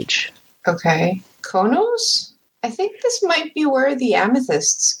cage. Okay. Konos? I think this might be where the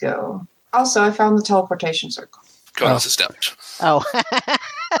amethysts go. Also, I found the teleportation circle. Konos is down. Oh.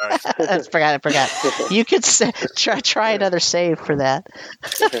 I forgot. You could try another save for that.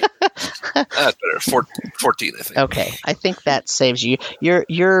 That's better. 14, I think. Okay, I think that saves you.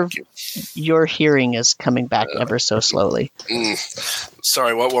 Your hearing is coming back ever so slowly.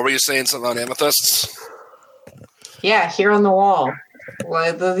 Sorry, what were you saying? Something on amethysts? Yeah, here on the wall.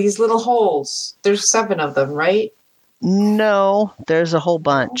 Well, these little holes. There's 7 of them, right? No, there's a whole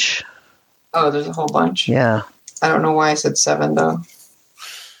bunch. Oh, there's a whole bunch? Yeah. I don't know why I said 7, though.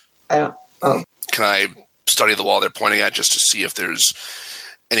 Can I study the wall they're pointing at just to see if there's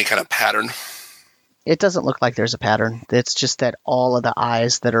any kind of pattern? It doesn't look like there's a pattern. It's just that all of the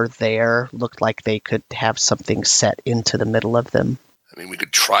eyes that are there look like they could have something set into the middle of them. I mean, we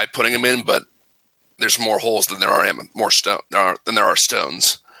could try putting them in, but there's more holes than there are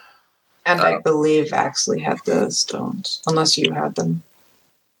stones. And I believe Axley had the stones, unless you had them.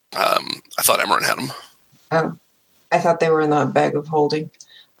 I thought Emran had them. Oh, I thought they were in the bag of holding.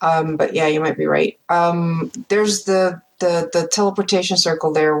 But yeah, you might be right. There's the teleportation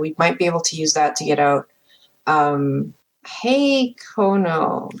circle there. We might be able to use that to get out. Hey,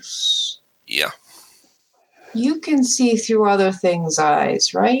 Konos. Yeah. You can see through other things'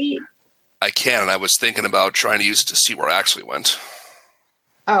 eyes, right? I can, and I was thinking about trying to use it to see where Axley went.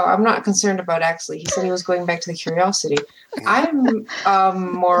 Oh, I'm not concerned about Axley. He said he was going back to the Curiosity. I'm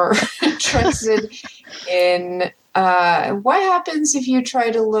more interested in what happens if you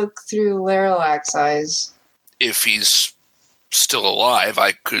try to look through Laralak's eyes. If he's still alive,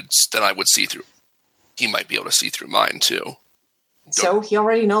 I would see through. He might be able to see through mine too. So he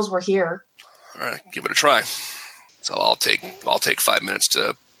already knows we're here. All right, give it a try. So I'll take 5 minutes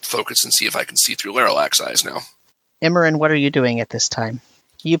to focus and see if I can see through Laralak's eyes now. Imran, what are you doing at this time?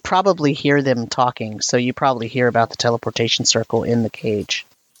 You probably hear them talking, so you probably hear about the teleportation circle in the cage.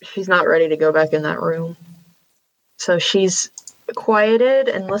 She's not ready to go back in that room. So she's quieted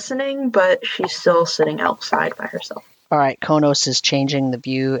and listening, but she's still sitting outside by herself. All right, Konos is changing the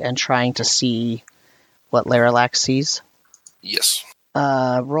view and trying to see what Laralak sees. Yes.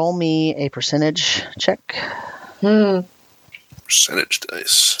 Roll me a percentage check. Percentage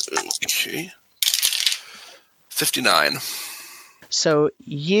dice. Okay. 59. So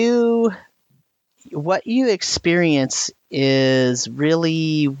what you experience is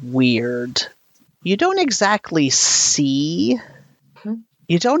really weird. You don't exactly see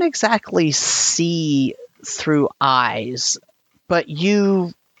through eyes, but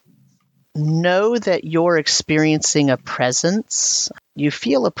you know that you're experiencing a presence. You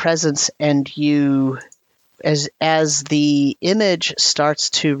feel a presence, and as the image starts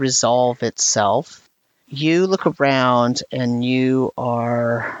to resolve itself, you look around and you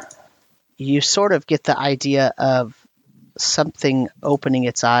sort of get the idea of something opening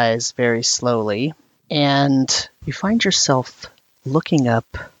its eyes very slowly, and you find yourself looking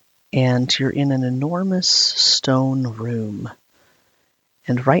up, and you're in an enormous stone room.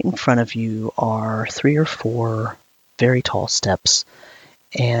 And right in front of you are 3 or 4 very tall steps,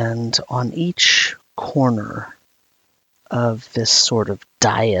 and on each corner of this sort of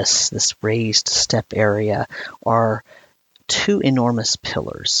dais, this raised step area, are 2 enormous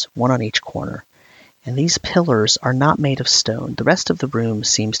pillars, one on each corner. And these pillars are not made of stone. The rest of the room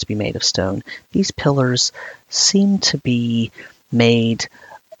seems to be made of stone. These pillars seem to be made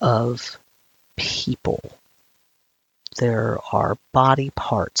of people. There are body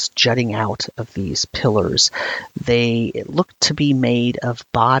parts jutting out of these pillars. They look to be made of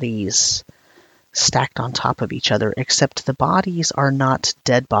bodies stacked on top of each other, except the bodies are not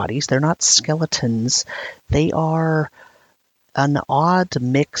dead bodies. They're not skeletons. They are an odd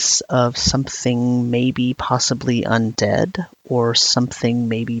mix of something maybe possibly undead or something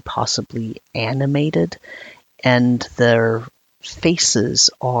maybe possibly animated, and their faces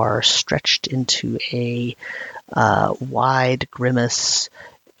are stretched into a wide grimace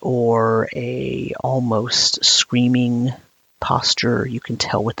or a almost screaming posture. You can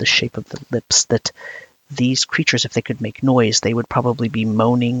tell with the shape of the lips that these creatures, if they could make noise, they would probably be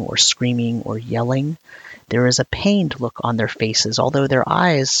moaning or screaming or yelling. There is a pained look on their faces, although their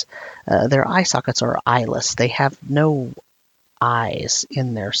eye sockets are eyeless. They have no eyes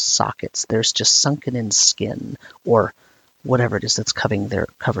in their sockets. There's just sunken in skin or whatever it is that's covering their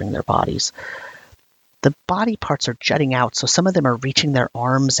bodies. The body parts are jutting out, so some of them are reaching their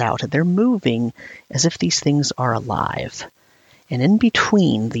arms out, and they're moving as if these things are alive. And in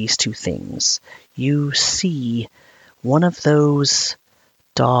between these 2 things, you see one of those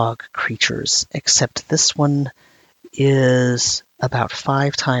dog creatures, except this one is about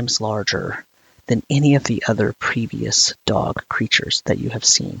 5 times larger than any of the other previous dog creatures that you have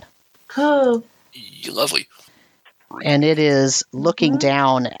seen. Oh. Lovely. And it is looking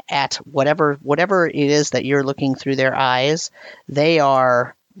down at whatever it is that you're looking through their eyes. They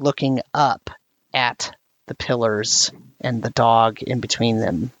are looking up at the pillars and the dog in between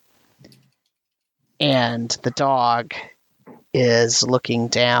them. And the dog is looking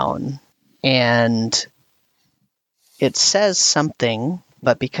down, and it says something,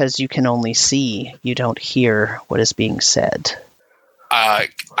 but because you can only see, you don't hear what is being said. I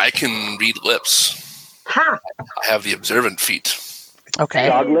can read lips. Ha! I have the observant feat. Okay.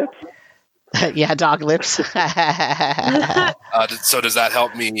 Dog lips? Yeah, dog lips. So does that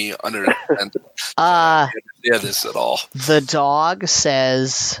help me understand this at all? The dog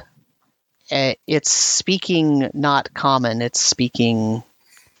says it's speaking not common. It's speaking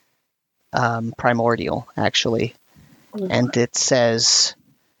primordial, actually. And it says,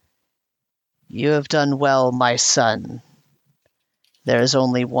 "You have done well, my son. There's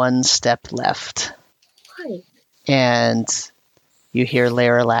only one step left. Why? And you hear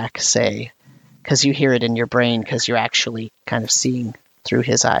Laralac say, because you hear it in your brain because you're actually kind of seeing through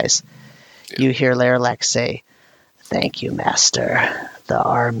his eyes. Yeah. You hear Laralac say, "Thank you, Master. The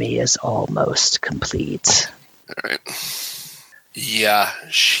army is almost complete." All right. Yeah,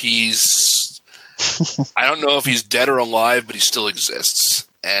 she's... I don't know if he's dead or alive, but he still exists.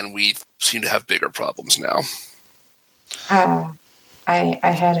 And we seem to have bigger problems now. I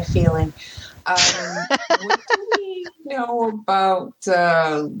had a feeling. What do we know about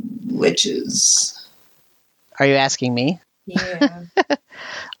liches? Are you asking me? Yeah.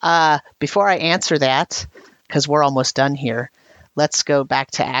 Before I answer that, because we're almost done here, let's go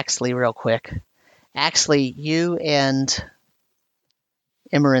back to Axley real quick. Axley, you and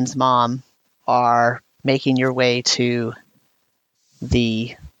Imran's mom are making your way to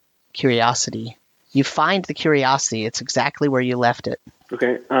the Curiosity. You find the Curiosity. It's exactly where you left it.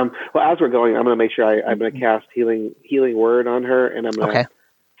 Okay. Well, as we're going, I'm going to make sure I'm going to cast healing word on her, and I'm going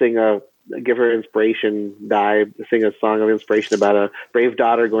to give her inspiration die, sing a song of inspiration about a brave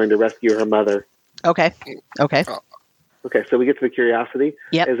daughter going to rescue her mother. Okay. Okay. So we get to the Curiosity.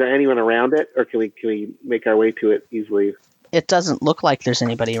 Yep. Is there anyone around it, or can we make our way to it easily? It doesn't look like there's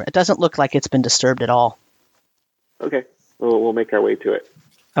anybody. It doesn't look like it's been disturbed at all. Okay. We'll make our way to it.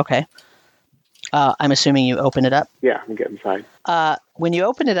 Okay. I'm assuming you open it up? Yeah, I'm getting inside. When you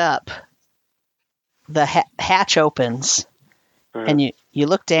open it up, the hatch opens, and you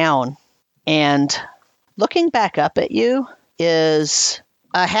look down, and looking back up at you is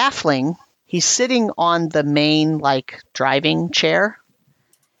a halfling. He's sitting on the main, driving chair,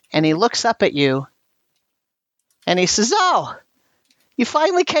 and he looks up at you, and he says, "Oh, you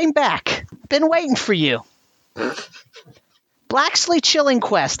finally came back. Been waiting for you. Blacksley Chilling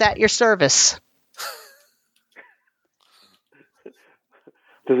Quest at your service."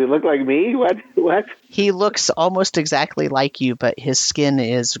 Does he look like me? What? He looks almost exactly like you, but his skin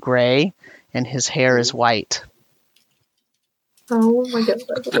is gray and his hair is white. Oh my god,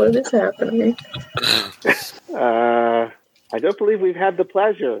 what is happening? I don't believe we've had the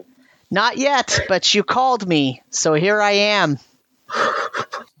pleasure. Not yet, but you called me, so here I am.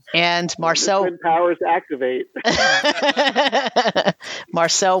 And Marcel... Twin powers activate.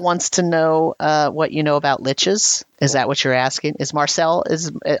 Marcel wants to know what you know about liches. Is that what you're asking? Is Marcel...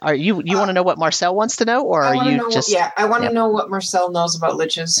 Are you want to know what Marcel wants to know, or are you just... I want to know what Marcel knows about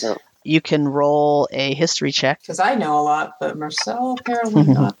liches. No. You can roll a history check. Because I know a lot, but Marcel apparently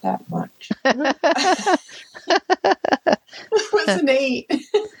not that much. It was an 8.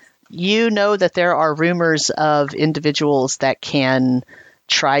 You know that there are rumors of individuals that can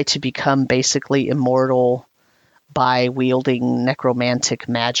try to become basically immortal by wielding necromantic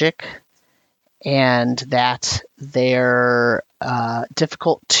magic, and that they're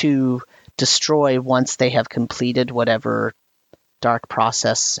difficult to destroy once they have completed whatever dark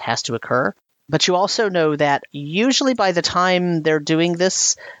process has to occur. But you also know that usually by the time they're doing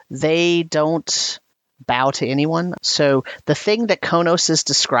this, they don't bow to anyone. So the thing that Konos is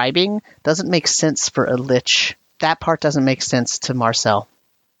describing doesn't make sense for a lich. That part doesn't make sense to Marcel.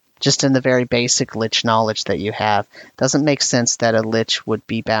 Just in the very basic lich knowledge that you have. Doesn't make sense that a lich would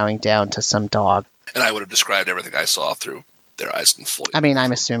be bowing down to some dog. And I would have described everything I saw through their eyes and fully. I mean,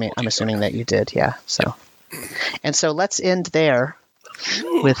 I'm assuming that you did, yeah. So, and so let's end there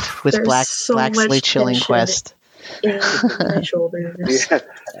with Blacksley Chilling Quest. In my shoulders.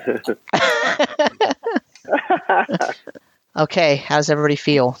 Okay, how does everybody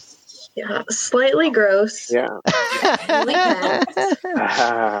feel? Yeah, slightly gross. Yeah. Really bad.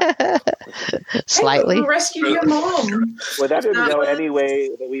 Slightly. Hey, rescue your mom. Well, that didn't go any way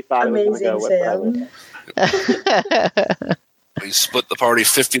that we thought it was going to go whatsoever. We split the party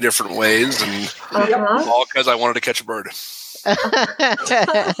 50 different ways, and all because I wanted to catch a bird.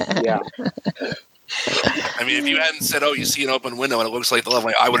 Yeah. I mean, if you hadn't said, "Oh, you see an open window and it looks like the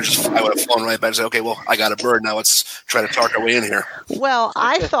level," I would have flown right back and said, "Okay, well, I got a bird. Now let's try to talk our way in here." Well,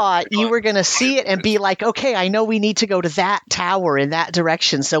 I thought you were going to see it and be like, "Okay, I know we need to go to that tower in that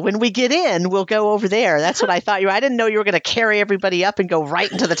direction. So when we get in, we'll go over there." That's what I thought. I didn't know you were going to carry everybody up and go right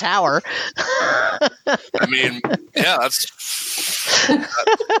into the tower. I mean, yeah, that's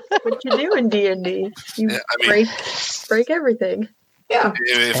What you do in D&D? You break everything. Yeah.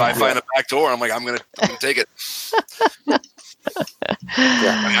 If I find a back door, I'm gonna take it. Yeah.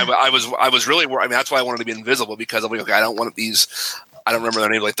 I was really worried. I mean, that's why I wanted to be invisible, because I'm like, okay, I don't want these. I don't remember their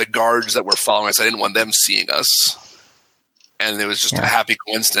name, like the guards that were following us. I didn't want them seeing us, and it was just a happy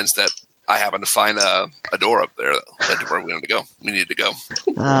coincidence that I happened to find a door up there that led to where we needed to go.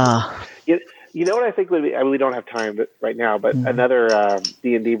 You know what I think would be? We don't have time right now, but another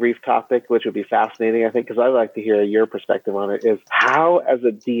D&D brief topic, which would be fascinating, I think, because I'd like to hear your perspective on it, is how, as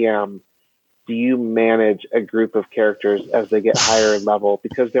a DM, do you manage a group of characters as they get higher in level?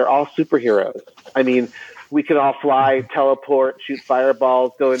 Because they're all superheroes. I mean, we can all fly, teleport, shoot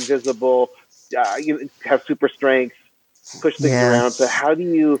fireballs, go invisible, have super strength, push things around. So how do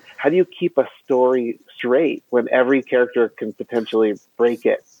you keep a story straight when every character can potentially break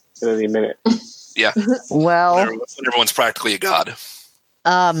it in any minute? Yeah. Well, when everyone's practically a god.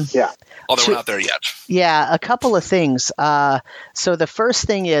 Yeah. Although we're not there yet. Yeah, a couple of things. So the first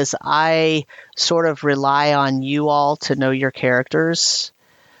thing is I sort of rely on you all to know your characters.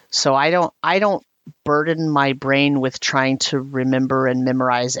 So I don't burden my brain with trying to remember and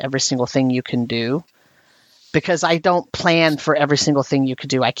memorize every single thing you can do, because I don't plan for every single thing you could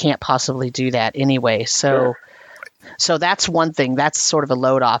do. I can't possibly do that anyway. So that's one thing. That's sort of a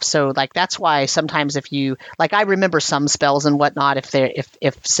load off. So like that's why sometimes if you like, I remember some spells and whatnot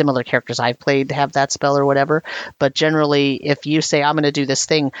if similar characters I've played have that spell or whatever. But generally, if you say I'm going to do this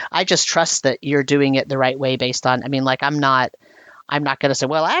thing, I just trust that you're doing it the right way based on. I mean, like I'm not going to say,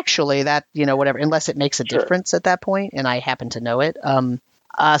 well, actually that whatever, unless it makes a difference at that point and I happen to know it.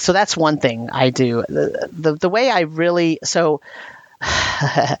 So that's one thing I do. The way I really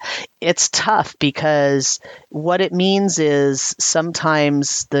it's tough because what it means is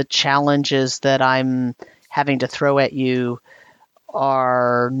sometimes the challenges that I'm having to throw at you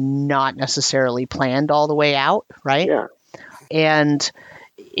are not necessarily planned all the way out, right? Yeah. And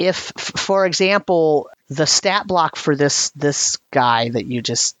if, for example, the stat block for this guy that you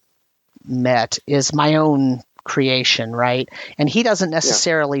just met is my own creation, right? And he doesn't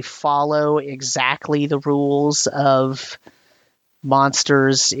necessarily follow exactly the rules of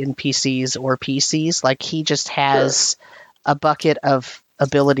monsters, NPCs, or PCs. Like he just has a bucket of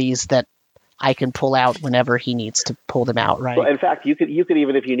abilities that I can pull out whenever he needs to pull them out, right? Well, in fact, you could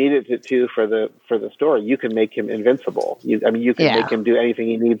even if you needed to for the story, you can make him invincible. You can make him do anything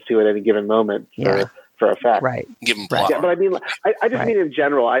he needs to at any given moment for effect. Right. Give him plot. Yeah, but I mean, I just mean in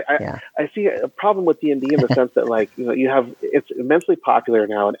general. I see a problem with D&D in the sense that it's immensely popular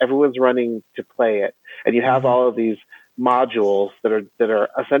now, and everyone's running to play it, and you have all of these modules that are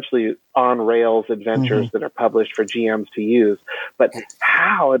essentially on rails adventures that are published for GMs to use. But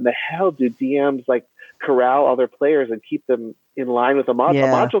how in the hell do DMs corral other players and keep them in line with a module?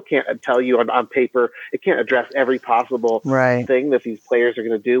 A module can't tell you on paper. It can't address every possible thing that these players are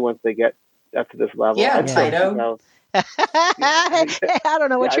going to do once they get up to this level. Yeah, Taito. I don't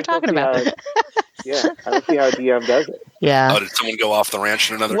know what you're talking about. I don't see how a DM does it. Yeah. Oh, did someone go off the ranch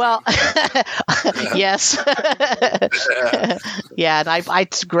in another? Well, yes. Yeah, and I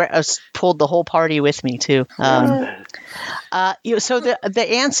pulled the whole party with me too. So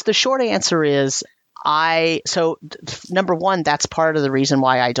the short answer is number one, that's part of the reason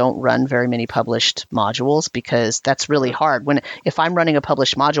why I don't run very many published modules, because that's really hard. If I'm running a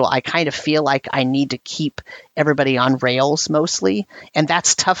published module, I kind of feel like I need to keep everybody on rails mostly, and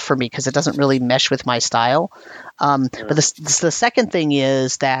that's tough for me because it doesn't really mesh with my style. But the second thing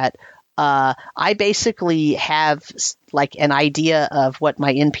is that I basically have an idea of what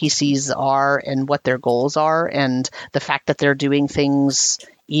my NPCs are and what their goals are, and the fact that they're doing things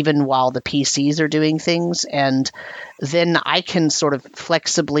even while the PCs are doing things, and then I can sort of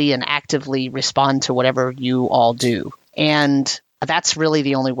flexibly and actively respond to whatever you all do. And that's really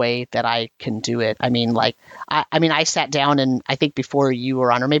the only way that I can do it. I mean, I sat down, and I think before you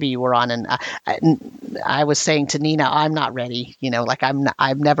were on, or maybe you were on, and I was saying to Nina, I'm not ready. I'm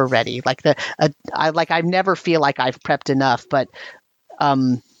never ready. I never feel like I've prepped enough, but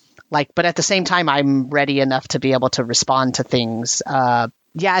at the same time, I'm ready enough to be able to respond to things.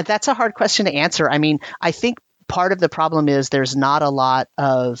 Yeah, that's a hard question to answer. I mean, I think part of the problem is there aren't a lot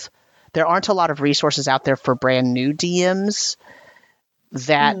of resources out there for brand new DMs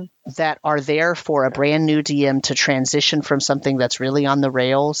that are there for a brand new DM to transition from something that's really on the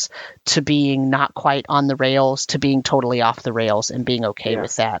rails to being not quite on the rails to being totally off the rails and being okay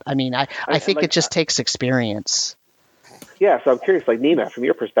with that. I mean, I think it just takes experience. Yeah, so I'm curious, Nina, from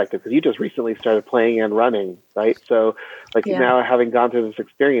your perspective, because you just recently started playing and running, right? So, now having gone through this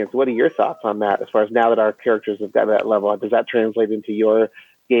experience, what are your thoughts on that? As far as now that our characters have got that level, does that translate into your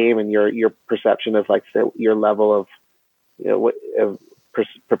game and your perception of your level of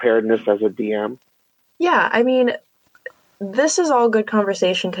preparedness as a DM? Yeah, I mean, this is all good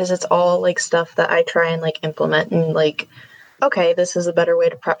conversation because it's all stuff that I try and implement and okay, this is a better way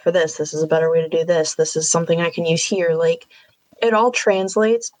to prep for this. This is a better way to do this. This is something I can use here. It all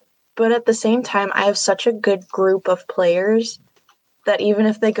translates. But at the same time, I have such a good group of players that even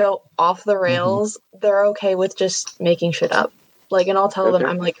if they go off the rails, they're okay with just making shit up. Like, and I'll tell them,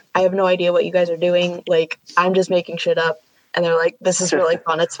 I'm like, I have no idea what you guys are doing. Like, I'm just making shit up. And they're like, this is really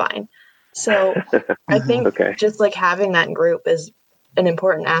fun. It's fine. So I think just like having that group is an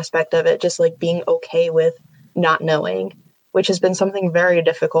important aspect of it. Just like being okay with not knowing, which has been something very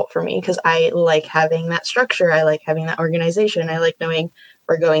difficult for me because I like having that structure. I like having that organization. I like knowing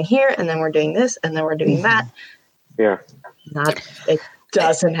we're going here and then we're doing this and then we're doing that. Yeah. It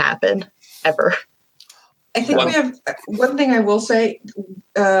doesn't happen ever. I think we have one thing I will say.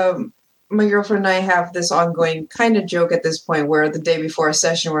 My girlfriend and I have this ongoing kind of joke at this point where the day before a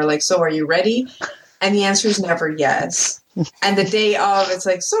session, we're like, so are you ready? And the answer is never yes. And the day of, it's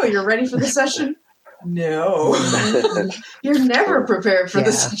like, so you're ready for the session? No. You're never prepared for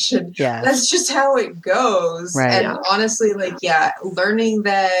the session. Yeah. That's just how it goes. Right. And honestly, like, learning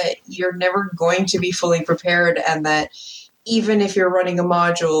that you're never going to be fully prepared and that even if you're running a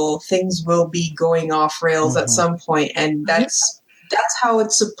module, things will be going off rails at some point. And that's how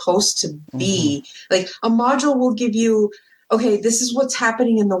it's supposed to be. Like, a module will give you, okay, this is what's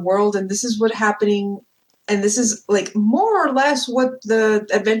happening in the world and this is what's happening. And this is like more or less what the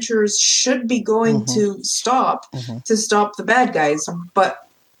adventurers should be going to stop the bad guys. But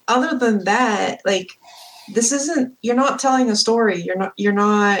other than that, like, this isn't, you're not telling a story. You're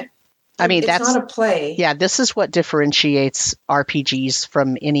not, I mean, it's not a play. Yeah. This is what differentiates RPGs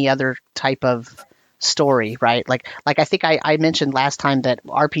from any other type of story, right? Like I think I mentioned last time that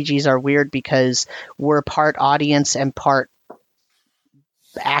RPGs are weird because we're part audience and part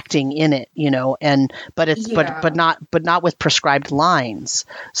acting in it, you know, but not with prescribed lines.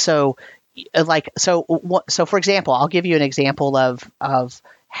 So for example, I'll give you an example of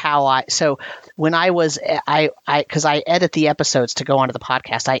how when I was because I edit the episodes to go onto the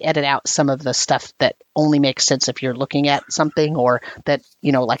podcast, I edit out some of the stuff that only makes sense if you're looking at something or that,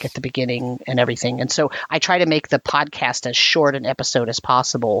 you know, like at the beginning and everything. And so I try to make the podcast as short an episode as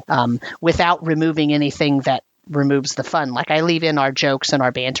possible without removing anything that removes the fun. Like, I leave in our jokes and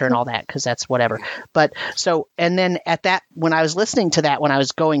our banter and all that because that's whatever. But so, and then when I was listening to that, when I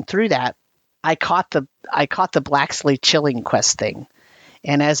was going through that, I caught the Blacksley Chilling Quest thing.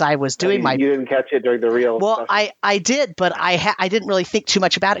 And as I was doing you didn't catch it during the real. Well, I did, but I didn't really think too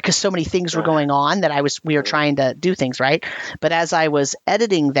much about it because so many things were going on that we were trying to do things right. But as I was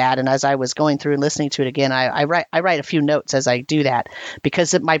editing that and as I was going through and listening to it again, I write a few notes as I do that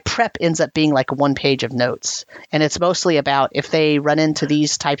because my prep ends up being like one page of notes, and it's mostly about if they run into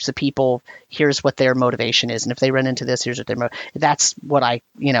these types of people, here's what their motivation is, and if they run into this, here's what that's what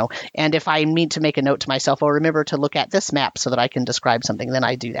and if I need to make a note to myself, I'll remember to look at this map so that I can describe something. Then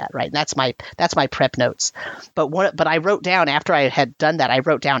I do that, right? And that's my prep notes. But I wrote down after I had done that, I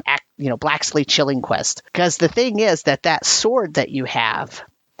wrote down Blacksley Chilling Quest, because the thing is that sword that you have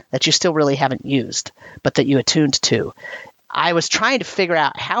that you still really haven't used, but that you attuned to, I was trying to figure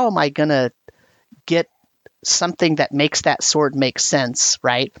out how am I gonna get something that makes that sword make sense,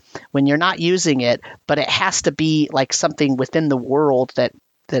 right? When you're not using it, but it has to be like something within the world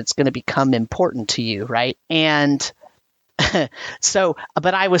that's going to become important to you, right? And so,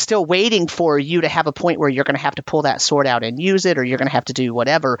 but I was still waiting for you to have a point where you're going to have to pull that sword out and use it, or you're going to have to do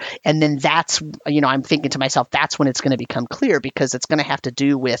whatever. And then that's, I'm thinking to myself, that's when it's going to become clear, because it's going to have to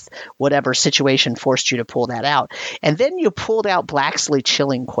do with whatever situation forced you to pull that out. And then you pulled out Blacksley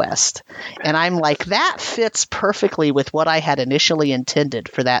Chilling Quest. And I'm like, that fits perfectly with what I had initially intended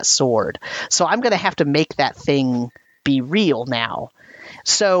for that sword. So I'm going to have to make that thing be real now.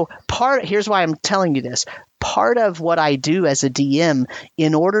 So here's why I'm telling you this. Part of what I do as a DM,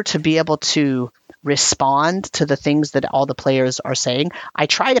 in order to be able to respond to the things that all the players are saying, I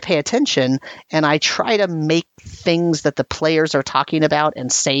try to pay attention, and I try to make things that the players are talking about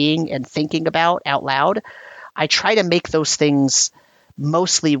and saying and thinking about out loud, I try to make those things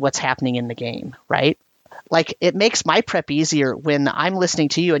mostly what's happening in the game, right? Like, it makes my prep easier when I'm listening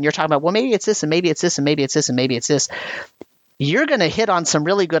to you and you're talking about, well, maybe it's this, and maybe it's this, and maybe it's this, and maybe it's this. You're going to hit on some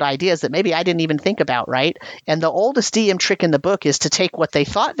really good ideas that maybe I didn't even think about, right? And the oldest DM trick in the book is to take what they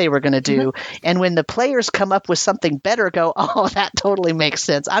thought they were going to do, and when the players come up with something better, go, oh, that totally makes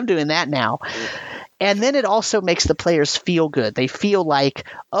sense. I'm doing that now. And then it also makes the players feel good. They feel like,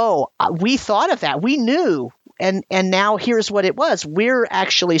 oh, we thought of that. We knew. And now here's what it was. We're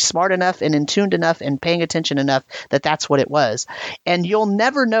actually smart enough and in tuned enough and paying attention enough that that's what it was. And you'll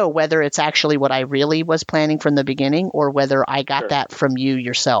never know whether it's actually what I really was planning from the beginning or whether I got that from you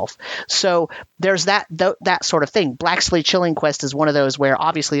yourself. So there's that sort of thing. Blacksley Chilling Quest is one of those where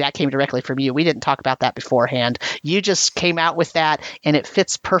obviously that came directly from you. We didn't talk about that beforehand. You just came out with that, and it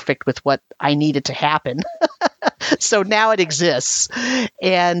fits perfect with what I needed to happen. So now it exists,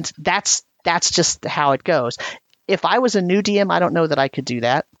 and that's just how it goes. If I was a new DM, I don't know that I could do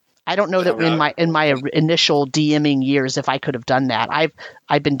that. I don't know that in my initial DMing years, if I could have done that.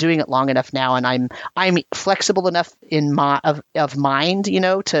 I've been doing it long enough now, and I'm flexible enough in of mind,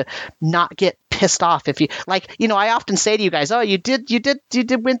 to not get pissed off if you I often say to you guys, oh, you did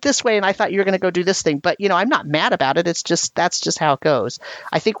went this way, and I thought you were going to go do this thing, but I'm not mad about it. It's just that's just how it goes.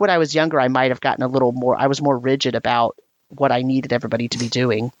 I think when I was younger, I might have gotten a little more. I was more rigid about what I needed everybody to be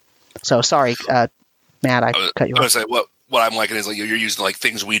doing. So sorry, Matt, I cut you off. I was say what I'm liking is you're using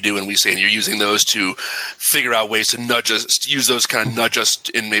things we do and we say, and you're using those to figure out ways to nudge us, use those kind of nudge us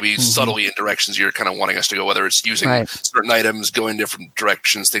in maybe subtly in directions you're kind of wanting us to go, whether it's using certain items, going different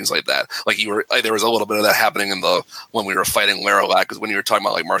directions, things like that. There was a little bit of that happening when we were fighting Larolac, because when you were talking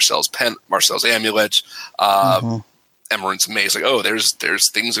about Marcel's amulet, Emerald's maze, there's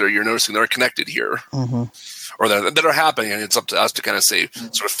things that you're noticing that are connected here. Or that are happening, and it's up to us to kind of say,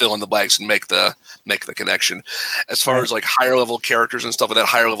 sort of fill in the blanks and make the connection. As far as higher level characters and stuff like that,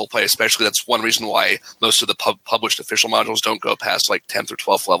 higher level play, especially, that's one reason why most of the published official modules don't go past 10th or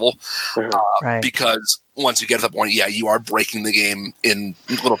 12th level, because once you get to the point, you are breaking the game in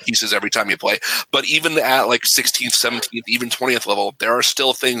little pieces every time you play. But even at 16th, 17th, even 20th level, there are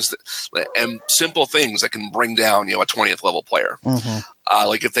still things and simple things that can bring down a 20th level player.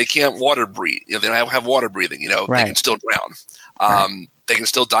 If they can't water breathe, they don't have water breathing, they can still drown. They can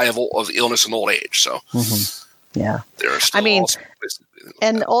still die of illness and old age. So there are still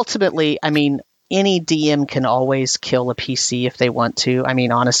and ultimately, any DM can always kill a PC if they want to.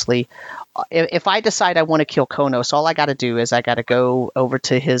 Honestly, if I decide I want to kill Konos, all I got to do is I got to go over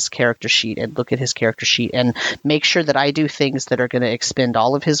to his character sheet and look at his character sheet and make sure that I do things that are going to expend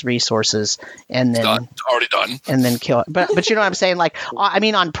all of his resources, and then already done, and then kill it. But you know what I'm saying?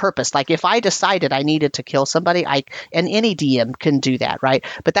 On purpose. If I decided I needed to kill somebody, and any DM can do that, right?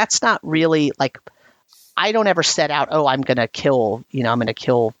 But that's not really I don't ever set out, oh, I'm going to kill, I'm going to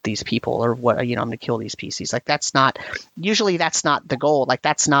kill these people, or what, I'm going to kill these PCs. that's not the goal.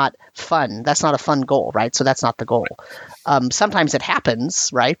 That's not fun. That's not a fun goal, right? So that's not the goal. Sometimes it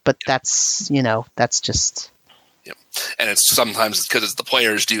happens, right? But that's, that's just. Yeah. And it's sometimes because it's the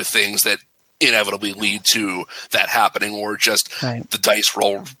players do things that inevitably lead to that happening, or just the dice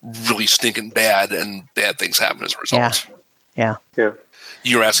roll really stinking bad and bad things happen as a result. Yeah.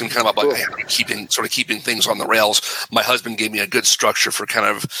 You were asking kind of about keeping things on the rails. My husband gave me a good structure for kind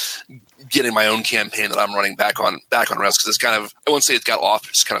of getting my own campaign that I'm running back on rails, because it's kind of, I won't say it got off,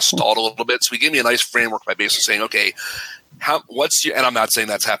 it's kind of stalled a little bit. So he gave me a nice framework by basically saying, okay, and I'm not saying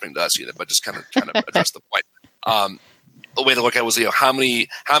that's happening to us either, but just kind of address the point. The way to look at it was, how many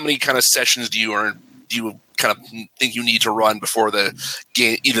kind of sessions do you kind of think you need to run before the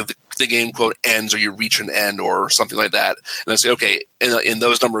game, either the game quote ends or you reach an end or something like that. And I say, okay, in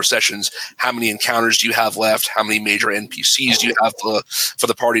those number of sessions, how many encounters do you have left? How many major NPCs do you have for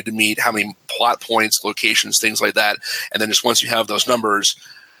the party to meet? How many plot points, locations, things like that? And then just once you have those numbers,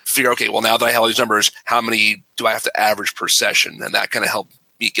 figure, okay, well, now that I have all these numbers, how many do I have to average per session? And that kind of helped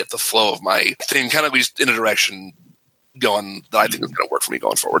me get the flow of my thing kind of at least in a direction going that I think is going to work for me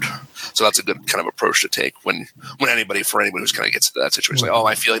going forward. So that's a good kind of approach to take when anybody who's kind of gets into that situation,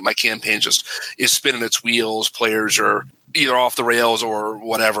 I feel like my campaign just is spinning its wheels, players are either off the rails or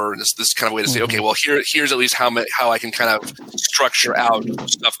whatever. And this kind of way to say, okay, well, here's at least how I can kind of structure out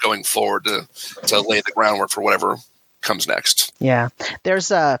stuff going forward to lay the groundwork for whatever comes next. Yeah,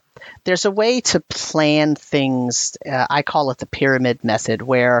 there's a way to plan things. I call it the pyramid method,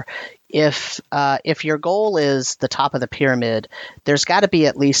 where if your goal is the top of the pyramid, there's got to be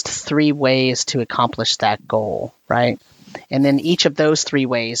at least 3 ways to accomplish that goal, right? And then each of those 3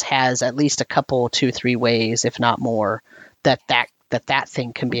 ways has at least a couple, 2-3 ways, if not more, that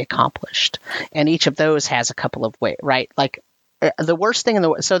thing can be accomplished. And each of those has a couple of ways, right? The worst thing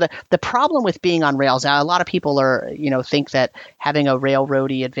the problem with being on rails, now a lot of people think that having a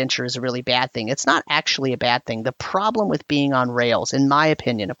railroady adventure is a really bad thing. It's not actually a bad thing. The problem with being on rails, in my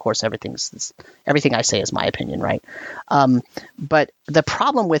opinion, of course, everything I say is my opinion, right? But the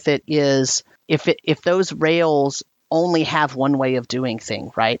problem with it is if those rails only have one way of doing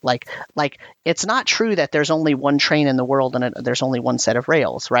things, right? Like it's not true that there's only one train in the world and there's only one set of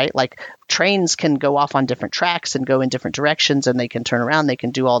rails, right? trains can go off on different tracks and go in different directions, and they can turn around, they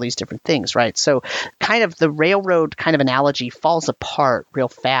can do all these different things, right? So kind of the railroad kind of analogy falls apart real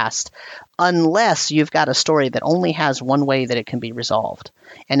fast unless you've got a story that only has one way that it can be resolved.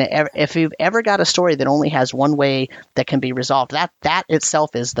 And if you've ever got a story that only has one way that can be resolved, that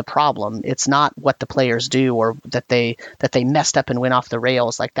itself is the problem. It's not what the players do or that they messed up and went off the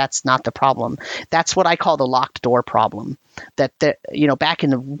rails. Like, that's not the problem. That's what I call the locked door problem. That back in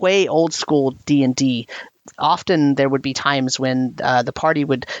the way old school D&D, often there would be times when the party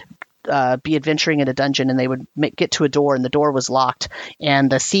would be adventuring in a dungeon, and they would get to a door, and the door was locked,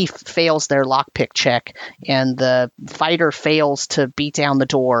 and the thief fails their lockpick check, and the fighter fails to beat down the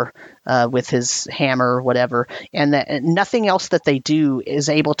door with his hammer or whatever, and nothing else that they do is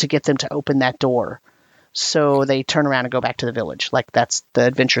able to get them to open that door. So they turn around and go back to the village. Like, that's the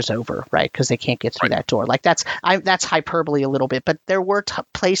adventure's over, right? Because they can't get through that door. Like, that's hyperbole a little bit, but there were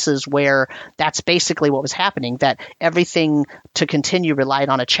places where that's basically what was happening. That everything to continue relied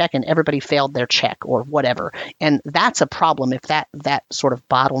on a check, and everybody failed their check or whatever. And that's a problem. If that sort of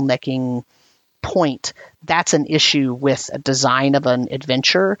bottlenecking point, that's an issue with a design of an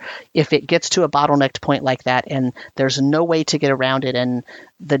adventure. If it gets to a bottlenecked point like that, and there's no way to get around it, and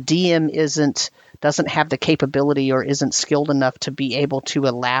the DM doesn't have the capability or isn't skilled enough to be able to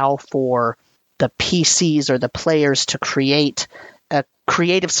allow for the PCs or the players to create a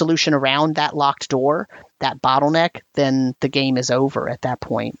creative solution around that locked door, that bottleneck, then the game is over at that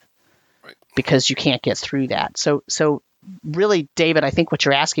point, because you can't get through that. So really, David, I think what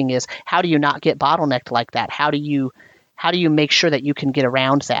you're asking is, how do you not get bottlenecked like that? How do you make sure that you can get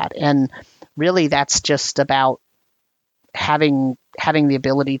around that? And really, that's just about having the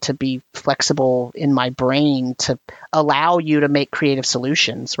ability to be flexible in my brain to allow you to make creative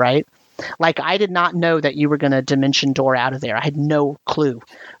solutions, right? Like, I did not know that you were going to dimension door out of there. I had no clue.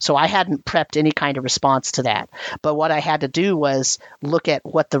 So I hadn't prepped any kind of response to that. But what I had to do was look at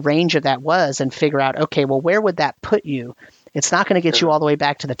what the range of that was and figure out, okay, well, where would that put you? It's not going to get you all the way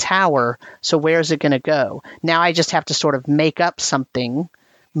back to the tower. So where's it going to go? Now I just have to sort of make up something,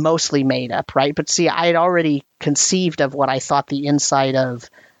 mostly made up, right? But see, I had already conceived of what I thought the inside of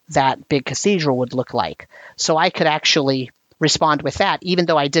that big cathedral would look like. So I could actually respond with that, even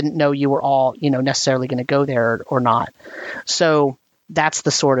though I didn't know you were all, necessarily going to go there or not. So that's the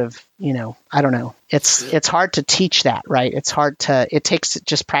sort of, I don't know. It's hard to teach that, right? It takes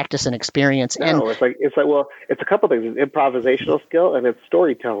just practice and experience. No, it's like, well, it's a couple things. It's improvisational skill and it's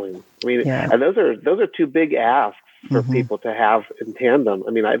storytelling. I mean, and those are two big asks for people to have in tandem.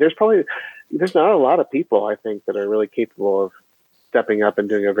 I mean, there's not a lot of people, I think, that are really capable of stepping up and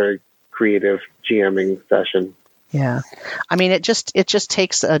doing a very creative GMing session. Yeah. I mean, it just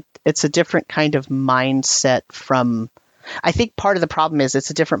takes it's a different kind of mindset from, I think part of the problem is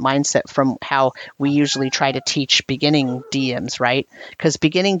it's a different mindset from how we usually try to teach beginning DMs, right? Because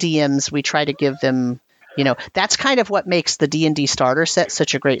beginning DMs, we try to give them, that's kind of what makes the D&D starter set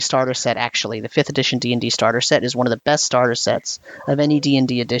such a great starter set, actually. The 5th edition D&D starter set is one of the best starter sets of any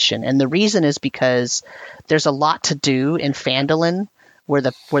D&D edition. And the reason is because there's a lot to do in Phandalin, where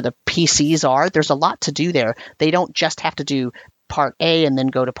the PCs are. There's a lot to do there. They don't just have to do part A and then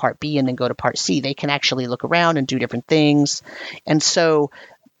go to part B and then go to part C. They can actually look around and do different things. And so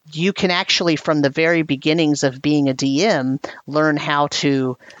you can actually, from the very beginnings of being a DM, learn how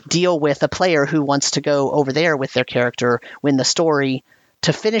to deal with a player who wants to go over there with their character when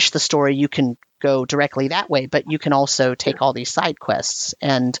to finish the story, you can go directly that way, but you can also take all these side quests.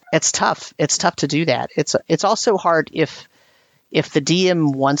 And it's tough. It's tough to do that. It's also hard if the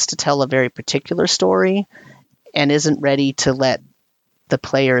DM wants to tell a very particular story and isn't ready to let the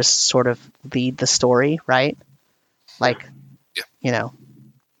players sort of lead the story, right? Like,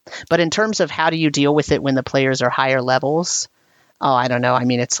 But in terms of how do you deal with it when the players are higher levels, I don't know. I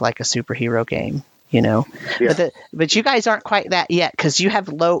mean, it's like a superhero game, Yeah. But you guys aren't quite that yet, because you have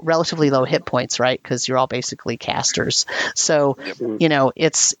relatively low hit points, right? Because you're all basically casters. So,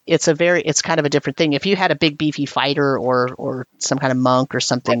 it's kind of a different thing. If you had a big beefy fighter or some kind of monk or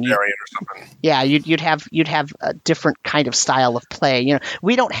something, yeah, you'd have a different kind of style of play.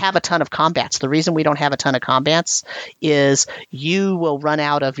 We don't have a ton of combats. The reason we don't have a ton of combats is you will run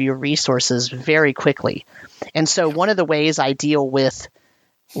out of your resources very quickly. And so one of the ways I deal with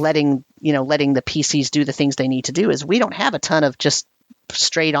letting the PCs do the things they need to do is we don't have a ton of just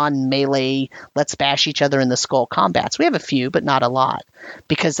straight on melee, let's bash each other in the skull combats. We have a few, but not a lot,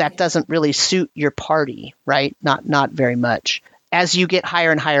 because that doesn't really suit your party, right? Not very much. as you get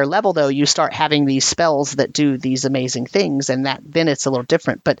higher and higher level, though, you start having these spells that do these amazing things, and then it's a little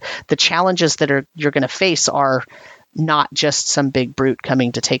different. But the challenges that you're going to face are not just some big brute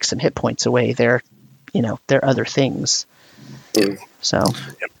coming to take some hit points away. They're other things. So,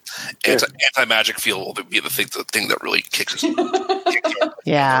 anti-magic field will be the thing that really kicks us.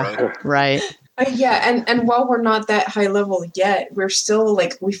 Yeah, right. Yeah, and while we're not that high level yet, we're still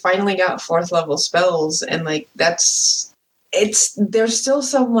we finally got 4th level spells, and there's still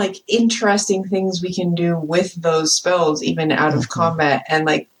some interesting things we can do with those spells even out of combat,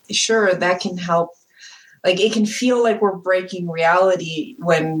 and sure, that can help. It can feel like we're breaking reality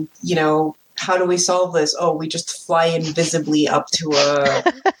when, how do we solve this? Oh, we just fly invisibly up to a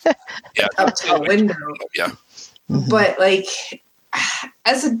window. Yeah. But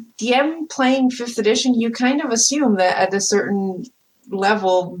as a DM playing 5th edition, you kind of assume that at a certain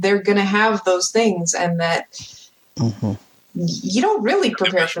level they're going to have those things, and that you don't really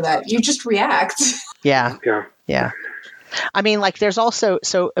prepare for that. You just react. Yeah. I mean, there's also,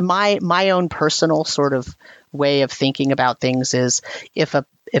 so my own personal sort of way of thinking about things is if a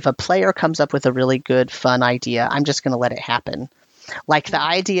player comes up with a really good, fun idea, I'm just going to let it happen. The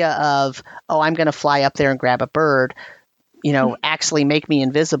idea of, I'm going to fly up there and grab a bird, actually make me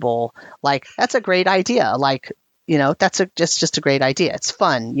invisible. That's a great idea. That's just a great idea. It's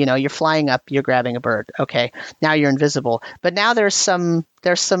fun. You're flying up, you're grabbing a bird. Okay, now you're invisible. But now there's some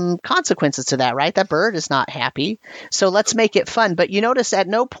consequences to that, right? That bird is not happy. So let's make it fun. But you notice at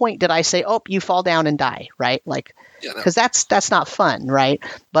no point did I say, you fall down and die, right? Because that's not fun, right?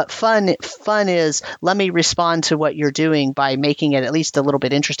 But fun is, let me respond to what you're doing by making it at least a little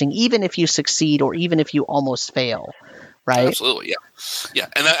bit interesting, even if you succeed or even if you almost fail. Right. Absolutely. Yeah.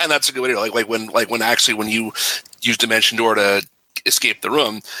 And that's a good way to when you use Dimension Door to escape the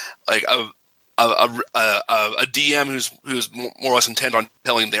room, a DM who's more or less intent on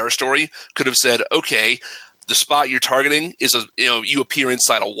telling their story could have said, okay, the spot you're targeting is you appear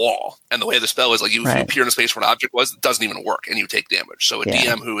inside a wall, and the way the spell is if you appear in a space where an object was, it doesn't even work, and you take damage. So a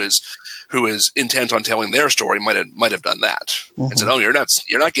DM who is intent on telling their story might have done that and said, you're not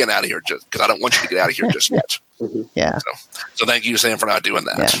getting out of here just because I don't want you to get out of here just yet. Yeah. So thank you, Sam, for not doing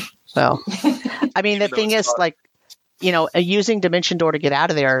that. Yeah. Well, I mean, the thing is, using Dimension Door to get out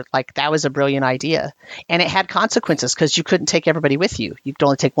of there, that was a brilliant idea, and it had consequences because you couldn't take everybody with you. You could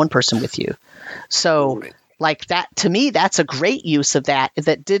only take one person with you. So. That, to me, that's a great use of that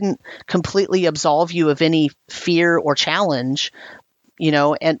didn't completely absolve you of any fear or challenge,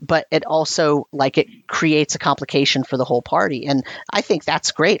 but it also it creates a complication for the whole party. And I think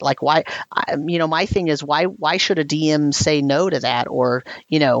that's great. Why, my thing is why should a DM say no to that? Or,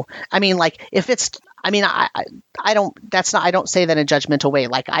 if it's, I don't say that in a judgmental way.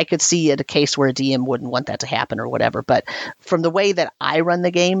 I could see it a case where a DM wouldn't want that to happen or whatever. But from the way that I run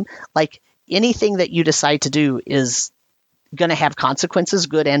the game, anything that you decide to do is going to have consequences,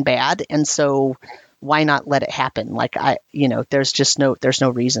 good and bad. And so why not let it happen? There's no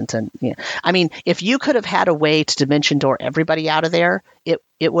reason to, if you could have had a way to Dimension Door everybody out of there, it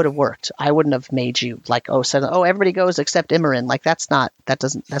would have worked. I wouldn't have made you everybody goes except Imran. That's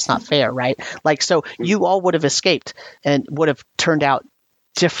not fair. Right. So you all would have escaped and would have turned out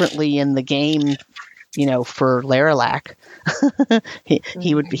differently in the game. For Laralac,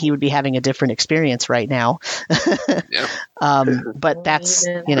 he would be having a different experience right now. But that's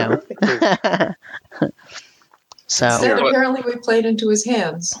so. Instead, apparently, we played into his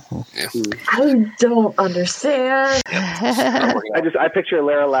hands. Yeah. I don't understand. I picture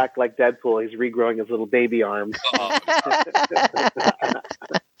Laralac like Deadpool. He's regrowing his little baby arm.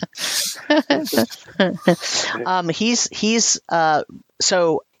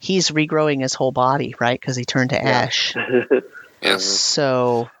 He's regrowing his whole body, right? Because he turned to ash. Yes.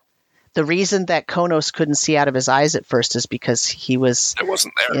 So the reason that Konos couldn't see out of his eyes at first is because he was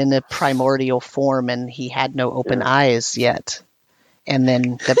in a primordial form and he had no open eyes yet. And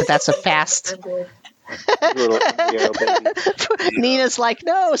then, but that's a fast. Nina's like,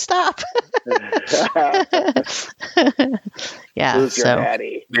 no, stop. Yeah. Who's your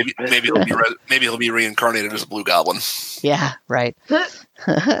daddy? Maybe he'll be reincarnated as a blue goblin. Yeah, right.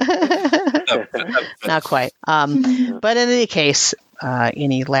 Not quite. But in any case,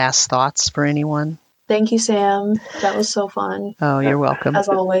 any last thoughts for anyone? Thank you, Sam. That was so fun. Oh, you're welcome. As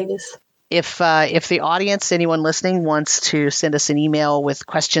always. If the audience, anyone listening, wants to send us an email with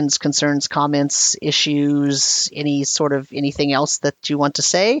questions, concerns, comments, issues, anything else that you want to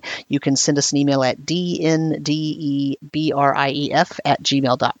say, you can send us an email at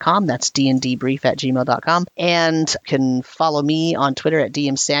dndebrief@gmail.com. That's dndbrief@gmail.com. And can follow me on Twitter at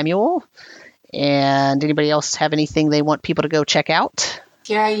DMSamuel. And anybody else have anything they want people to go check out?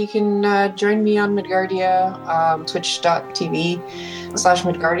 Yeah, you can join me on Midgardia,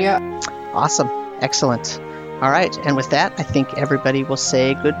 twitch.tv/Midgardia. Awesome. Excellent. All right. And with that, I think everybody will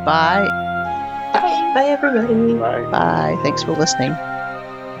say goodbye. Bye. Bye, everybody. Bye. Bye. Thanks for listening.